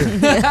 Me too.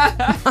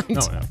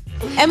 No.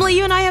 Emily,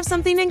 you and I have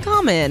something in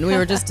common. We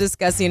were just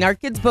discussing. Our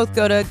kids both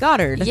go to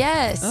Goddard.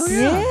 Yes. Oh,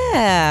 yeah.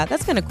 Yeah,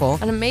 that's kind of cool.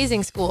 An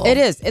amazing school. It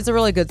is. It's a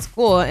really good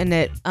school, and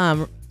it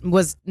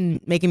was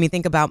making me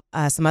think about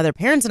some other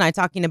parents and I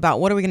talking about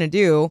what are we going to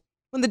do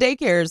when the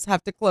daycares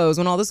have to close,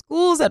 when all the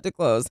schools have to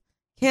close.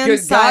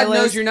 Because God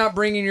knows you're not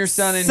bringing your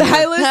son in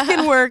Silas here.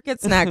 can work at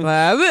Snack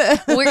Lab.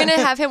 We're going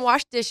to have him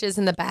wash dishes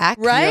in the back.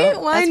 Right?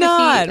 Yep. Why That's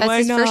not? That's Why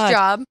his not? first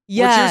job.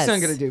 Yes. What's your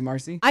son going to do,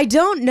 Marci? I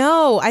don't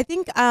know. I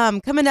think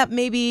coming up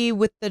maybe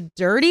with the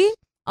dirty,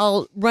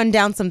 I'll run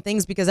down some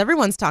things because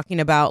everyone's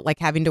talking about like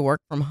having to work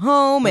from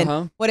home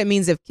and what it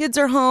means if kids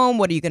are home.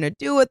 What are you going to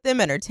do with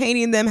them,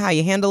 entertaining them, how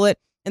you handle it.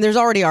 And there's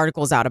already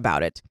articles out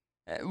about it.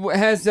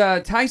 Has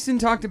Tyson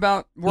talked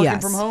about working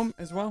Yes. from home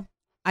as well?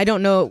 I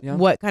don't know Yeah.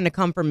 what kind of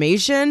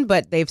confirmation,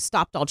 but they've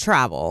stopped all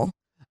travel.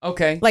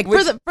 Okay. Like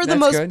for the that's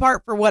most good.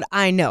 part, for what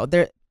I know,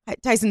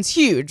 Tyson's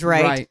huge,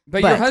 right? Right.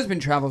 But your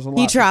husband travels a lot.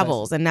 He for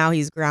travels, and now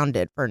he's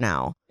grounded for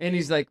now. And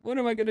he's like, what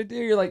am I going to do?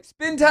 You're like,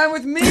 spend time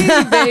with me,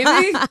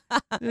 baby.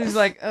 And he's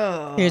like,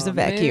 oh, Here's a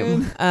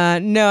vacuum.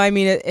 man. No, I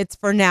mean it's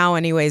for now,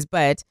 anyways.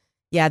 But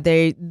yeah,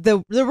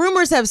 the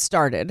rumors have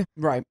started,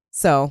 Right.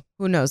 so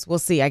who knows? We'll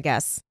see. I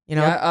guess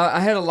Yeah,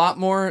 I had a lot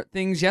more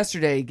things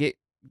yesterday get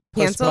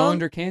Canceled?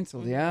 postponed or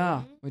canceled.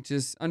 Yeah, which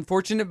is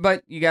unfortunate,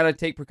 but you got to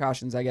take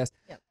precautions, I guess.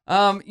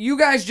 Yep. You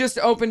guys just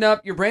opened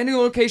up your brand new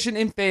location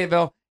in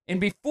Fayetteville. And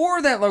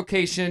before that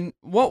location,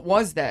 what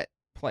was that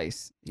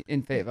place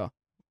in Fayetteville?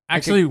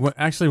 Actually,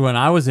 when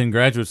I was in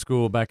graduate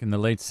school back in the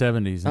late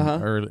 70s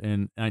and early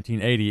in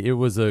 1980, it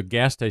was a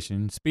gas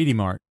station, Speedy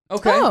Mart.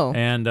 Okay. Oh.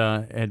 And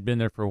had been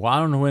there for a while. I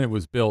don't know when it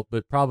was built,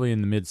 but probably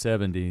in the mid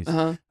 70s.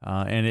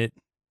 And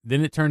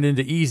then it turned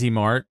into Easy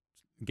Mart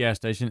gas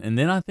station, and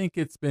then I think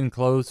it's been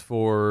closed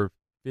for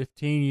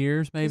 15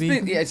 years, maybe.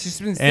 It's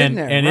just been sitting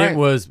there. And right. it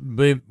was.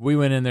 We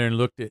went in there and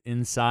looked at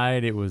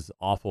inside. It was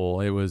awful.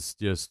 It was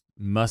just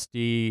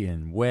musty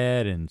and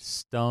wet and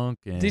stunk.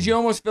 And Did you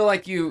almost feel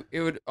like it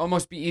would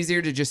almost be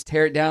easier to just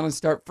tear it down and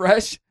start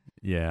fresh?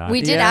 Yeah.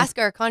 We did ask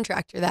our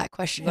contractor that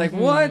question. Like,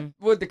 what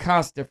would the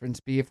cost difference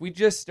be if we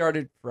just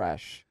started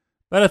fresh?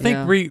 But I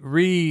think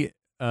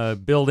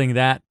building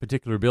that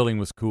particular building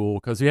was cool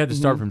because we had to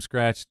start from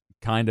scratch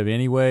kind of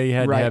anyway. You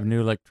had to have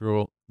new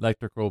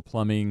electrical,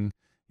 plumbing,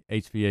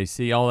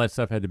 HVAC, all that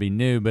stuff had to be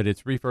new, but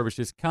it's refurbished.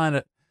 It's kind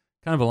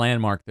of a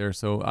landmark there.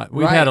 So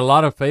we've had a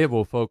lot of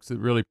Fayetteville folks that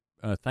really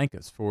thank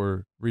us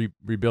for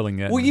rebuilding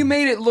that. Well, you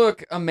made it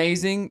look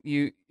amazing.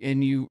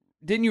 Didn't you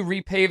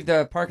repave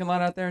the parking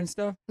lot out there and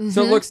stuff?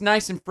 So it looks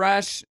nice and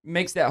fresh,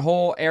 makes that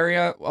whole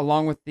area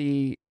along with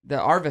the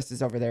Arvis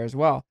is over there as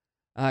well.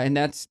 And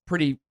that's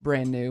pretty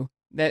brand new.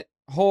 That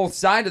whole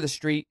side of the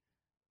street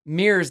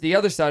mirrors the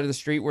other side of the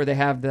street where they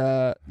have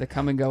the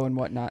come and go and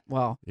whatnot.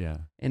 Well, yeah.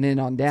 And then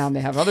on down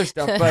they have other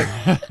stuff, but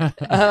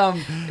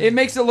it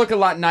makes it look a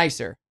lot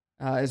nicer,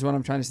 is what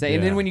I'm trying to say.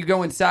 And then when you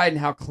go inside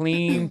and how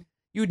clean,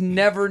 you'd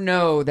never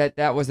know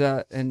that was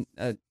an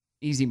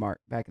Easy Mart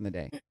back in the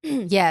day.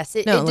 Yes,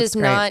 it does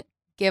not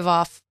give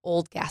off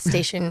old gas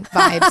station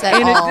vibes at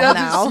And all it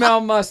doesn't now. smell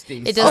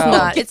musty. It does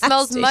not. It Gas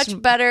smells much station.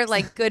 better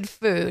like good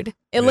food.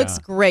 It looks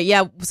great.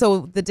 Yeah.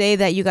 So the day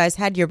that you guys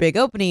had your big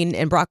opening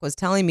and Brock was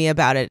telling me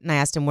about it and I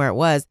asked him where it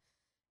was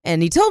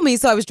and he told me,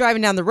 so I was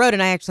driving down the road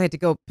and I actually had to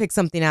go pick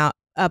something out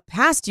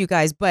past you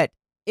guys, but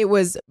it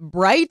was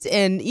bright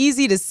and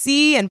easy to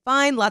see and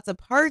find, lots of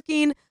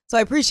parking. So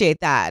I appreciate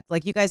that.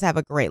 Like you guys have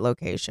a great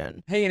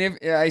location. Hey, and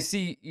if I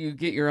see you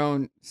get your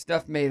own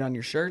stuff made on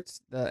your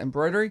shirts, the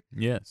embroidery.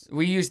 Yes.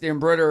 We use the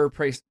embroiderer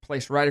place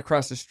right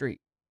across the street.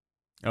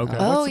 Okay.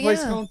 What's the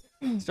place called?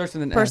 Starts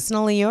with an S.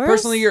 Personally yours?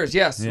 Personally yours,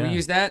 yes. Yeah. We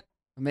use that.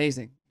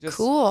 Amazing. Just,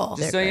 Cool.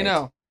 Just so you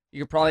know,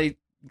 you could probably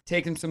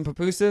take them some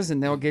pupusas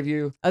and they'll give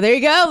you Oh, there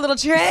you go. A little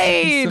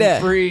trade.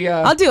 some free.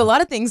 I'll do a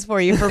lot of things for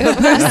you for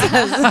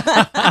pupusas.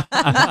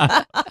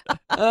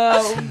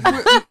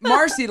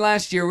 Marci,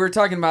 last year, we were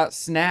talking about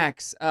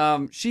snacks.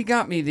 She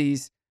got me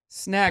these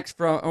snacks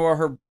or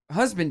her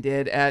husband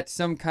did at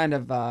some kind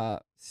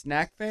of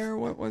snack fair.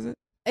 What was it?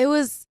 It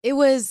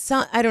was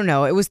some, I don't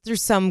know. It was through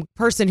some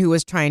person who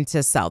was trying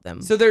to sell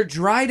them. So they're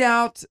dried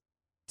out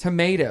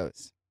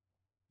tomatoes.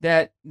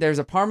 That there's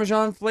a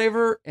Parmesan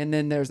flavor and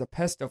then there's a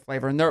pesto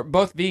flavor, and they're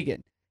both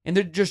vegan, and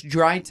they're just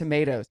dried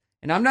tomatoes.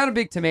 And I'm not a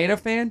big tomato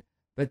fan,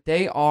 but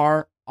they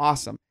are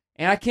awesome.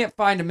 And I can't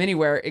find them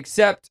anywhere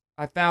except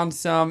I found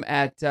some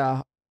at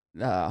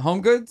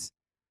Home Goods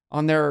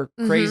on their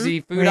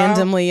crazy food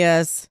randomly,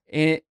 yes,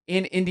 in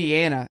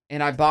Indiana,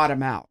 and I bought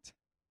them out,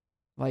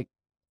 like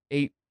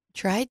 8.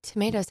 Dried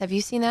tomatoes. Have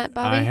you seen that,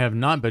 Bobby? I have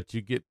not, but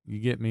you get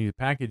me the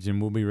package and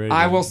we'll be ready.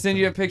 I will send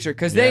you a picture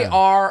because they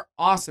are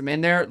awesome,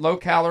 and they're low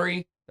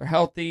calorie, they're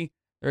healthy,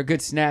 they're a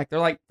good snack. They're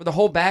like, for the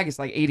whole bag, it's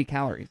like 80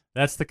 calories.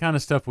 That's the kind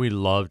of stuff we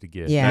love to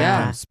get. Yeah. That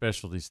kind of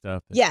specialty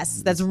stuff.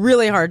 Yes, that's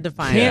really hard to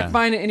find. Can't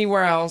find it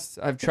anywhere else.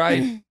 I've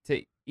tried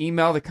to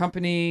email the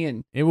company,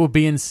 and it will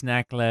be in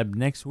Snack Lab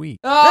next week.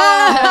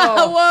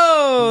 oh,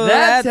 whoa,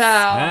 that's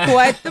how.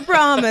 Quite the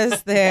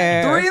promise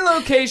there. 3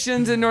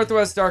 locations in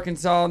Northwest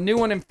Arkansas, new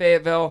one in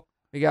Fayetteville.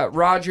 We got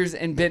Rogers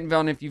and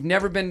Bentonville, and if you've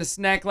never been to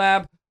Snack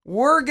Lab,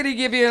 we're going to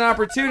give you an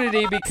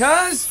opportunity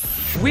because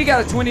we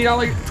got a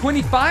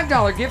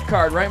 $25 gift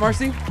card, right,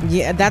 Marci?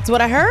 Yeah, that's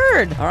what I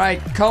heard. All right,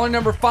 caller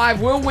number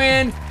 5 will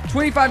win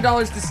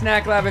 $25 to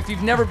Snack Lab. If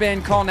you've never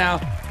been, call now,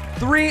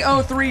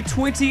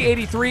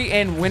 303-2083,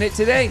 and win it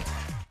today.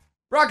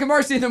 Brock and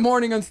Marci in the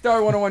morning on Star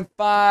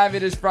 101.5.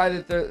 It is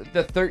Friday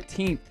the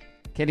 13th.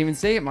 Can't even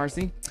say it,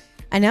 Marci.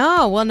 I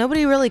know. Well,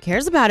 nobody really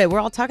cares about it.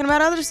 We're all talking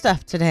about other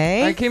stuff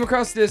today. I came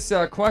across this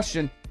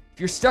question. If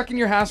you're stuck in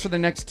your house for the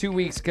next 2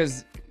 weeks,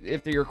 because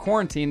if you're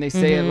quarantined, they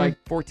say it like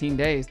 14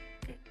 days,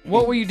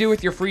 what will you do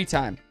with your free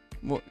time?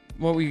 What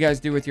will you guys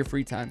do with your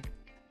free time?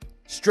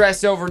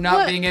 Stress over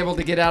not being able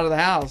to get out of the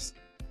house.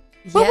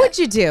 What would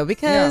you do?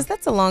 Because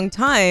that's a long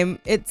time.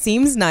 It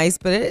seems nice,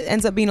 but it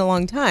ends up being a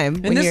long time.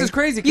 And this is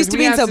crazy because used to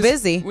being so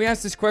busy. We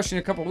asked this question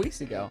a couple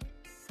weeks ago.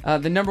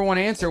 The number one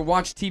answer: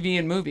 watch TV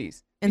and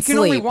movies. And you can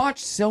only sleep.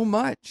 watch so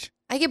much.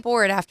 I get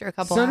bored after a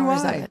couple So do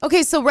hours I. of it.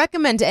 Okay, so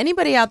recommend to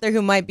anybody out there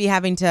who might be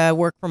having to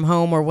work from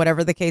home or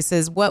whatever the case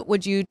is, what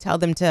would you tell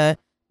them to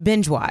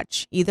binge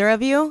watch? Either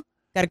of you?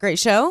 Got a great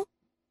show?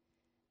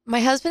 My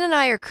husband and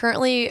I are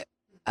currently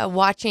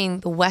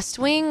watching The West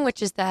Wing,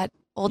 which is that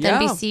old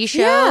NBC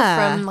show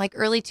from like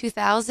early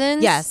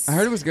 2000s. Yes. I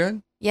heard it was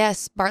good.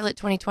 Yes, Bartlett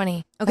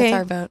 2020. Okay. That's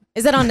our vote.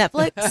 Is that on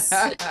Netflix?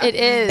 It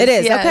is. It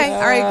is. yes. Okay.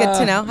 All right. Good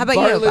to know. How about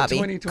Bartlett you, Bobby?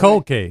 2020.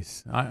 Cold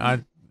Case.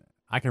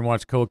 I can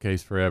watch Cold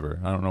Case forever.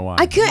 I don't know why.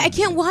 I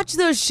can't watch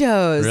those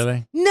shows.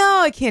 Really? No,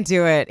 I can't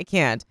do it. I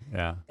can't.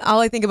 Yeah. All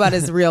I think about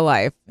is real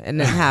life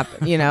and it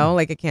happen,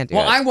 like I can't do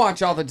Well, it. I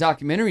watch all the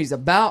documentaries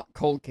about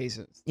cold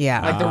cases.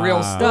 Yeah. Like the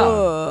real stuff.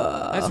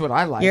 Ugh. That's what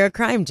I like. You're a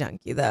crime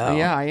junkie though.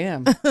 Yeah, I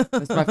am.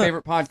 That's my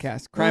favorite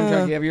podcast. Crime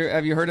Junkie.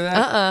 Have you heard of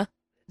that?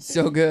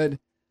 So good.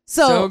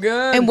 So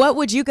good. And what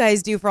would you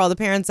guys do for all the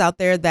parents out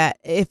there that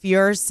if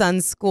your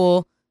son's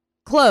school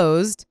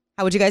closed,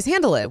 how would you guys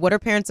handle it? What are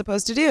parents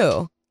supposed to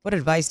do? What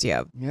advice do you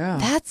have? Yeah.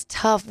 That's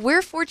tough.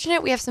 We're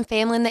fortunate. We have some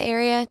family in the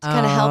area to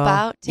kind of help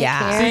out, take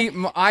care.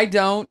 See, I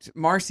don't.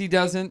 Marci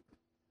doesn't.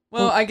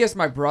 Well, I guess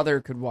my brother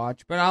could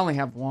watch, but I only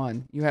have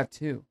one. You have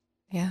 2.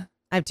 Yeah.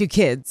 I have 2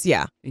 kids.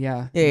 Yeah.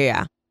 Yeah.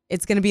 Yeah.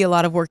 It's going to be a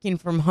lot of working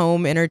from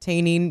home,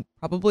 entertaining,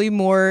 probably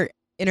more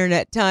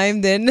internet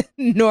time than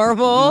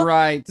normal.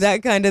 Right.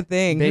 That kind of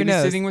thing. Who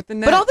knows? Babysitting with the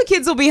net. But all the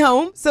kids will be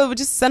home, so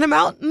just send them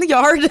out in the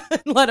yard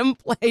and let them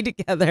play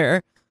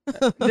together.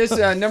 This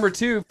number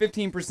 2,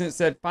 15%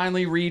 said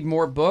finally read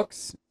more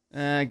books.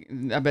 I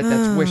bet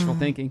that's wishful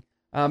thinking.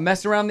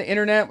 Mess around the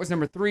internet was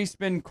number 3.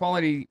 Spend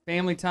quality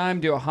family time.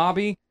 Do a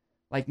hobby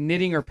like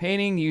knitting or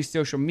painting. Use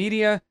social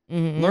media.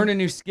 Learn a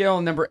new skill.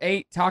 And number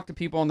 8, talk to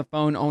people on the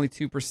phone. Only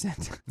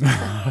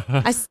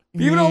 2%.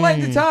 People don't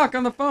like to talk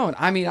on the phone.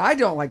 I mean, I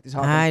don't like to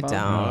talk on the phone.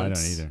 No, I don't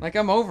either. Like,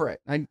 I'm over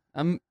it.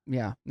 I'm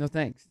no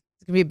thanks.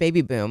 It's going to be a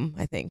baby boom,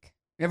 I think.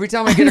 Every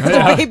time I get a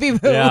call, baby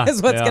boom is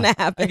what's going to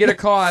happen. I get a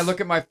call, I look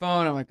at my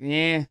phone, I'm like,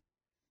 yeah.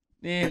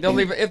 They'll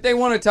leave. If they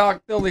want to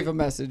talk, they'll leave a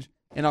message,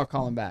 and I'll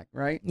call them back,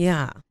 right?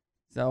 Yeah.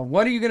 So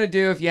what are you going to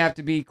do if you have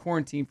to be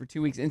quarantined for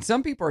 2 weeks? And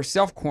some people are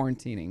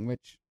self-quarantining,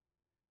 which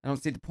I don't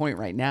see the point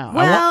right now.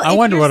 Well, I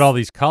wonder what all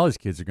these college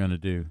kids are going to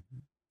do.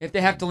 If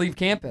they have to leave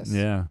campus.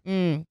 Yeah.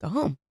 Go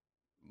home.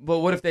 But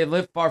what if they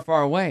live far,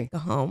 far away? Go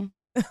home.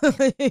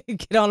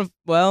 Get on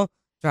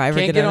drive or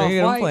Can't get on a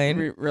a flight.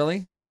 plane.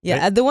 Really?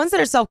 Yeah, the ones that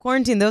are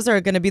self-quarantined, those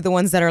are going to be the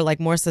ones that are like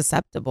more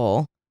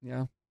susceptible.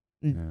 Yeah.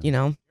 You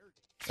know.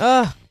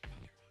 Ugh.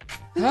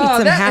 We need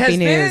some that happy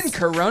has news. been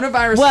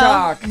coronavirus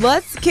Well, talk.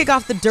 let's kick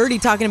off the dirty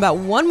talking about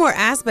one more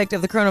aspect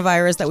of the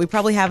coronavirus that we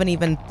probably haven't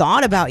even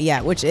thought about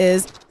yet, which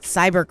is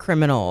cyber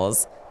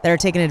criminals that are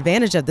taking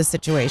advantage of the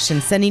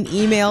situation, sending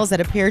emails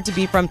that appear to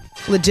be from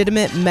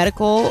legitimate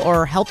medical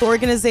or health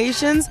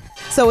organizations.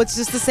 So it's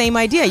just the same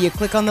idea. You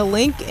click on the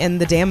link and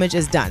the damage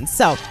is done.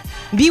 So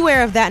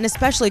beware of that, and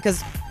especially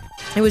because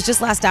it was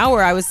just last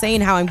hour I was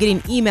saying how I'm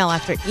getting email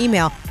after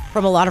email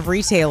from a lot of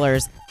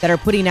retailers that are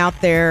putting out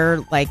their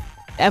like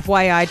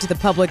FYI to the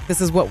public, this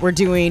is what we're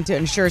doing to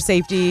ensure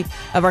safety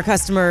of our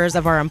customers,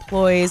 of our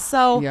employees.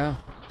 So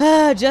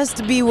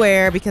just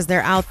beware because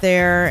they're out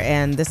there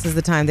and this is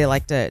the time they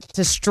like to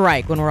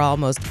strike when we're all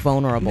most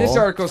vulnerable. This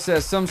article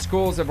says some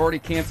schools have already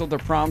canceled their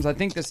proms. I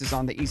think this is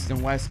on the East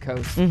and West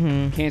Coast,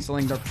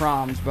 canceling their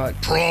proms, but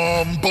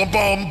Prom, bum,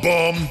 bum,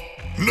 bum.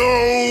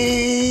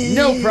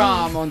 No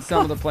prom on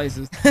some of the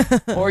places.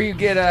 Or you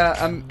get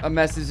a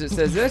message that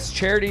says this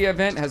charity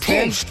event has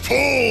been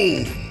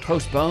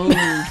postponed.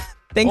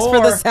 Thanks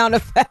for the sound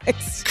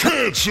effects.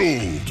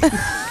 Canceled.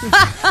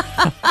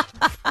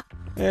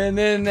 And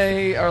then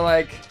they are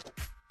like,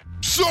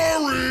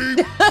 sorry.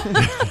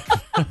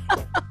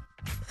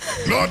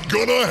 Not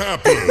gonna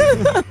happen.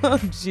 Oh,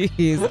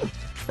 jeez.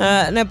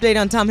 An update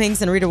on Tom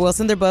Hanks and Rita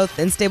Wilson. They're both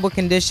in stable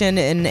condition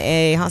in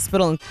a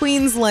hospital in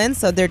Queensland,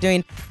 so they're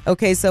doing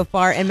okay so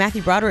far. And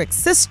Matthew Broderick's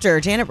sister,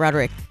 Janet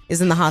Broderick, is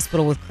in the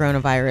hospital with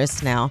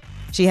coronavirus now.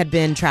 She had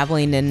been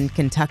traveling in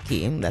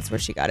Kentucky. That's where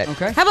she got it.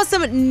 Okay. How about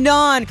some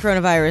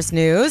non-coronavirus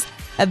news?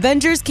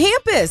 Avengers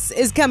Campus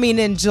is coming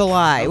in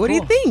July. What do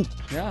you think?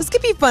 Yeah. This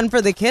could be fun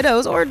for the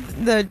kiddos or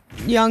the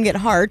young at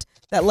heart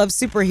that love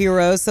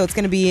superheroes. So it's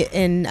going to be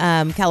in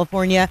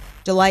California,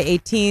 July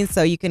 18th.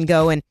 So you can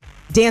go and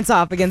dance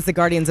off against the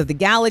Guardians of the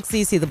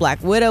Galaxy, see the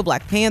Black Widow,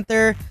 Black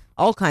Panther,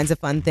 all kinds of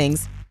fun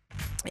things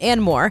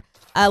and more.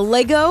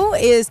 Lego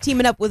is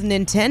teaming up with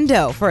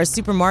Nintendo for a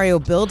Super Mario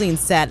building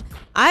set.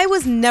 I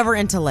was never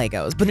into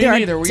Legos, but Me there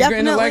neither. are Were you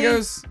into definitely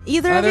Legos?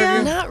 Either of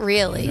you? Not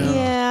really.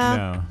 Yeah.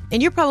 No.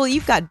 And you've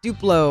got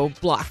Duplo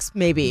blocks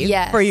maybe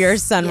Yes. for your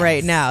son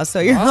right now, so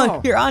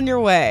you're on your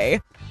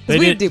way. 'Cause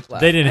we had Duplo.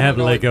 They didn't have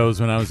Legos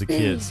when I was a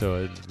kid, so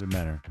it didn't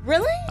matter.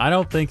 Really? I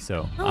don't think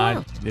so.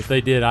 Oh. If they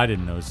did, I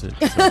didn't notice it.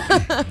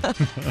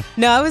 So.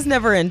 No, I was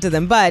never into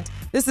them, but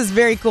this is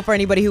very cool for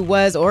anybody who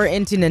was or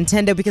into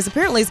Nintendo because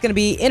apparently it's going to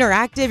be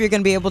interactive. You're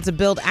going to be able to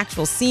build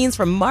actual scenes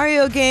from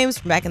Mario games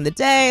from back in the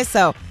day.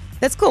 So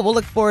that's cool. We'll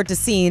look forward to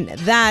seeing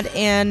that.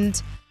 And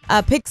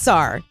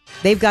Pixar,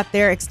 they've got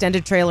their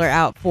extended trailer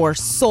out for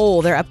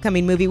Soul, their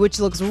upcoming movie, which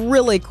looks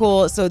really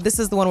cool. So this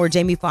is the one where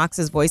Jamie Foxx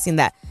is voicing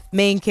that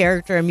main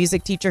character, a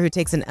music teacher who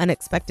takes an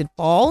unexpected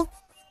fall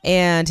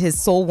and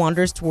his soul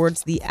wanders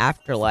towards the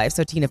afterlife.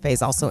 So Tina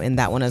Fey's also in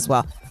that one as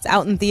well. It's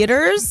out in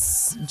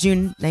theaters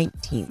June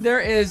 19th. There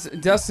is,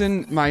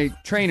 Dustin, my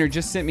trainer,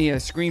 just sent me a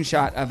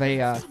screenshot of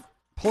a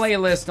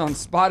playlist on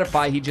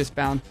Spotify he just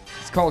found.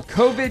 It's called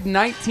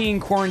COVID-19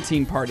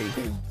 Quarantine Party.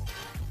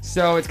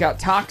 So it's got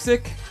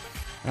Toxic,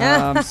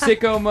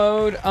 Sicko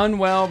Mode,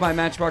 Unwell by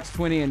Matchbox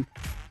 20, and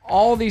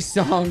all these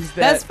songs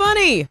That's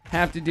funny.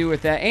 have to do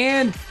with that.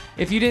 And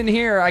if you didn't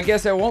hear, I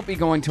guess I won't be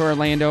going to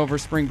Orlando over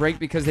spring break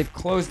because they've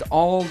closed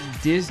all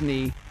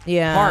Disney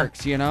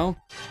parks, you know,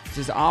 which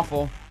is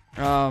awful.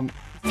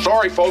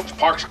 Sorry, folks,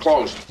 park's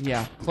closed.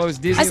 Yeah,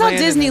 closed Disneyland. I saw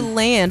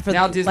Disneyland for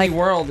now Disney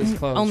World is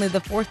closed. Only the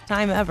fourth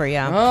time ever,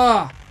 yeah.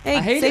 Oh, Hey,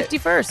 I hate safety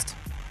it. first.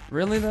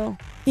 Really though?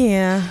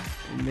 Yeah.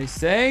 And they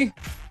say,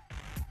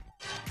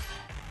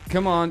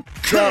 come on.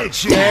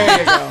 Canceled. There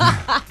you go.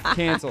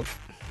 Canceled.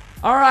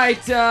 All right.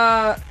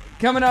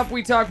 Coming up,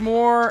 we talk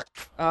more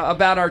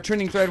about our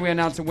trending thread. We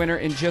announce a winner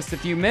in just a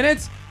few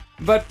minutes.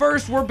 But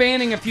first, we're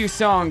banning a few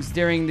songs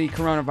during the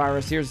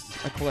coronavirus. Here's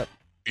a clip.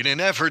 In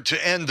an effort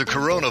to end the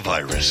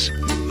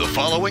coronavirus, the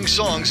following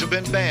songs have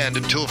been banned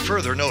until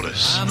further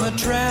notice. I'm a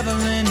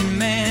traveling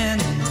man,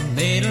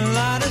 made a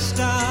lot of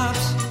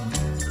stops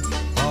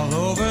all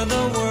over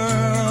the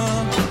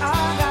world.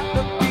 I got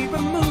the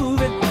people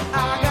moving.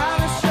 I got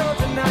a show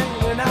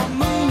tonight when I'm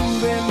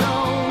moving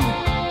on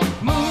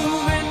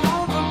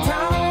from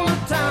town to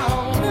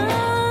town.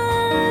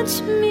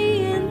 Touch me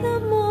in the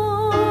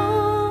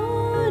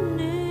morning,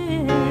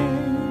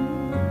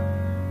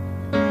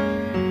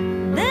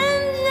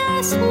 then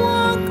just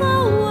walk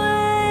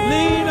away.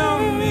 Lean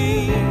on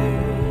me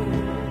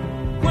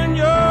when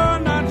you're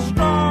not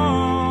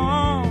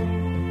strong,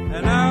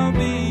 and I'll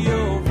be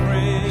your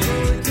friend.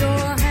 Put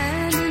your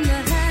hand in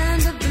the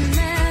hand of the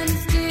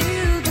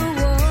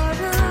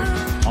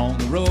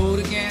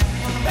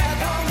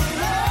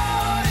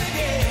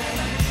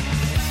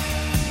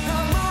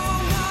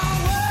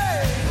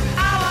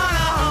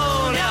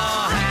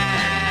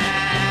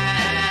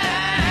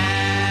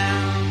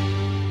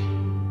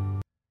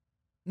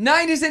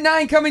 90s at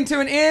 9 coming to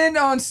an end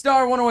on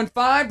Star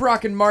 101.5.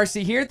 Brock and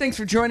Marci here. Thanks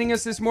for joining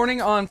us this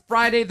morning on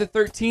Friday the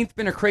 13th.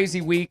 Been a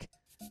crazy week.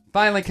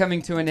 Finally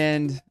coming to an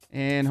end,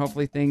 and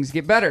hopefully things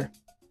get better.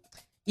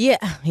 Yeah,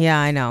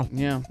 I know.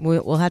 Yeah.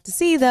 We'll have to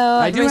see, though.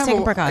 I do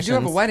taking precautions.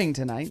 have a wedding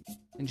tonight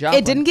in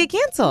Joplin. It didn't get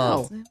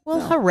canceled. No.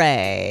 Well,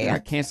 hooray. They're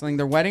not canceling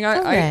their wedding.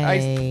 Hooray.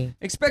 I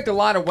expect a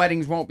lot of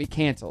weddings won't be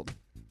canceled,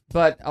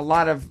 but a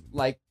lot of,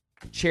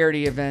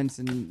 charity events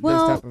and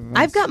those type of events.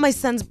 I've got my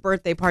son's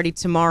birthday party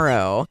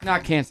tomorrow.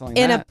 Not canceling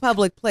in that. a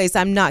public place.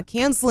 I'm not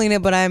canceling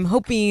it, but I'm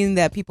hoping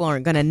that people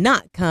aren't going to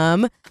not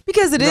come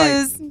because it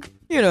is,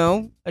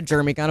 a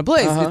germy kind of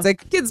place. It's a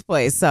kid's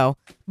place. So,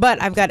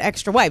 but I've got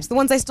extra wipes. The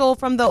ones I stole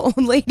from the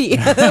old lady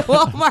at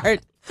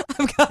Walmart.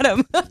 I've got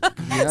them.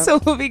 So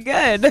we'll be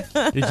good.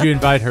 Did you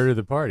invite her to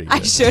the party?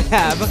 I should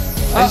have.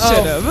 I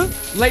should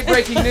have. Late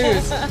breaking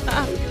news.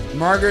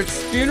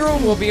 Margaret's funeral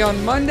will be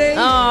on Monday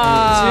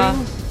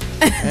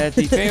at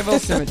the Fayetteville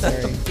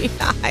Cemetery.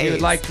 Nice. If you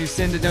would like to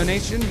send a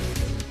donation,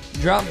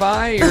 drop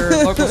by your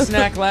local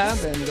snack lab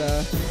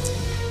and...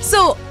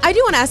 So I do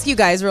want to ask you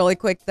guys really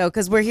quick, though,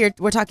 because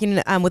we're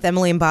talking with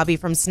Emily and Bobby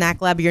from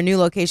Snack Lab. Your new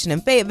location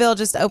in Fayetteville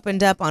just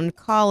opened up on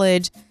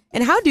College.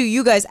 And how do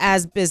you guys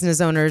as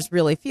business owners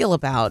really feel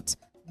about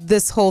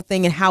this whole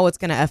thing and how it's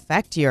going to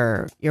affect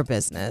your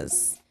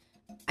business?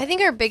 I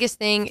think our biggest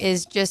thing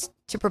is just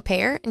to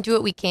prepare and do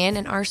what we can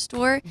in our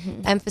store,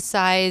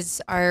 emphasize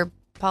our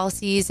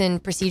policies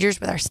and procedures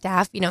with our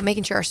staff,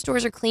 making sure our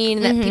stores are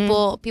clean and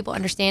that people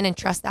understand and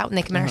trust that when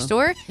they come in our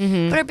store.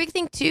 But our big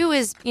thing too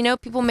is,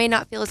 people may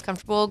not feel as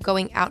comfortable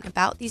going out and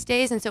about these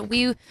days. And so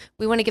we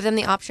want to give them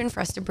the option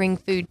for us to bring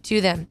food to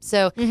them.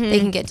 So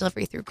they can get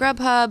delivery through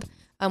Grubhub.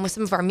 With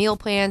some of our meal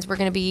plans, we're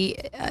going to be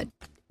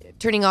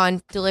turning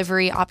on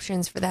delivery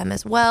options for them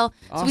as well.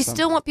 Awesome. So we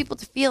still want people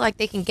to feel like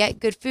they can get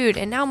good food.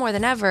 And now more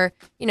than ever,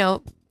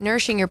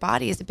 nourishing your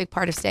body is a big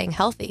part of staying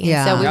healthy.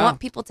 Yeah. And so we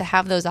want people to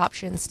have those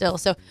options still.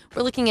 So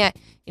we're looking at,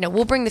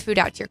 we'll bring the food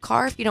out to your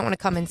car if you don't want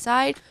to come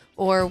inside,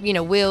 or,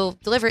 we'll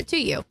deliver it to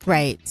you.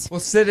 Right.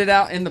 We'll sit it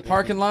out in the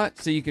parking lot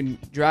so you can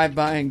drive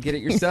by and get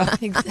it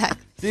yourself.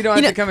 Exactly. So you don't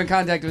have to come in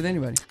contact with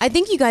anybody. I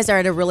think you guys are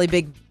at a really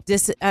big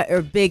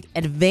big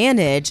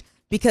advantage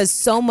because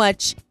so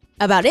much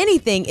about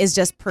anything is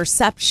just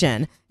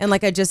perception. And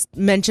like I just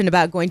mentioned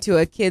about going to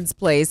a kid's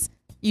place,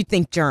 you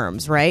think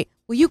germs, right?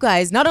 Well, you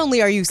guys, not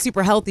only are you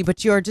super healthy,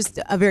 but you're just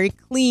a very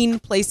clean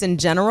place in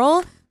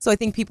general. So I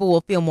think people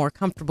will feel more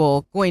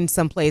comfortable going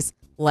someplace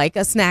like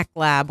a snack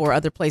lab or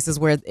other places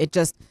where it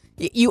just,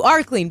 you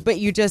are clean, but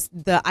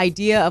the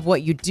idea of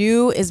what you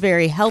do is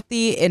very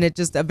healthy and it's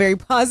just a very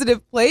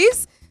positive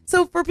place.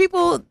 So for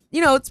people,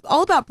 it's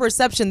all about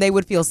perception. They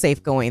would feel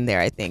safe going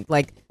there, I think.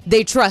 Like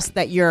they trust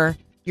that you're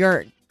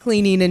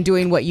cleaning and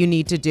doing what you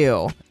need to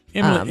do.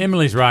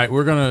 Emily's right.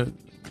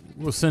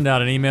 We'll send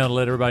out an email to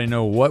let everybody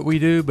know what we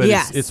do, but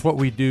it's what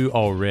we do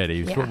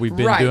already. It's what we've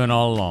been doing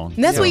all along.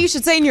 And that's what you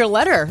should say in your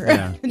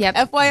letter. Yep.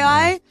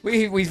 FYI,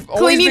 we've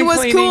cleaning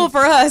was cool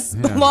for us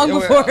long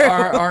before.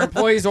 Our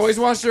employees always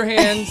wash their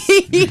hands.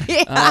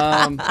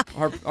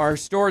 Our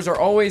stores are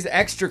always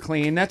extra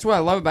clean. That's what I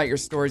love about your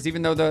stores.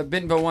 Even though the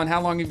Bentonville one,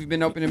 how long have you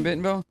been open in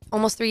Bentonville?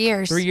 Almost 3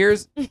 years. 3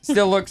 years?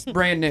 Still looks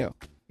brand new.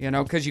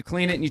 Because you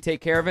clean it and you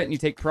take care of it and you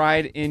take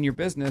pride in your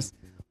business.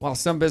 While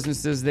some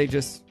businesses, they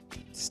just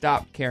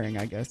stop caring,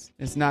 I guess.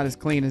 It's not as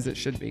clean as it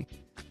should be.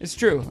 It's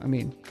true. I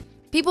mean,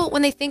 people,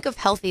 when they think of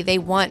healthy, they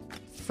want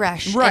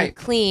fresh and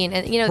clean.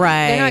 And,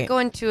 they're not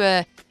going to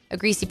a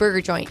greasy burger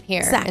joint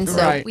here. Exactly. And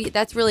so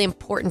that's really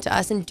important to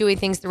us, and doing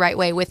things the right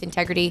way with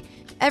integrity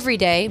every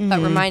day,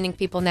 but reminding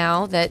people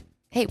now that,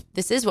 hey,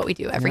 this is what we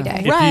do every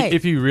day.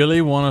 If you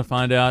really want to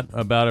find out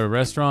about a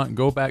restaurant,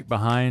 go back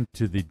behind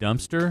to the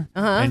dumpster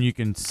and you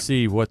can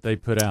see what they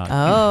put out.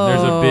 Oh.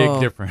 There's a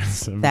big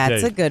difference.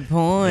 That's a good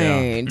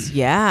point.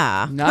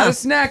 Yeah. Not a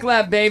snack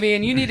lab, baby.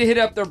 And you need to hit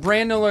up their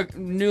brand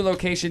new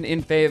location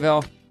in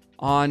Fayetteville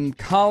on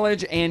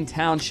College and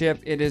Township.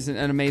 It is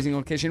an amazing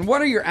location.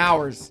 What are your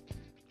hours?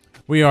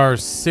 We are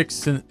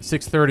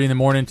 6:30 in the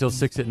morning until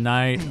 6 at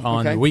night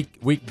on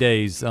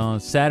weekdays.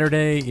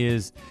 Saturday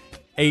is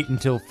 8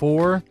 until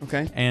 4.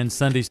 Okay. And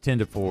Sundays 10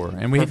 to 4.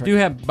 And we do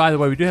have, by the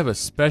way, a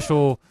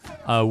special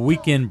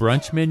weekend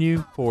brunch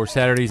menu for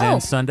Saturdays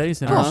and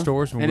Sundays in our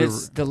stores. And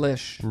it's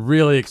delish.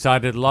 Really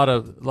excited. A lot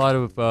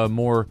of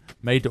more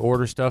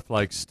made-to-order stuff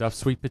like stuffed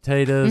sweet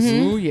potatoes.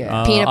 Ooh,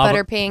 yeah. Peanut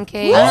butter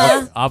pancakes.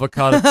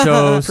 Avocado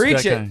toast.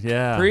 Preach it.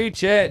 Yeah.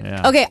 Preach it.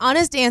 Yeah. Okay,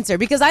 honest answer,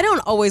 because I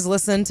don't always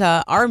listen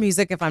to our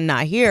music if I'm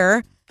not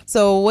here.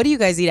 So what do you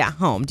guys eat at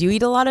home? Do you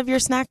eat a lot of your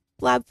snack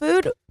lab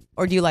food,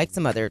 or do you like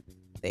some other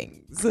things?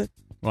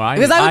 Well,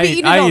 I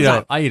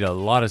eat a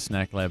lot of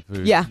snack lab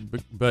food. Yeah.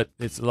 But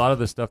it's a lot of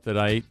the stuff that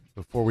I eat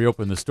before we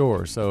open the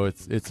store. So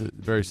it's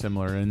very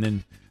similar. And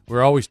then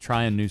we're always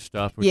trying new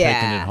stuff. We're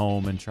taking it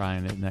home and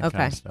trying it and that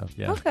kind of stuff.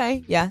 Yeah.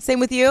 Okay. Yeah.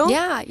 Same with you?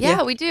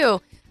 Yeah, we do.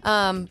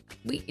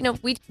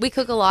 We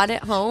cook a lot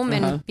at home,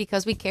 and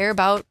because we care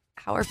about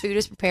how our food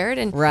is prepared.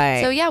 And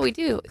Right. so, yeah, we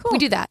do. Cool. We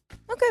do that.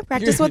 Okay,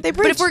 practice what they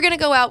preach. But if we're going to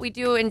go out, we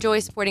do enjoy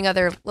supporting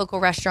other local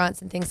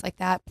restaurants and things like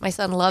that. My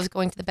son loves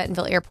going to the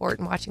Bentonville airport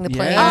and watching the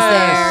planes there.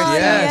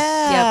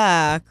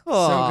 Yeah, Yep.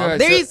 cool. So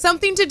good. There's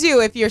something to do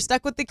if you're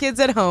stuck with the kids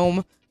at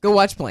home. Go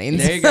watch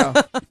planes. There you go.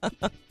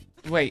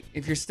 Wait,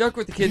 if you're stuck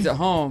with the kids at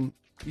home,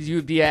 you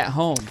would be at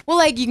home. Well,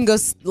 like you can go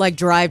like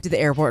drive to the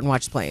airport and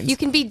watch planes. You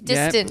can be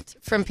distant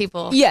from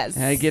people. Yes.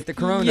 I get the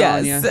corona Yes.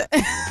 on you.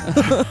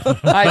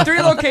 All right,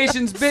 3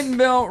 locations: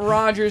 Bentonville,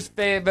 Rogers,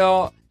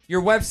 Fayetteville.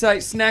 Your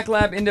website,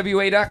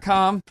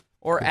 snacklabnwa.com,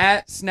 or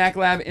at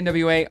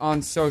snacklabnwa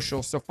on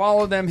social. So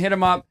follow them, hit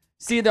them up,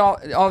 see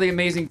all the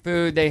amazing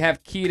food. They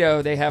have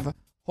keto, they have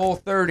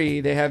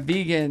Whole30, they have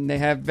vegan, they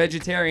have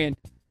vegetarian.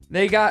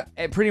 They got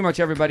pretty much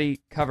everybody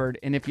covered.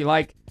 And if you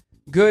like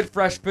good,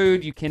 fresh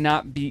food, you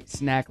cannot beat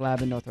Snack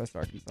Lab in Northwest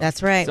Arkansas.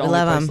 That's right. It's the We only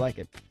love place them. like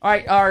it. All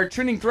right, our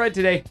trending thread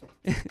today,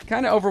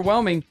 kind of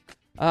overwhelming.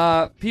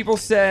 People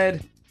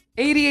said,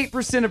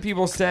 88% of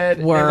people said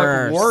they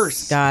look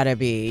worse. Gotta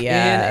be, in a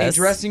yes.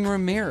 dressing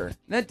room mirror.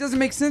 That doesn't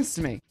make sense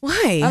to me.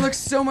 Why? I look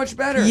so much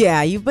better.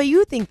 Yeah, but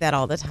you think that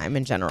all the time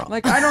in general.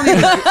 Like, I don't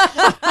even...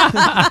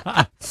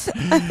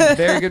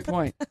 Very good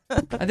point.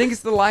 I think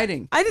it's the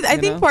lighting. I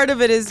think part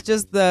of it is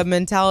just the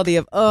mentality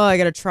of, oh, I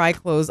got to try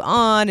clothes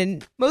on.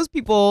 And most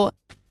people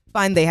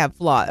find they have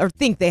flaws or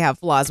think they have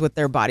flaws with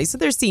their body. So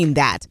they're seeing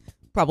that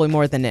probably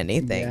more than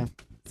anything. Yeah.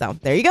 So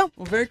there you go.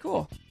 Well, very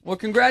cool. Well,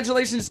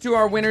 congratulations to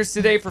our winners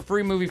today for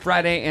Free Movie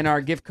Friday and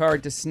our gift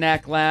card to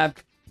Snack Lab.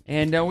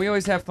 And we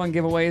always have fun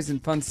giveaways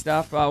and fun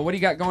stuff. What do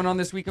you got going on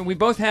this weekend? We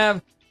both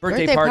have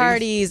birthday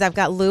parties. I've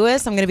got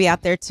Lewis. I'm going to be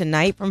out there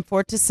tonight from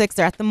 4 to 6.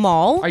 They're at the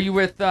mall. Are you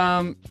with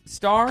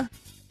Star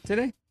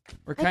today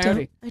or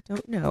Coyote? I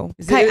don't know.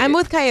 I'm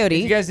with Coyote.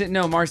 If you guys didn't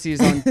know, Marci is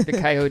on the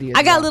Coyote.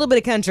 I got a little bit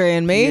of country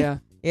in me. Yeah.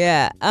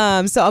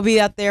 Yeah. So I'll be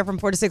out there from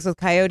 4 to 6 with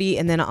Coyote.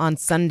 And then on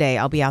Sunday,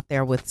 I'll be out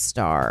there with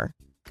Star.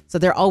 So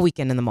they're all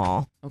weekend in the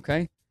mall.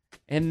 Okay.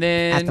 And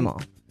then at the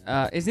mall.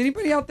 Is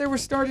anybody out there with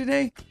Star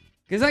today?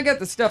 Because I got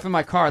the stuff in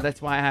my car.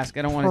 That's why I ask.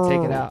 I don't want to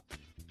take it out.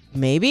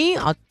 Maybe.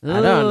 I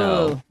don't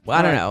know. Well,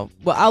 I don't know.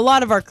 Well, a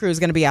lot of our crew is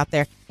going to be out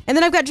there. And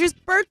then I've got Drew's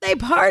birthday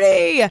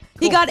party. Cool.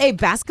 He got a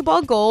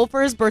basketball goal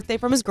for his birthday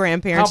from his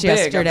grandparents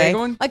yesterday. A big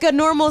one? Like a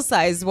normal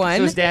size one.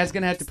 So his dad's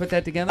going to have to put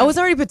that together? Oh, it's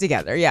already put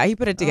together. Yeah, he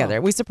put it together.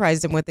 We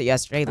surprised him with it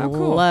yesterday. Oh,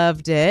 cool.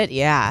 Loved it.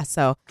 Yeah.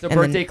 So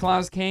birthday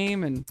claus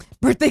came and...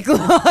 Birthday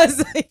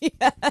claus.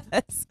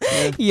 Yes.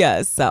 Yeah.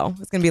 Yes. So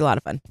it's going to be a lot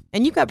of fun.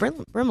 And you've got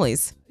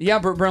Brimley's. Yeah,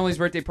 Brimley's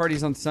birthday party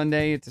is on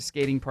Sunday. It's a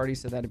skating party,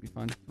 so that'd be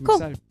fun. I'm cool.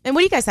 excited. And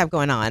what do you guys have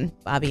going on,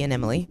 Bobby and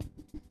Emily?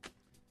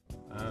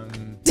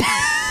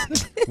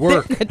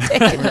 Work.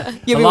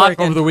 A lot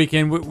over the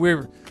weekend.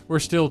 We're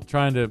still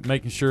trying to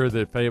making sure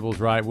that Fable's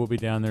right. We'll be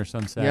down there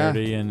some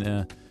Saturday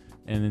and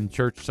in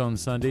church on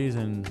Sundays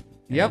and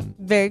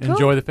very cool.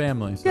 Enjoy the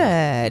family. So.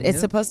 Good. It's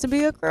supposed to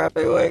be a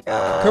crappy weekend.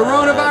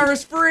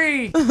 Coronavirus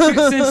free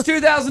since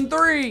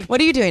 2003. What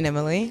are you doing,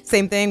 Emily?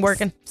 Same thing,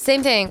 working?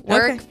 Same thing.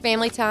 Work,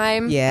 family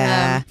time.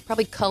 Yeah.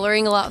 Probably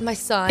coloring a lot with my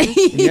son.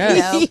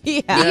 Yes.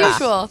 The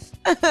usual.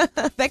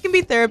 That can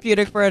be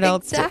therapeutic for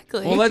adults.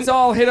 Exactly. Well, let's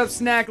all hit up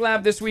Snack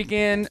Lab this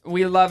weekend.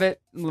 We love it.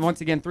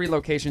 Once again, 3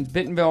 locations: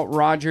 Bentonville,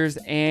 Rogers,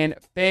 and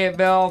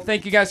Fayetteville.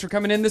 Thank you guys for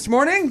coming in this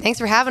morning. Thanks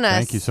for having us.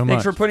 Thank you so much.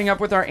 Thanks for putting up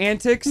with our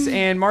antics.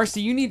 And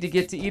Marci, you need to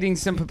get to eating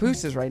some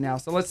pupusas right now.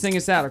 So let's sing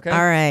us out, okay?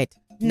 All right.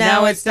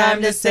 Now it's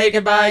time to say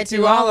goodbye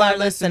to all our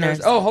listeners.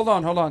 Oh, hold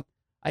on.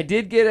 I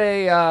did get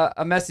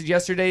a message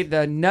yesterday.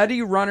 The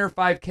Nutty Runner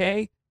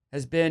 5K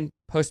has been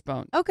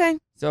postponed. Okay.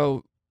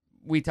 So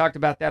we talked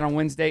about that on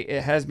Wednesday.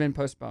 It has been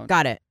postponed.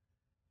 Got it.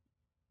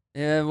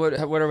 And what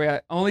are we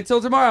at? Only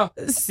till tomorrow.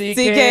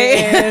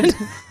 CKNMARZI.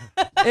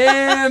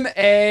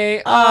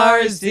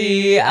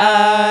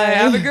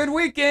 Have a good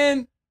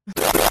weekend.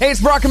 Hey,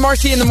 it's Brock and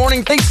Marci in the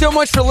morning. Thanks so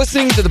much for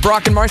listening to the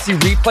Brock and Marci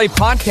Replay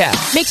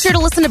Podcast. Make sure to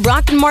listen to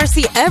Brock and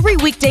Marci every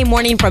weekday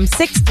morning from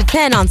 6 to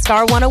 10 on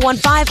Star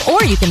 101.5,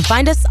 or you can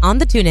find us on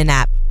the TuneIn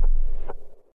app.